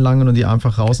Auge reinlangen und die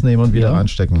einfach rausnehmen und wieder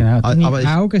reinstecken. Genau.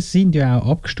 Deine Augen sind ja auch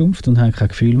abgestumpft und haben kein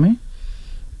Gefühl mehr.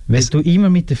 Wenn du immer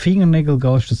mit den Fingernägeln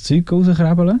gehst, das Zeug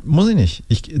rauskrabbeln? Muss ich nicht.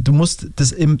 Du musst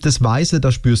das Weiße, da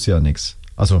spürst du ja nichts.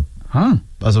 Also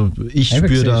ich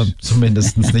spüre da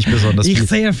zumindest nicht besonders viel. Ich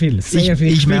sehr viel.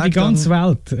 Ich spüre die ganze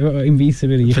Welt im weißen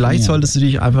Bereich. Vielleicht solltest du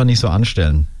dich einfach nicht so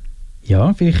anstellen.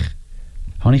 Ja, vielleicht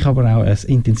habe ich aber auch ein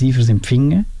intensiveres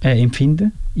Empfinden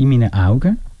in meinen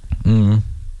Augen. Mhm.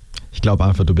 Ich glaube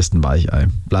einfach, du bist ein Weichei.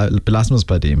 Belassen wir es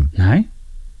bei dem. Nein,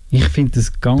 ich finde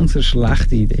das ganz eine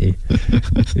schlechte Idee.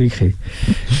 Wirklich.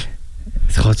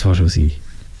 Das kann zwar schon sein.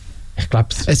 Ich glaube,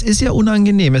 es ist ja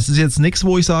unangenehm. Es ist jetzt nichts,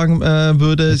 wo ich sagen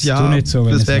würde, das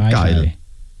wäre geil.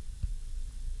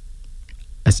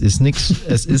 Es ist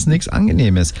nichts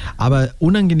Angenehmes. Aber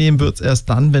unangenehm wird es erst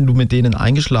dann, wenn du mit denen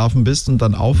eingeschlafen bist und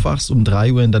dann aufwachst um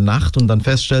 3 Uhr in der Nacht und dann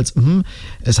feststellst,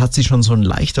 es hat sich schon so ein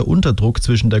leichter Unterdruck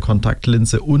zwischen der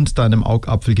Kontaktlinse und deinem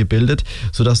Augapfel gebildet,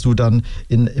 sodass du dann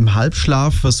im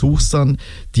Halbschlaf versuchst dann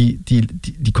die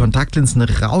Kontaktlinsen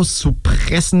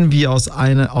rauszupressen wie aus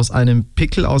einem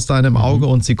Pickel aus deinem Auge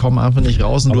und sie kommen einfach nicht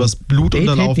raus und du hast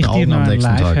blutunterlaufene Augen am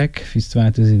nächsten Tag. Lifehack fürs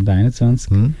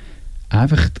 2021.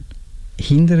 Einfach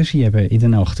hinterher schieben in der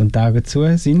Nacht und die Augen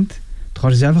zu sind, du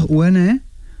kannst es einfach unnehmen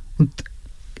und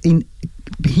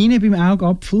hinten beim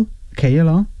Augapfel fallen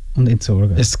lassen und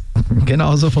entsorgen.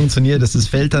 Genau so funktioniert es. Es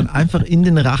fällt dann einfach in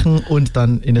den Rachen und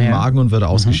dann in den Magen und wird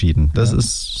ausgeschieden.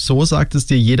 So sagt es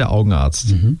dir jeder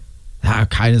Augenarzt. Mhm. Ja,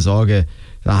 keine Sorge,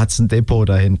 da hat es ein Depot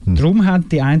da hinten. Darum haben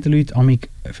die einen Leute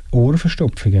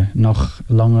Ohrenverstopfungen nach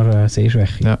langer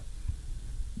Sehschwäche. Ja,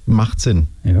 macht Sinn.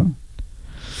 Ja.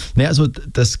 Naja, also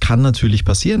das kann natürlich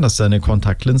passieren, dass deine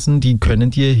Kontaktlinsen, die können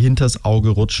dir hinters Auge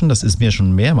rutschen. Das ist mir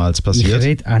schon mehrmals passiert. Ich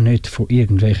rede auch nicht von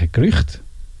irgendwelchen Gerüchten,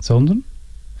 sondern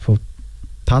von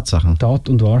Tatsachen. Tat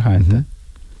und Wahrheit. Mhm.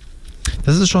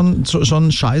 Das ist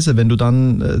schon scheiße, wenn du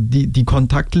dann die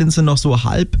Kontaktlinse noch so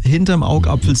halb hinterm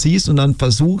Augapfel siehst und dann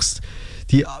versuchst,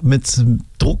 die mit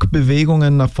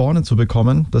Druckbewegungen nach vorne zu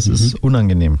bekommen. Das ist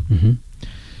unangenehm. Mhm.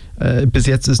 Bis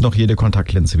jetzt ist noch jede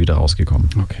Kontaktlinse wieder rausgekommen.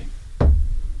 Okay.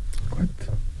 Gut.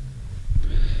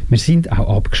 Wir sind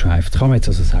auch abgeschweift, kann man jetzt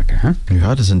also sagen. He?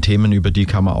 Ja, das sind Themen, über die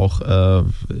kann man auch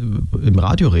im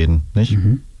Radio reden, nicht?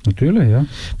 Mhm. Natürlich, ja.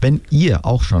 Wenn ihr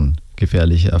auch schon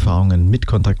gefährliche Erfahrungen mit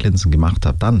Kontaktlinsen gemacht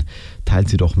habt, dann teilt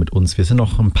sie doch mit uns. Wir sind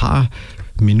noch ein paar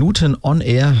Minuten on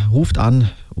air. Ruft an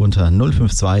unter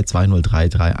 052 203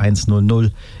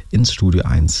 3100 ins Studio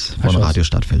 1 von Radio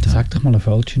Stadtfilter. Sag doch mal eine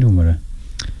falsche Nummer.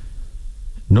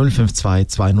 052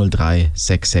 203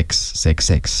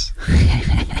 6666.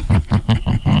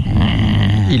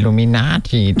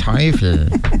 Illuminati, Teufel.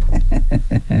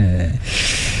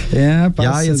 Ja, passt.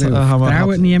 Ja, jetzt haben wir...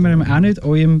 Vertraut niemandem, auch nicht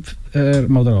eurem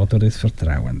Moderator des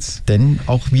Vertrauens. Denn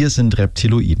auch wir sind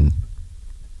Reptiloiden.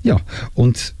 Ja,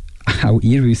 und auch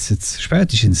ihr wisst es,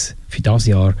 spätestens für dieses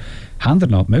Jahr habt ihr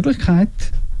noch die Möglichkeit,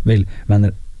 weil wenn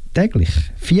ihr täglich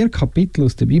 4 Kapitel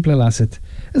aus der Bibel leset,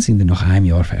 dann sind ihr nach einem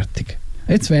Jahr fertig.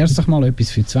 Jetzt wäre es doch mal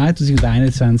etwas für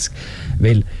 2021,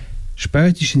 weil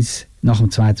spätestens nach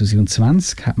dem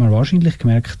 2020 hat man wahrscheinlich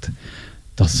gemerkt,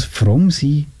 dass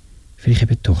Frommsein vielleicht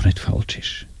eben doch nicht falsch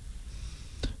ist.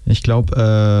 Ich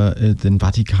glaube, den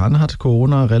Vatikan hat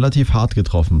Corona relativ hart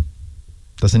getroffen.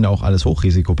 Das sind ja auch alles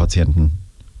Hochrisikopatienten.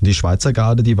 Und die Schweizer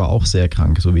Garde, die war auch sehr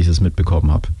krank, so wie ich es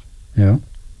mitbekommen habe. Ja.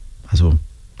 Also,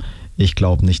 ich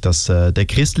glaube nicht, dass der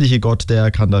christliche Gott,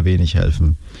 der kann da wenig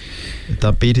helfen.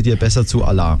 Da betet ihr besser zu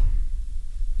Allah.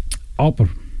 Aber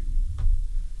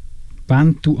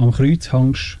wenn du am Kreuz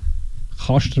hängst,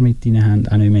 kannst du mit deinen Händen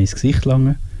auch nicht mehr ins Gesicht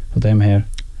langen. Von dem her.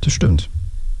 Das stimmt.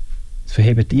 Es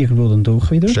verhebt irgendwo dann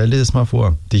doch wieder. Stell dir das mal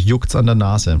vor. Dich juckt's an der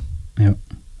Nase. Ja,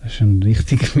 das ist schon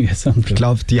richtig mühsam. Ich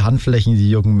glaube, die Handflächen, die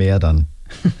jucken mehr dann.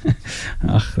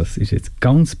 Ach, das ist jetzt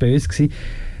ganz böse gewesen.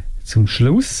 Zum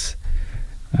Schluss.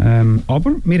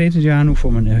 Aber wir reden ja auch noch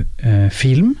von einem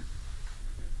Film,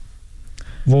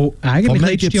 der eigentlich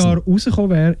letztes Jahr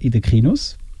rausgekommen wäre in den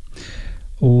Kinos.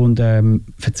 Und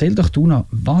erzähl doch du noch,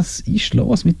 was ist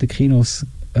los mit den Kinos?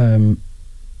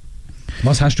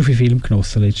 Was hast du für Film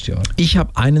genossen letztes Jahr? Ich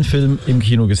habe einen Film im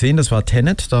Kino gesehen, das war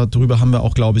Tenet. Darüber haben wir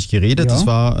auch, glaube ich, geredet. Ja. Das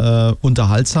war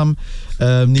unterhaltsam.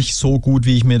 Nicht so gut,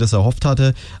 wie ich mir das erhofft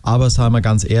hatte. Aber sagen wir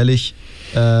ganz ehrlich,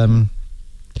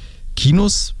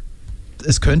 Kinos,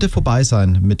 es könnte vorbei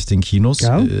sein mit den Kinos die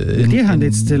haben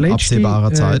jetzt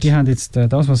absehbarer Zeit. Die haben jetzt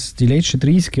das, was die letzten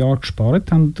 30 Jahre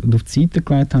gespart haben und auf die Seite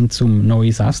gelegt haben, zum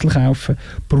neue Sessel kaufen,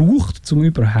 braucht, um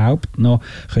überhaupt noch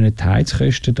die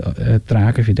Heizkosten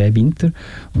tragen für diesen Winter.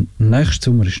 Und nächsten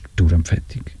Sommer ist die Tour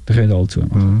fertig. Da können alle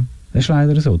zumachen. Mhm. Das ist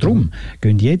leider so. Darum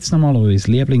geht jetzt nochmal euer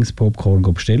Lieblingspopcorn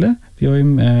bestellen bei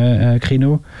eurem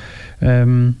Kino,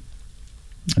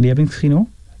 Lieblingskino.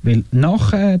 Weil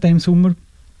nach dem Sommer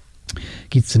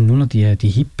gibt es nur noch die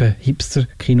hippen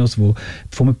Hipster-Kinos, die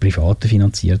von Privaten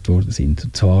finanziert worden sind.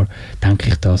 Und zwar denke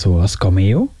ich da so an das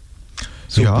Cameo.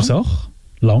 Super Sache.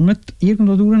 Lange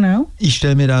irgendwo durch auch. Ich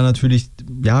stelle mir da natürlich,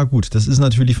 ja gut, das ist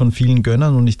natürlich von vielen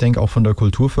Gönnern und ich denke auch von der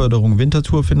Kulturförderung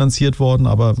Winterthur finanziert worden,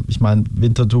 aber ich meine,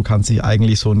 Winterthur kann sich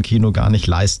eigentlich so ein Kino gar nicht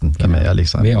leisten, wenn wir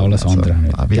ehrlich sein. Wie alles andere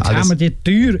nicht. Jetzt haben wir die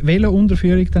teure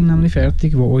Velo-Unterführung dann nämlich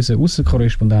fertig, wo unser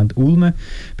Aussenkorrespondent Ulme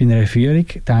bei einer Führung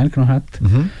teilgenommen hat.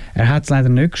 Mhm. Er hat es leider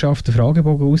nicht geschafft, den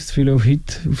Fragebogen auszufüllen auf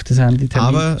heute, auf den Sendetermin.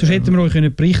 Aber sonst hätten wir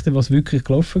euch berichten, was wirklich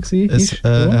gelaufen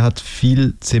war. Er hat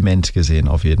viel Zement gesehen,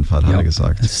 auf jeden Fall, hat er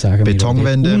gesagt. Das sagen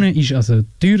Betonwände. Unten ist also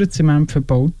teurer Zement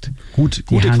verbaut. Gute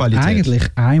Die haben Qualität. Eigentlich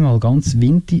einmal ganz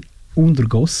windig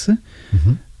untergossen.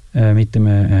 Mit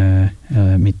allem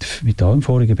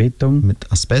vorigen Beton.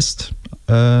 Mit Asbest,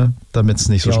 damit es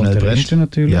nicht so schnell brennt.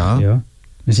 Natürlich. Ja.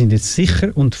 Wir sind jetzt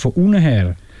sicher und von unten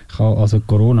her kann also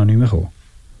Corona nicht mehr kommen.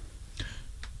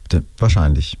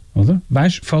 Wahrscheinlich. Oder?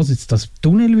 Weißt du, falls jetzt das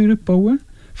Tunnel bauen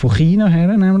von China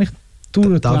her, nämlich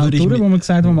durch wo man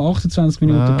gesagt hat, wo man 28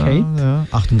 Minuten geht. Ja,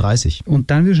 38. Und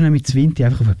dann würdest du nämlich mit Wind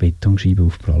einfach auf eine Betonscheibe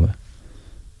aufprallen.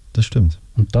 Das stimmt.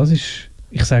 Und das ist,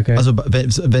 ich sage... Also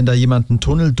wenn da jemand einen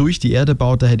Tunnel durch die Erde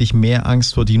baut, da hätte ich mehr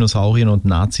Angst vor Dinosauriern und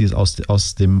Nazis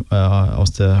aus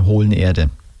der hohlen Erde.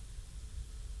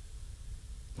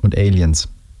 Und Aliens,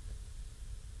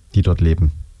 die dort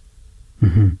leben.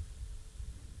 Mhm.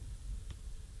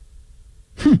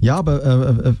 Ja,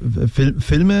 aber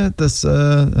Filme, das...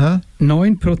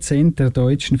 9% der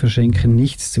Deutschen verschenken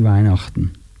nichts zu Weihnachten.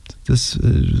 Das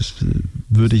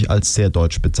würde ich als sehr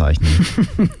deutsch bezeichnen.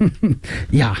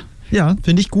 Ja. Ja,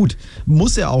 finde ich gut.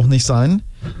 Muss ja auch nicht sein.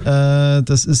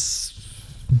 Das ist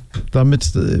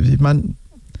damit... ich meine,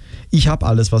 ich habe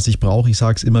alles, was ich brauche. Ich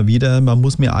sage es immer wieder. Man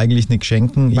muss mir eigentlich nichts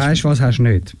schenken. Weißt du, was hast du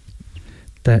nicht?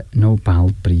 Den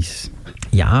Nobelpreis.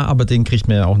 Ja, aber den kriegt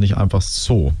man ja auch nicht einfach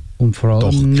so. Und vor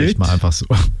allem kriegt man einfach so.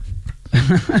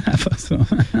 Einfach so.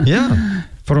 Ja.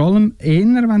 Vor allem eher,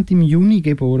 wenn du im Juni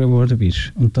geboren worden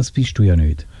bist. Und das bist du ja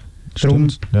nicht.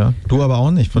 Stimmt, ja. Du aber auch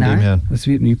nicht, von Nein, dem her. Das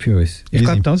wird nicht für uns. Ich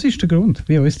glaube, das ist der Grund,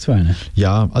 wie uns zwei.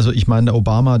 Ja, also ich meine, der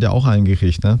Obama hat ja auch einen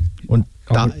gekriegt. Ne? Und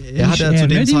er hat ja zu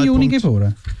dem nicht Zeitpunkt... im Juni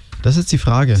geboren? Das ist die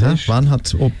Frage. Ne? Wann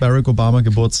hat Barack Obama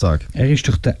Geburtstag? Er ist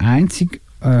doch der einzige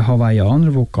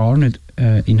Hawaiianer, der gar nicht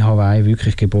in Hawaii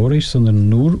wirklich geboren ist, sondern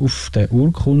nur auf der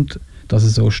Urkunde, dass er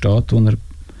so steht, wo er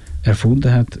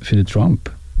erfunden hat für den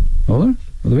Trump. Oder?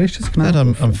 Oder wie ist das genau? Ja,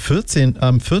 am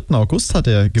 4. August hat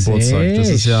er Geburtstag. Das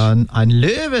ist ja ein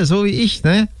Löwe, so wie ich,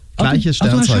 ne? Gleiches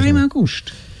Sternzeichen. Also schon im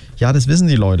August? Ja, das wissen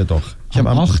die Leute doch. Am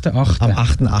 8.8. Am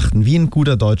 8.8., wie ein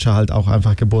guter Deutscher halt auch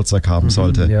einfach Geburtstag haben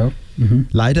sollte. Ja.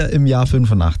 Leider im Jahr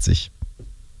 85.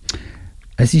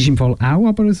 Es ist im Fall auch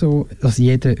aber so, dass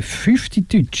jeder 5.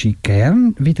 Deutsche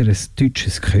gern wieder ein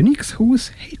deutsches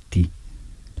Königshaus hätte.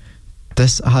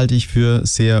 Das halte ich für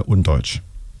sehr undeutsch.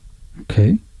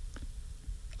 Okay.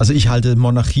 Also ich halte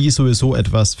Monarchie sowieso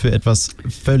für etwas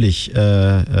völlig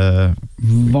Krankes.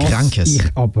 Was ich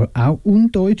aber auch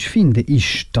undeutsch finde,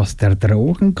 ist, dass der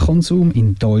Drogenkonsum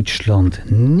in Deutschland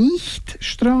nicht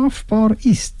strafbar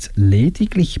ist.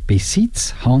 Lediglich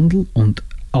Besitz, Handel und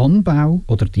Anbau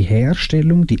oder die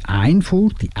Herstellung, die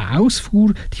Einfuhr, die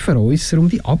Ausfuhr, die Veräußerung,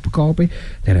 die Abgabe,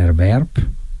 der Erwerb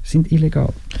sind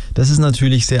illegal. Das ist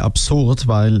natürlich sehr absurd,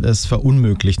 weil es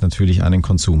verunmöglicht natürlich einen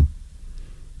Konsum.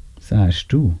 Sagst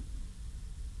du?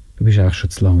 Du bist auch schon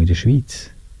zu lange in der Schweiz.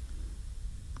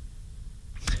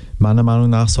 Meiner Meinung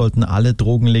nach sollten alle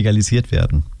Drogen legalisiert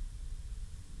werden.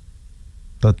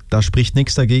 Da spricht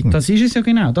nichts dagegen. Das ist es ja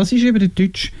genau. Das ist eben der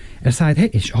Deutsch. Er sagt, hey,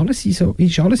 ist alles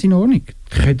in Ordnung. Ihr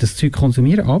könnt das Zeug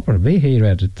konsumieren, aber wehe, ihr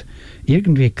werdet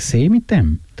irgendwie gesehen mit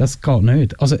dem. Das geht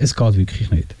nicht. Also es geht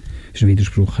wirklich nicht. Das ist ein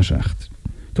Widerspruch, hast recht.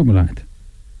 Tut mir leid.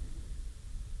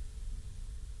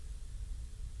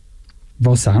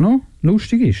 Was auch noch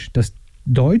lustig ist, dass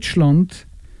Deutschland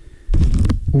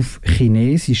auf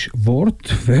Chinesisch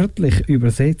wortwörtlich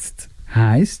übersetzt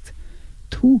heisst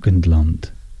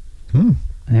Tugendland.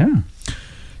 Ja.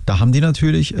 Da haben die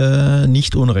natürlich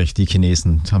nicht unrecht, die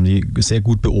Chinesen. Das haben die sehr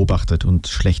gut beobachtet und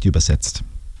schlecht übersetzt.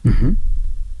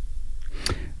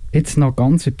 Jetzt noch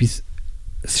ganz etwas,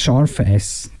 das scharfe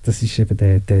S. Das ist eben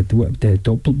der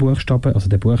Doppelbuchstabe, also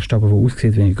der Buchstabe, der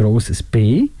aussieht wie ein grosses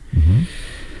B.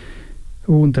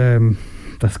 Und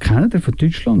das kennt ihr von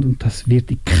Deutschland und das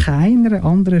wird in keiner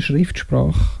anderen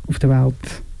Schriftsprache auf der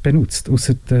Welt benutzt,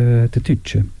 außer der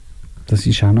deutschen. Das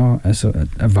ist auch noch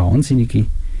eine wahnsinnige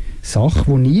Sache,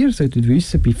 die ihr solltet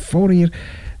wissen, bevor ihr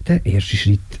den ersten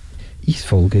Schritt ins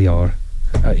Folgejahr,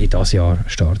 in das Jahr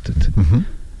startet.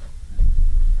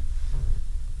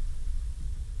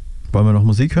 Wollen wir noch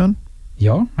Musik hören?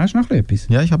 Ja, hast du noch etwas?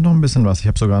 Ja, ich habe noch ein bisschen was. Ich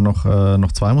habe sogar noch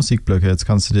 2 Musikblöcke. Jetzt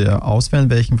kannst du dir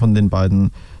auswählen, welchen von den beiden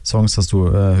Songs, das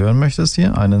du hören möchtest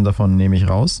hier. Einen davon nehme ich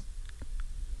raus.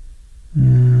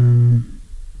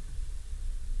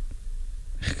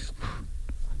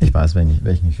 Ich weiß,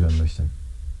 welchen ich hören möchte.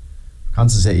 Du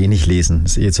kannst es ja eh nicht lesen.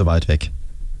 Ist eh zu weit weg.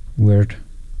 Word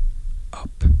up.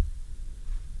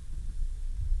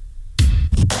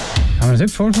 Haben wir das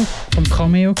nicht vorher vom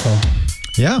Cameo gehabt?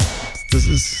 Ja, das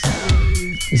ist...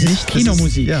 Es ist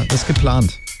Kinomusik. Ja, das ist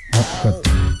geplant. Ja, gut.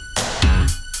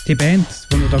 Die Band,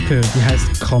 die wir da gehört, die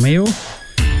heisst Cameo. Und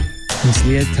das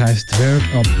Lied heisst Word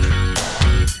Up.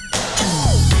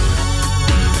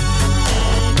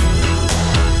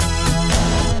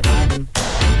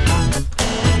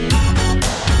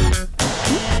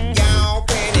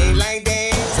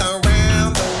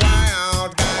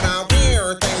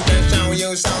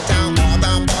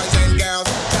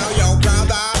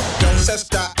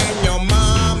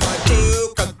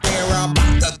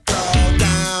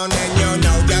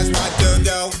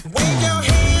 Wave your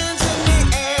hands in the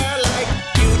air like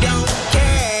you don't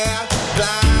care.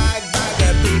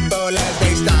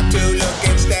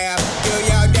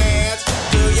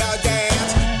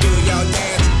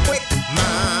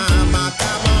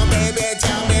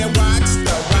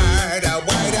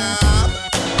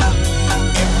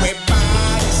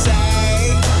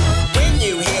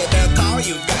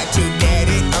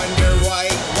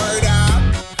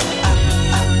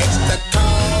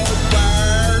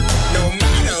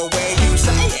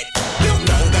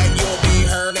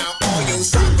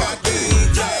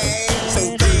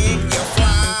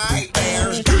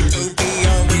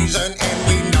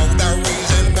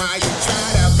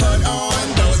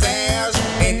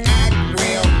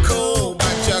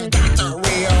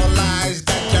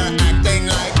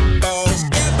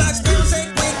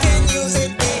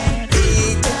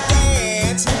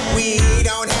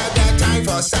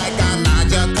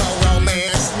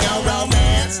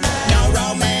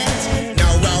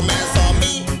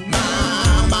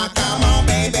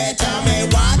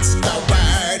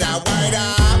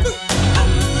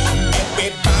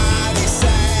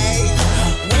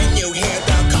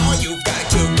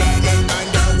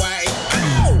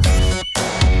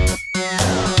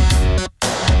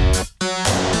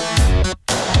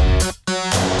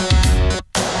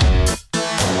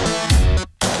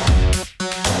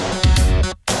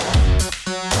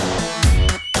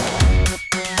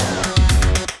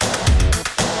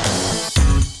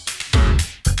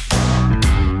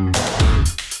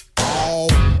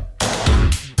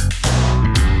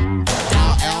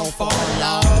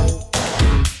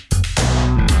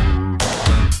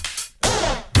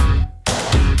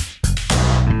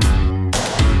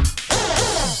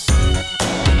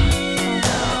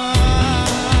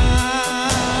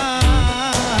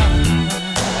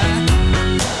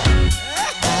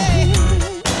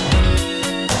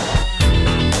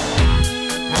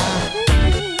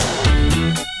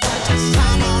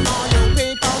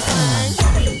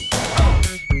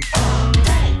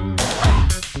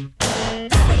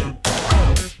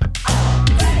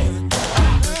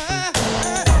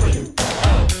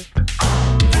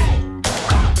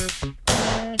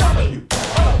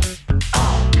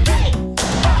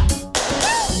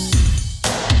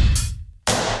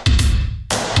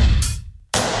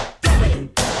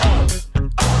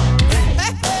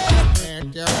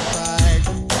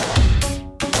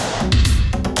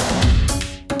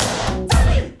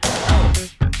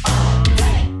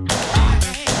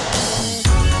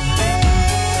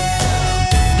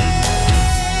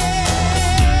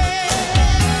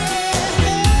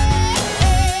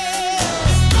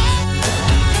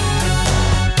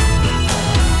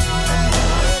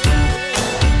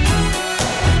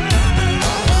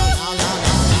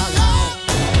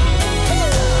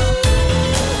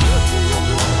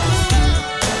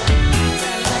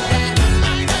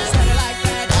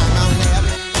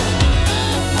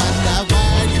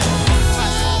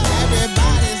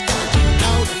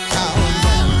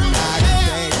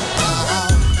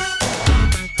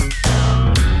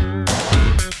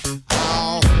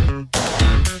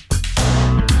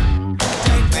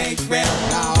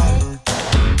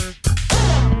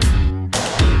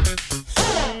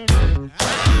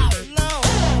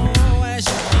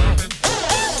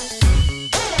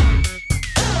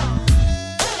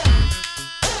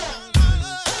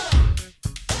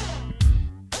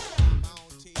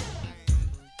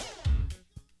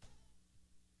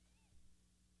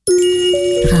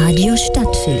 Radio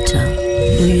Stadtfilter.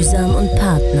 Mühsam und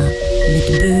Partner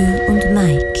mit Bö und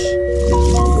Mike.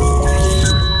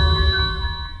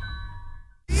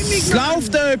 Es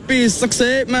läuft etwas, da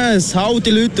sieht man es. Haut die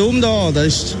Leute um da, da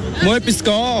ist mal etwas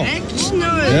gehen.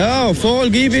 Ja, voll,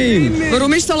 gib ihm.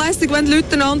 Warum ist es so lässig, wenn die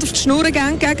Leute einander auf die Schnur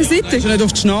gehen gegenseitig? Es ist nicht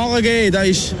auf die Schnarre gehen,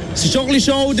 es ist schon ein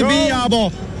bisschen Show dabei, aber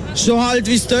so halt,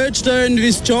 wie es dort stehen, wie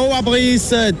es die Show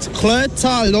abreißen. Klötz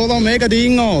halt, oder? Mega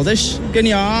Dinger, das ist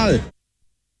genial.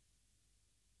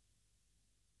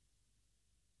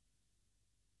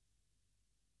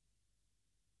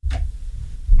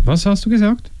 Was hast du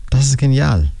gesagt? Das ist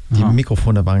genial. Die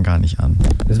Mikrofone waren gar nicht an.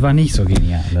 Das war nicht so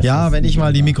genial. Ja, wenn ich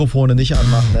mal die Mikrofone nicht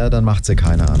anmache, dann macht sie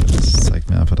keiner an. Das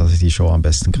zeigt mir einfach, dass ich die Show am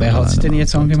besten kriege. Wer hat sie denn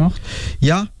jetzt angemacht?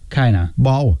 Ja. Keiner.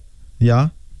 Wow. Ja.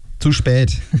 Zu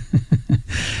spät.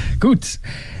 Gut.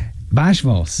 Weißt du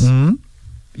was?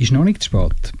 Ist noch nicht zu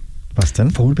spät. Was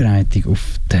denn? Vorbereitung auf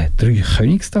den 3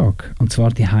 Königstag. Und zwar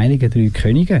die heiligen 3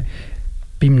 Könige.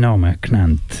 Beim Namen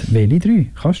genannt. Welche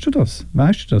 3? Kannst du das?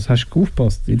 Weißt du das? Hast du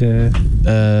aufgepasst? In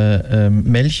der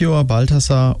Melchior,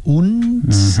 Balthasar und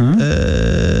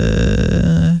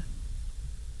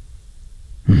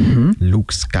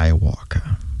Luke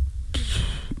Skywalker.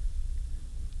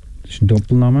 Das ist ein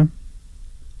Doppelname.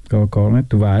 Geht gar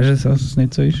nicht. Du weißt es, dass es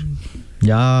nicht so ist.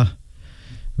 Ja.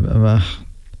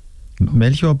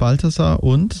 Melchior, Balthasar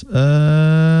und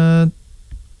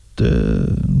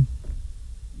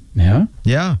Ja?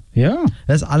 Ja. Ja.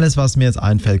 Das ist alles, was mir jetzt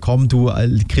einfällt. Komm, du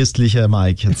christlicher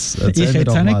Mike, jetzt erzähl ich mir hätte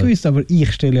doch es auch mal. nicht gewusst, aber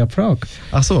ich stelle ja die Frage.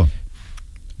 Ach so.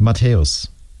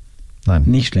 Matthäus. Nein.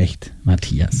 Nicht schlecht,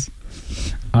 Matthias.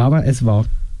 Aber es war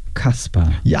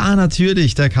Kaspar. Ja,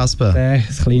 natürlich, der Kasper.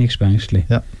 Das kleine Gespenstli.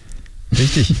 Ja,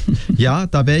 richtig. Ja,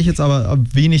 da wäre ich jetzt aber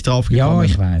wenig drauf gekommen. Ja,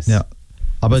 ich weiß. Ja.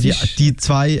 Aber die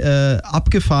 2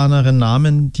 abgefahreneren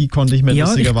Namen, die konnte ich mir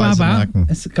lustigerweise merken.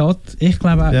 Ich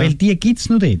glaube auch, weil die gibt es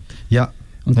noch dort. Ja.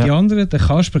 Und die anderen, den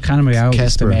Kasper kennen wir ja auch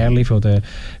aus dem Märchen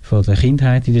von der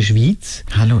Kindheit in der Schweiz.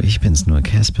 Hallo, ich bin's nur,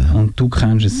 Kasper. Und du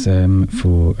kennst es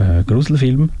von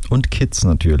Gruselfilmen. Und Kids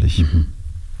natürlich.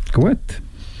 Gut.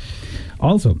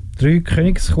 Also, 3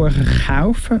 Königskuchen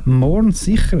kaufen, morgen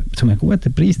sicher zu einem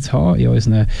guten Preis zu haben in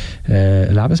unseren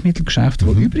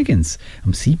Lebensmittelgeschäften, die übrigens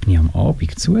am 7. am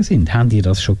Abend zu sind. Habt ihr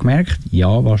das schon gemerkt?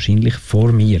 Ja, wahrscheinlich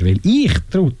vor mir, weil ich,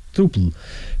 Trubel,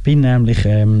 bin nämlich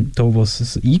da, wo sie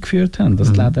es eingeführt haben,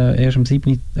 dass die Läden erst am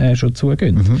 7. schon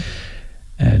zugehen.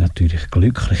 Natürlich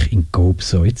glücklich in Coop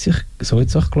Soizach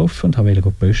gelaufen und wollte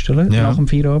pösteln nach dem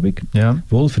Feierabend. Ja.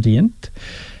 Wohl verdient.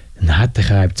 Dann hat der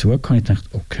Kreib zugehört und ich dachte,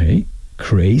 okay,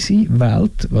 crazy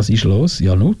Welt, was ist los?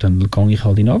 Ja, nun, dann gehe ich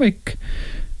halt in Avec.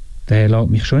 Der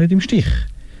lässt mich schon nicht im Stich.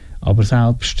 Aber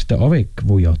selbst der Avec,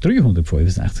 der ja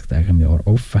 365 Tage im Jahr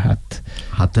offen hat,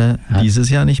 hat er dieses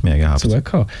Jahr nicht mehr gehabt.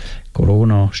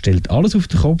 Corona stellt alles auf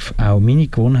den Kopf, auch meine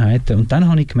Gewohnheiten. Und dann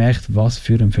habe ich gemerkt, was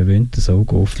für ein verwöhnter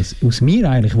Saugauf das aus mir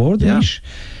eigentlich geworden ist.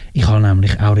 Ich habe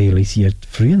nämlich auch realisiert,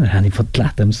 früher habe ich von den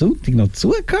Läden am Sonntag noch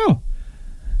zugehört.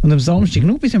 Und am Samstag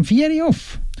nur bis um 4 Uhr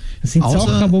off. Das sind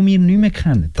Sachen, die wir nicht mehr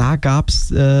kennen. Da gab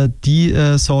es die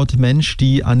Sorte Mensch,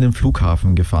 die an den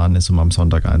Flughafen gefahren ist, um am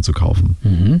Sonntag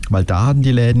einzukaufen. Weil da hatten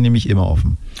die Läden nämlich immer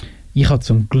offen. Ich habe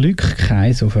zum Glück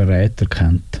keine so Verräter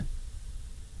gekannt.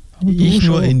 Ich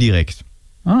nur indirekt.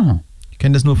 Aha. Ich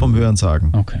kenne das nur vom Hörensagen.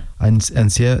 Okay. Ein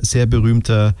sehr, sehr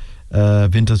berühmter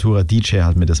Winterthurer DJ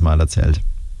hat mir das mal erzählt.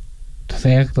 Dass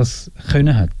er das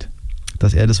können hat?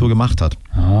 Dass er das so gemacht hat.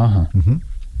 Aha.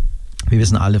 Wir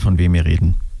wissen alle, von wem wir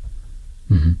reden.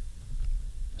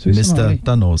 Mr.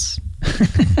 Danos.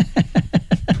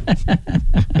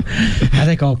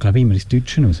 Der geht, glaube ich, immer ins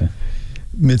Deutsche raus.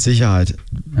 Mit Sicherheit.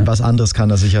 Was anderes kann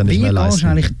er sicher nicht mehr leisten. Wie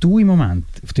wahrscheinlich du im Moment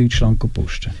auf Deutschland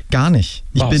posten? Gar nicht.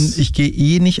 Ich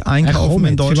gehe nicht einkaufen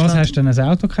in Deutschland. Für was hast du denn ein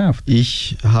Auto gekauft?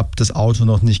 Ich habe das Auto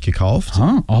noch nicht gekauft.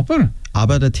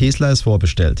 Aber der Tesla ist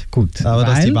vorbestellt. Gut. Aber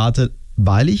dass die Warte,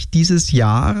 weil ich dieses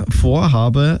Jahr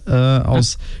vorhabe,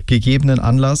 aus gegebenen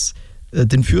Anlass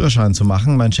den Führerschein zu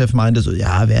machen. Mein Chef meinte so,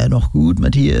 ja, wäre noch gut,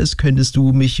 Matthias, könntest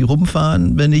du mich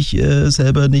rumfahren, wenn ich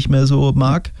selber nicht mehr so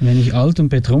mag? Wenn ich alt und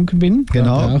betrunken bin,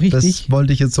 genau, das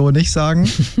wollte ich jetzt so nicht sagen.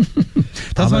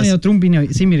 Darum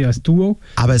sind wir ja ein Duo.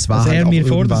 Aber es war dass halt er auch mir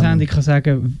vor der Sendung kann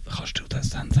sagen, kannst du das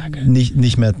dann sagen?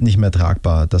 Nicht mehr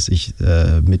tragbar, dass ich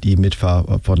mit ihm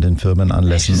mitfahre von den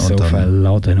Firmenanlässen. So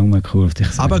verladen rumgekurvt.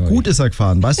 Aber gut ist er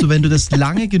gefahren. Weißt du, wenn du das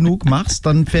lange genug machst,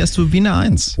 dann fährst du wie eine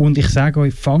 1. Und ich sage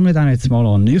euch, fange dann jetzt mal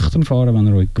an nüchtern fahren, wenn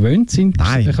ihr euch gewöhnt sind.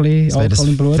 Nein, ein bisschen das wäre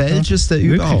das Falscheste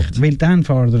überhaupt. Weil dann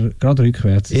fahrt ihr gerade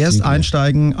rückwärts. Erst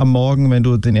einsteigen am Morgen, wenn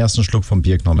du den ersten Schluck vom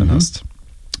Bier genommen hast.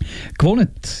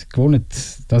 Gewohnt,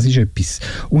 das ist etwas.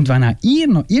 Und wenn auch ihr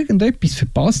noch irgendetwas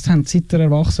verpasst habt, seit ihr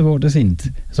erwachsen worden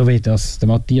sind, so wie das der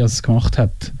Matthias gemacht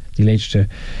hat, die letzten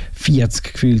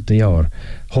 40 gefühlten Jahre,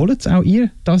 holt es auch ihr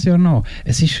das Jahr nach.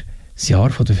 Es ist das Jahr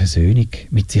von der Versöhnung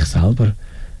mit sich selber.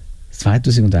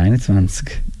 2021.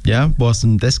 Ja, wo hast du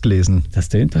denn das gelesen? Das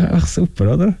klingt doch einfach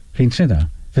super, oder? Findest du nicht auch?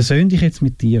 Versöhn dich jetzt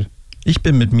mit dir. Ich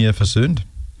bin mit mir versöhnt.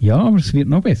 Ja, aber es wird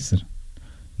noch besser.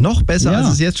 Noch besser, als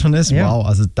es jetzt schon ist? Ja. Wow,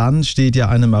 also dann steht ja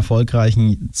einem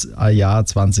erfolgreichen Jahr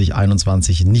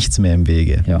 2021 nichts mehr im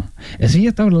Wege. Ja, es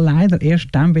wird aber leider erst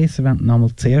dann besser, wenn du nochmal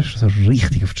zuerst so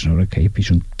richtig auf die Schnur gefallen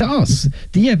bist. Und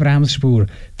diese Bremsspur,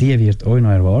 die wird euch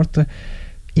noch erwarten,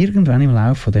 irgendwann im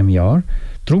Laufe von dem Jahr.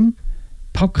 Darum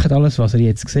packt alles, was ihr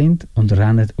jetzt seht, und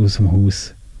rennt aus dem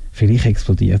Haus. Vielleicht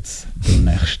explodiert es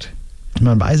demnächst.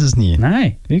 Man weiß es nie.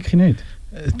 Nein, wirklich nicht.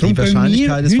 Die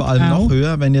Wahrscheinlichkeit ist vor allem noch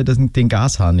höher, wenn ihr den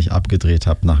Gashahn nicht abgedreht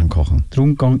habt nach dem Kochen.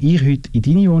 Darum gehe ich heute in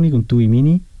deine Wohnung und du in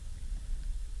meine.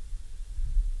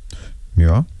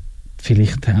 Ja.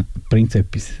 Vielleicht bringt es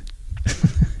etwas.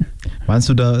 Meinst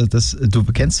du, du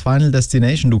kennst Final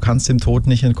Destination, du kannst dem Tod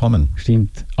nicht entkommen?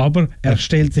 Stimmt. Aber er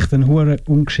stellt sich dann hure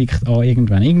ungeschickt an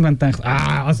irgendwann. Irgendwann denkt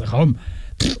er, also komm.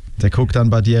 Der guckt dann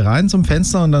bei dir rein zum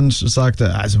Fenster und dann sagt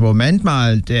er, also Moment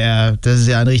mal, das ist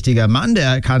ja ein richtiger Mann,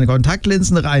 der kann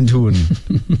Kontaktlinsen reintun.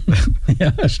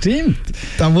 Ja, stimmt.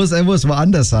 Er muss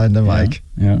woanders sein, der Mike.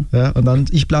 Ja. Und dann,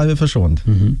 ich bleibe verschont.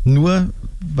 Nur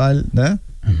weil,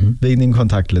 wegen den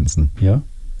Kontaktlinsen. Ja,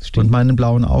 stimmt. Und meinen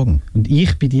blauen Augen. Und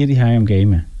ich bei dir daheim am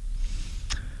Gamen.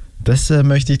 Das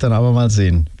möchte ich dann aber mal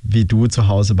sehen, wie du zu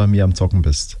Hause bei mir am Zocken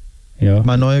bist. Ja.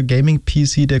 Mein neuer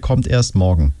Gaming-PC, der kommt erst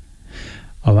morgen.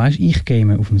 Aber weißt du, ich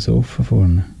game auf dem Sofa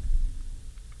vorne.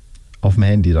 Auf dem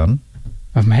Handy dann?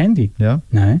 Auf dem Handy? Ja.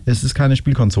 Nein. Es ist keine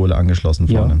Spielkonsole angeschlossen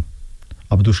vorne. Ja.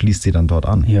 Aber du schließt sie dann dort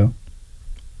an. Ja.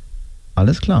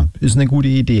 Alles klar. Ist eine gute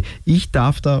Idee. Ich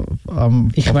darf da auf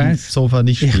dem Sofa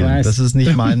nicht spielen. Das ist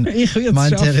nicht mein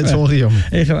Territorium.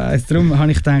 Ich weiß. Darum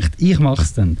habe ich gedacht, ich mache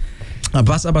es dann.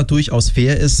 Was aber durchaus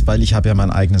fair ist, weil ich habe ja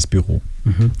mein eigenes Büro.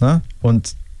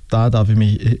 Und da darf ich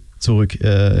mich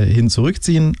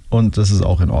zurückziehen und das ist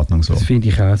auch in Ordnung so. Das finde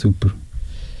ich auch super.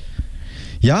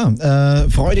 Ja,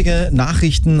 freudige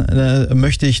Nachrichten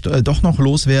möchte ich doch noch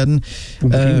loswerden.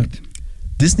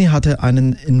 Disney hatte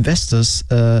einen Investors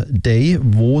Day,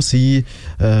 wo sie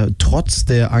trotz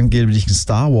der angeblichen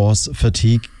Star Wars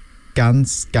Fatigue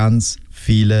ganz, ganz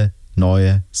viele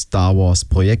neue Star Wars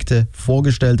Projekte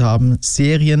vorgestellt haben,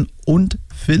 Serien und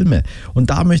Filme. Und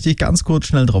da möchte ich ganz kurz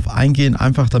schnell drauf eingehen,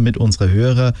 einfach damit unsere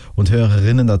Hörer und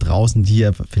Hörerinnen da draußen, die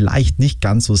ja vielleicht nicht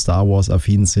ganz so Star Wars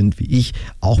affin sind wie ich,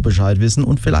 auch Bescheid wissen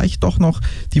und vielleicht doch noch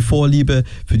die Vorliebe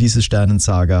für diese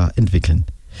Sternensaga entwickeln.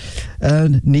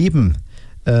 Neben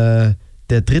der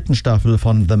dritten Staffel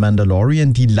von The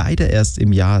Mandalorian, die leider erst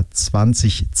im Jahr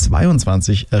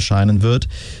 2022 erscheinen wird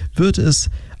es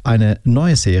eine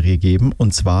neue Serie geben,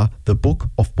 und zwar The Book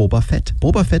of Boba Fett.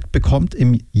 Boba Fett bekommt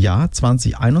im Jahr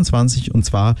 2021 und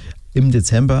zwar im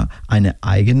Dezember eine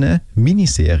eigene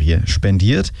Miniserie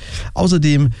spendiert.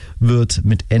 Außerdem wird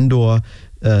mit Endor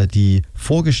die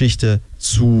Vorgeschichte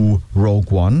zu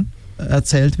Rogue One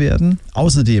erzählt werden.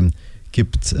 Außerdem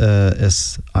gibt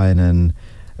es einen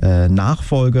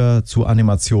Nachfolger zur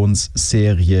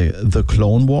Animationsserie The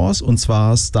Clone Wars, und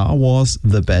zwar Star Wars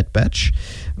The Bad Batch.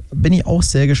 Bin ich auch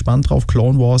sehr gespannt drauf.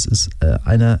 Clone Wars ist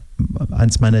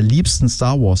eins meiner liebsten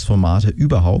Star Wars Formate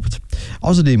überhaupt.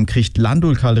 Außerdem kriegt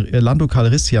Lando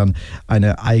Calrissian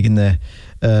eine eigene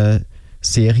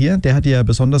Serie. Der hat dir ja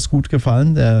besonders gut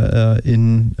gefallen.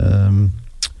 In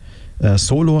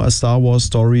Solo, A Star Wars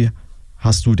Story,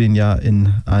 hast du den ja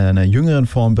in einer jüngeren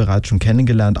Form bereits schon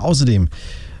kennengelernt. Außerdem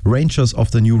Rangers of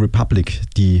the New Republic,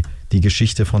 die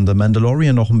Geschichte von The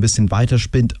Mandalorian noch ein bisschen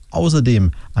weiterspinnt. Außerdem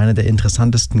einer der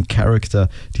interessantesten Charakter,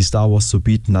 die Star Wars zu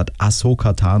bieten hat,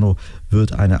 Ahsoka Tano,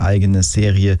 wird eine eigene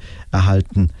Serie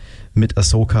erhalten mit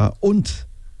Ahsoka. Und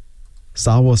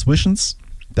Star Wars Visions,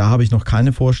 da habe ich noch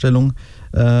keine Vorstellung,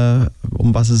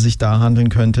 um was es sich da handeln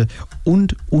könnte.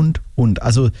 Und.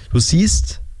 Also du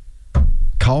siehst,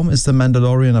 kaum ist der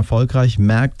Mandalorian erfolgreich,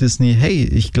 merkt Disney, hey,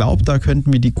 ich glaube, da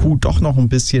könnten wir die Kuh doch noch ein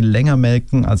bisschen länger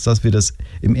melken, als dass wir das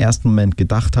im ersten Moment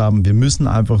gedacht haben. Wir müssen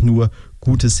einfach nur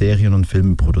gute Serien und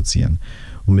Filme produzieren.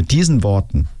 Und mit diesen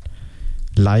Worten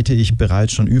leite ich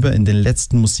bereits schon über in den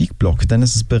letzten Musikblock, denn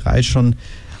es ist bereits schon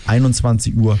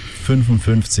 21:55 Uhr.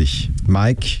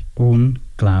 Mike?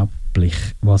 Unglaublich,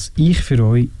 was ich für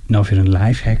euch noch für einen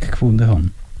Lifehack gefunden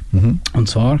habe. Und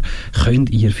zwar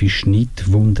könnt ihr für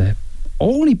Schnittwunden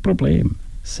ohne Problem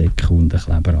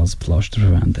Sekundenkleber als Pflaster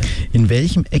verwenden. In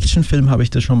welchem Actionfilm habe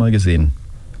ich das schon mal gesehen?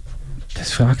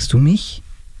 Das fragst du mich?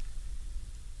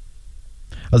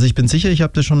 Also ich bin sicher, ich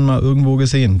habe das schon mal irgendwo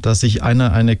gesehen, dass sich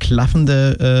eine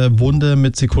klaffende Wunde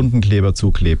mit Sekundenkleber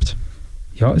zuklebt.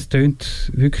 Ja, es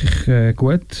tönt wirklich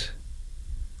gut.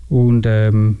 Und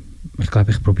ich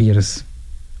glaube, ich probiere es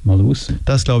mal aus.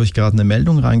 Da ist, glaube ich, gerade eine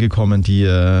Meldung reingekommen, die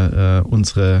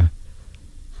unsere...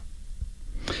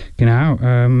 Genau,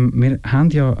 wir haben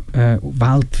ja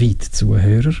weltweit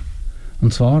Zuhörer.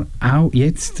 Und zwar auch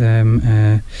jetzt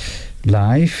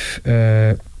live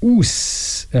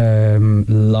aus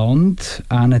Land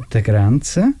an der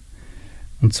Grenze.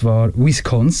 Und zwar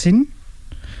Wisconsin.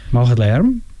 Machen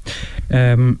Lärm.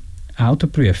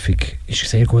 Autoprüfung ist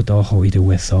sehr gut angekommen in den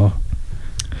USA.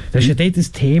 Das ist ja dort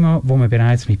ein Thema, das man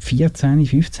bereits mit 14,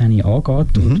 15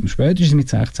 angeht und spätestens mit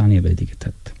 16 erledigt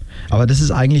hat. Aber das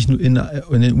ist eigentlich in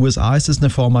den USA ist das eine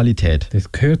Formalität.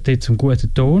 Das gehört dort zum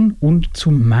guten Ton und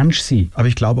zum Menschsein. Aber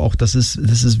ich glaube auch, das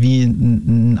ist wie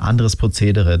ein anderes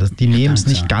Prozedere. Die nehmen es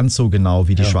nicht ganz so genau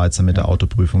wie die Schweizer mit der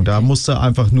Autoprüfung. Da musst du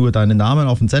einfach nur deinen Namen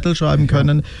auf den Zettel schreiben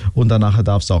können und danach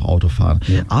darfst du auch Auto fahren.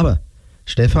 Ja. Aber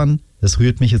Stefan, das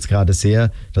rührt mich jetzt gerade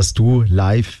sehr, dass du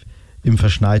live im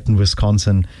verschneiten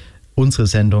Wisconsin unsere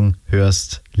Sendung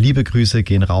hörst. Liebe Grüße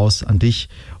gehen raus an dich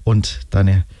und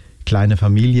deine kleine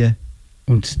Familie.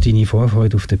 Und deine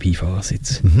Vorfreude auf den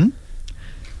Beifahrersitz.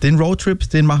 Den Roadtrip,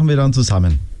 den machen wir dann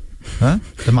zusammen. Ja?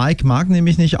 Der Mike mag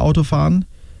nämlich nicht Auto fahren,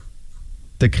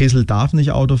 der Chrisel darf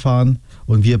nicht Auto fahren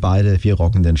und wir beide, wir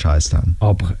rocken den Scheiß dann.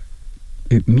 Aber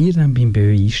ob wir dann beim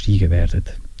BÖ einsteigen werden,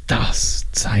 das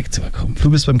zeigt Zukunft.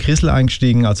 Du bist beim Chrisel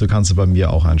eingestiegen, also kannst du bei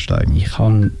mir auch einsteigen. Ich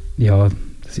kann, ja,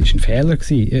 das war ein Fehler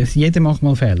gewesen. Jeder macht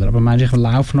mal Fehler, aber meinst du, ich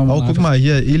laufe nochmal. Oh, guck mal,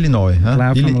 hier, Illinois.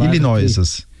 Illinois ist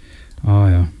es.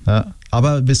 Ah ja.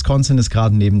 Aber Wisconsin ist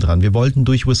gerade nebendran. Wir wollten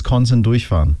durch Wisconsin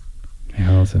durchfahren.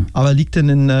 Ja, also. Aber liegt denn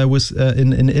in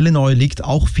Illinois liegt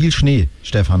auch viel Schnee,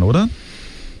 Stefan, oder?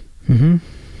 Das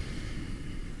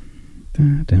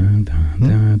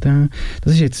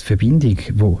ist jetzt die Verbindung,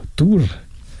 die durch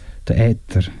den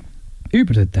Äther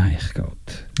über den Teich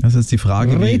geht. Das ist die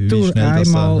Frage, wie schnell das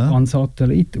einmal da, an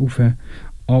Satellit rauf,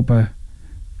 aber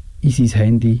in sein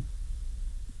Handy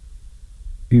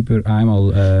über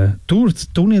einmal durch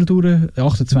den Tunnel durch,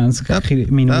 28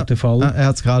 Minuten Fall. Er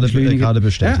hat es gerade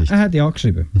bestätigt. Er hat ja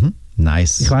geschrieben.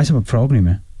 Nice. Ich weiss aber die Frage nicht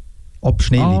mehr. Ob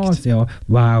Schnee liegt. Ja.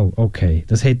 Wow, okay.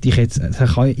 Das hätte ich jetzt.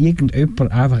 Das kann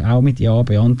irgendjemand einfach auch mit Ja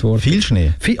beantworten. Viel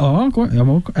Schnee. Gut.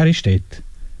 Ja, er ist dort.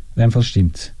 In dem Fall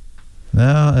stimmt's.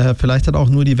 Ja, vielleicht hat er auch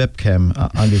nur die Webcam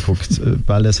angeguckt,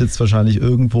 weil er sitzt wahrscheinlich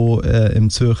irgendwo im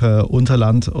Zürcher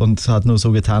Unterland und hat nur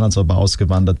so getan, als ob er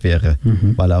ausgewandert wäre,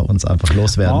 weil er uns einfach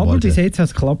loswerden wollte. Aber bis jetzt hat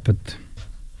es geklappt.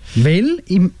 Weil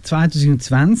im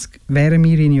 2020 wären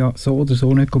wir ihn ja so oder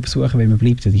so nicht besuchen, weil wir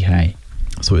bleibt ja daheim.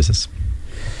 So ist es.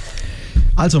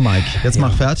 Also Mike, jetzt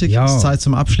mach fertig. Es ist Zeit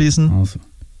zum Abschließen. Also,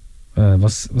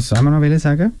 was sollen wir noch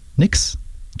sagen? Nix.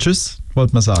 Tschüss,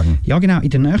 wollte man sagen. Ja genau, in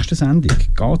der nächsten Sendung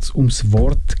geht es ums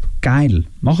Wort geil.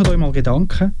 Macht euch mal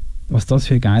Gedanken, was das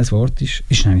für ein geiles Wort ist.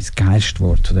 Ist nämlich das geilste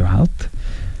Wort der Welt.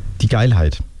 Die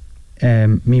Geilheit.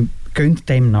 Wir gehen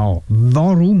dem nach.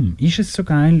 Warum ist es so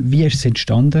geil? Wie ist es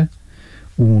entstanden?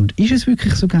 Und ist es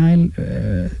wirklich so geil,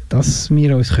 dass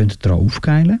wir uns drauf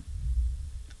aufgeilen können?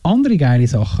 Andere geile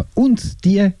Sachen und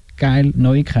die geile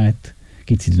Neuigkeit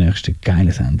gibt es in der nächsten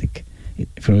geilen Sendung.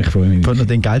 Ich freue mich. Von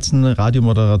den geilsten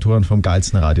Radiomoderatoren vom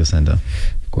geilsten Radiosender.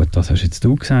 Gut, das hast jetzt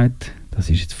du gesagt. Das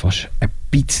ist jetzt fast ein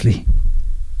bisschen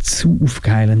zu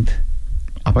aufgeilend.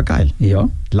 Aber geil. Ja.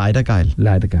 Leider geil.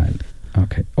 Leider geil.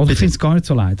 Okay. Oder ich finde es gar nicht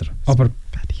so leider. Aber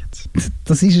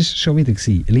das ist es schon wieder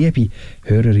gewesen. Liebe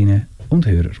Hörerinnen und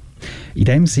Hörer. In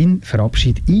dem Sinn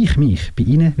verabschiede ich mich bei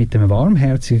Ihnen mit einem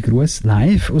warmherzigen Gruß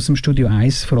live aus dem Studio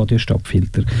 1 von Radio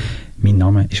Stadtfilter. Mein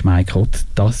Name ist Mike Ott.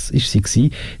 Das war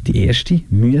sie, die erste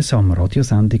mühsame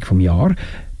Radiosendung vom Jahr.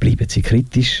 Bleiben Sie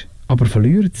kritisch, aber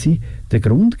verlieren Sie den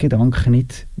Grundgedanken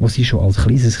nicht, den Sie schon als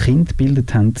kleines Kind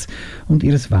gebildet haben und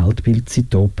Ihr Weltbild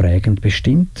seitdem prägend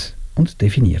bestimmt und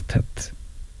definiert hat.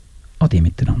 Ade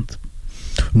miteinander.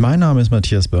 Mein Name ist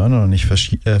Matthias Börner und ich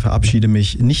verabschiede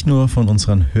mich nicht nur von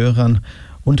unseren Hörern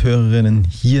und Hörerinnen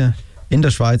hier in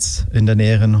der Schweiz, in der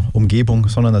näheren Umgebung,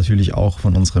 sondern natürlich auch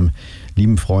von unserem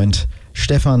lieben Freund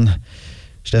Stefan.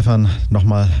 Stefan,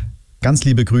 nochmal ganz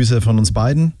liebe Grüße von uns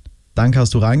beiden. Danke,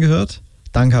 hast du reingehört.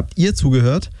 Danke, habt ihr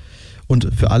zugehört. Und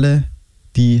für alle,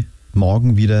 die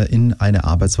morgen wieder in eine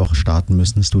Arbeitswoche starten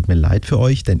müssen, es tut mir leid für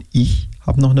euch, denn ich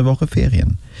habe noch eine Woche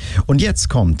Ferien. Und jetzt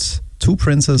kommt Two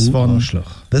Princes von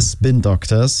The Spin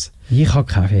Doctors. Ich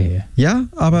habe keine Ferien. Ja,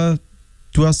 aber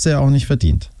du hast sie ja auch nicht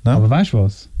verdient. Ne? Aber weißt du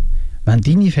was? Wenn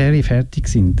deine Ferien fertig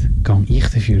sind, gehe ich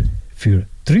dafür für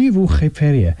 3 Wochen in die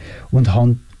Ferien und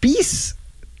habe bis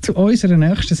zu unserer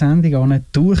nächsten Sendung an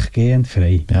durchgehend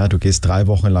frei. Ja, du gehst 3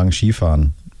 Wochen lang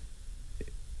Skifahren.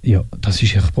 Ja, das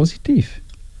ist echt positiv.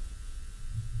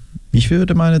 Ich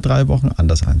würde meine 3 Wochen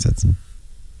anders einsetzen.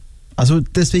 Also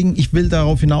deswegen, ich will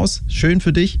darauf hinaus, schön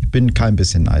für dich, bin kein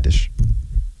bisschen neidisch.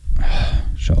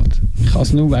 Schade. Ich habe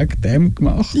es nur wegen dem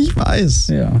gemacht. Ich weiß.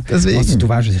 Ja. Deswegen. Also, du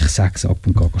weißt, dass ich 6 ab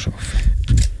und gehe arbeiten.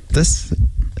 Das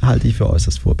halte ich für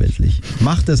äußerst vorbildlich.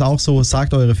 Macht es auch so,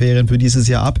 sagt eure Ferien für dieses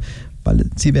Jahr ab, weil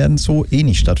sie werden so eh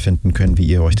nicht stattfinden können, wie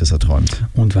ihr euch das erträumt.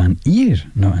 Und wenn ihr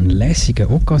noch einen lässigen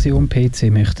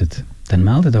Occasion-PC möchtet, dann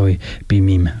meldet euch bei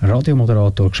meinem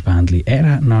Radiomoderator Gespendli.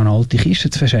 Er hat noch eine alte Kiste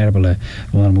zu verscherbeln,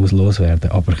 die er loswerden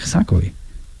muss. Aber ich sage euch,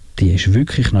 die ist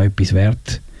wirklich noch etwas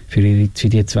wert für die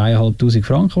 2'500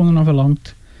 Franken, die er noch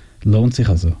verlangt. Lohnt sich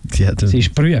also. Sie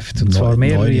ist geprüft, und zwar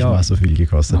mehrere Jahre. Mal so viel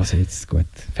gekostet. Also jetzt gut.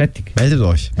 Fertig. Meldet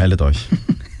euch.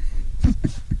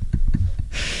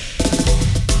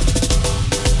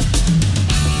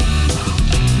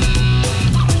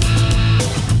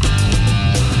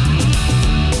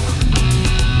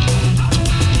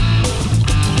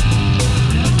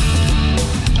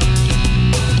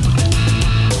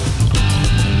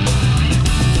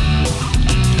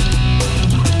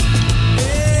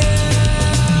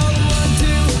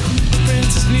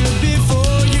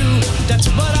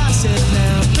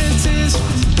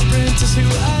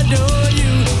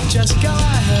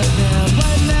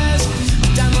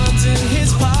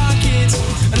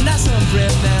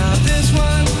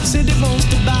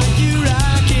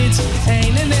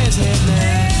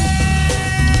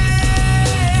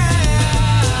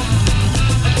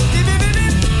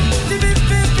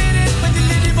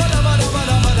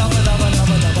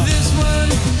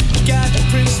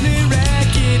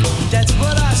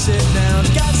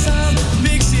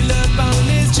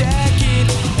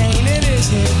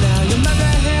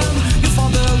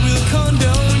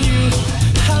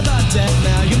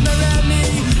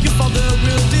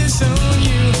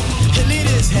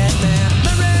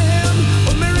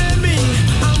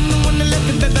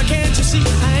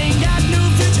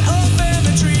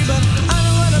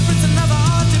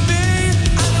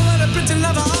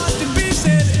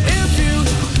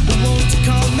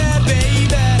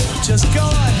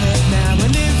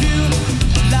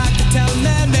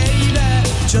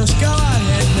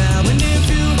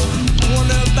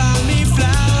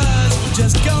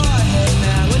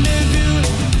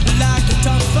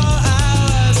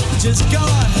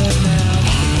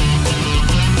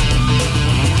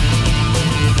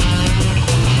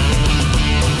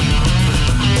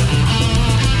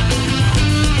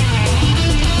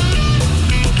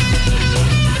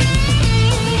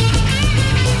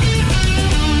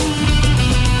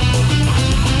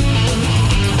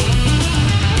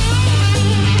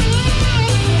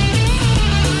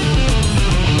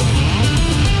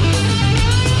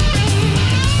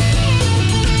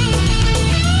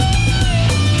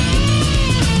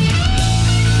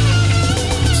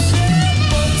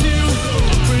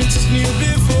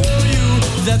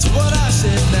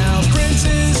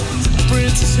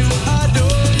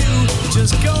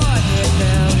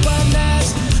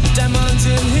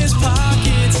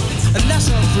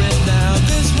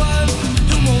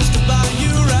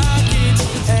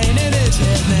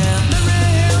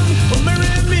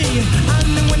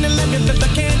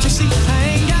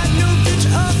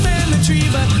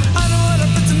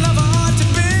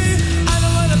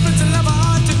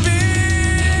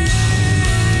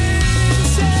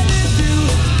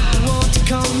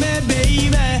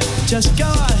 Just go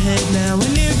ahead now,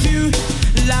 and if you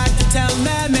like to tell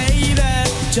me maybe,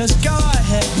 just go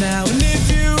ahead now, and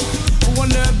if you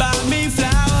wonder about me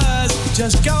flowers,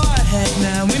 just go ahead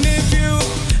now, and if you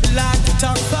like to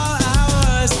talk for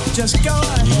hours, just go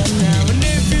ahead now, and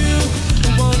if you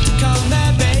want to call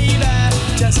me baby,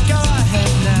 just go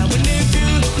ahead now, and if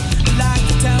you like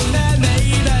to tell me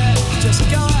maybe, just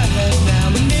go ahead now,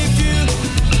 and if you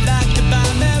like to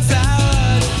buy me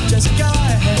flowers, just go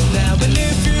ahead now, and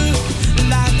if you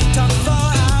like to talk for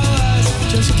hours,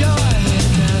 just go ahead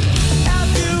now.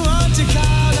 If you want to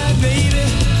call me baby,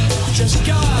 just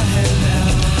go ahead now.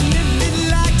 And if you'd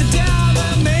like to tell me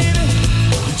maybe,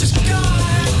 just go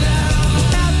ahead now.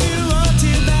 If you want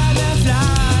to buy me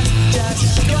flowers,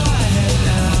 just go ahead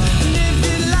now. And if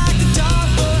you'd like to talk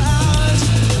for hours,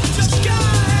 just go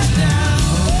ahead now.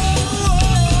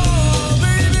 Oh,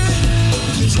 baby,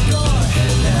 just go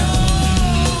ahead now.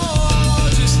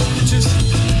 Just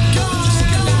go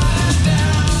ahead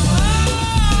now. Oh,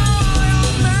 Your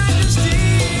Majesty,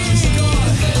 just go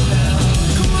ahead now.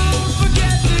 Come on,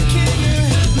 forget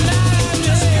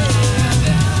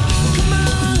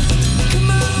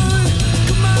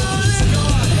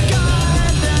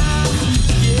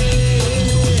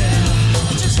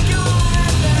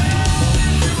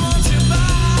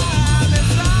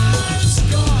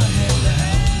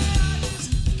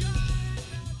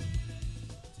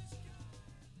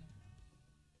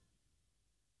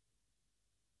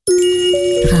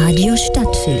Radio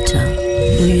Stadtfilter.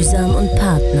 Mühsam und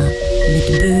Partner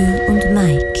mit Bö und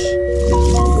Mike.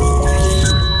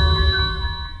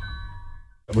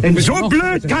 So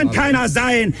blöd kann keiner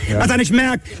sein, dass er nicht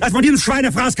merkt, dass von diesem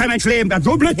Schweinefraß kein Mensch leben kann.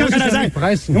 So blöd kann keiner sein.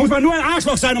 Da muss man nur ein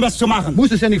Arschloch sein, um das zu machen.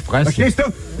 Muss es ja nicht fressen. Verstehst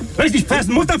du? Richtig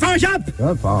fressen muss, dann fahr ich ab.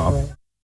 Ja, fahr ab.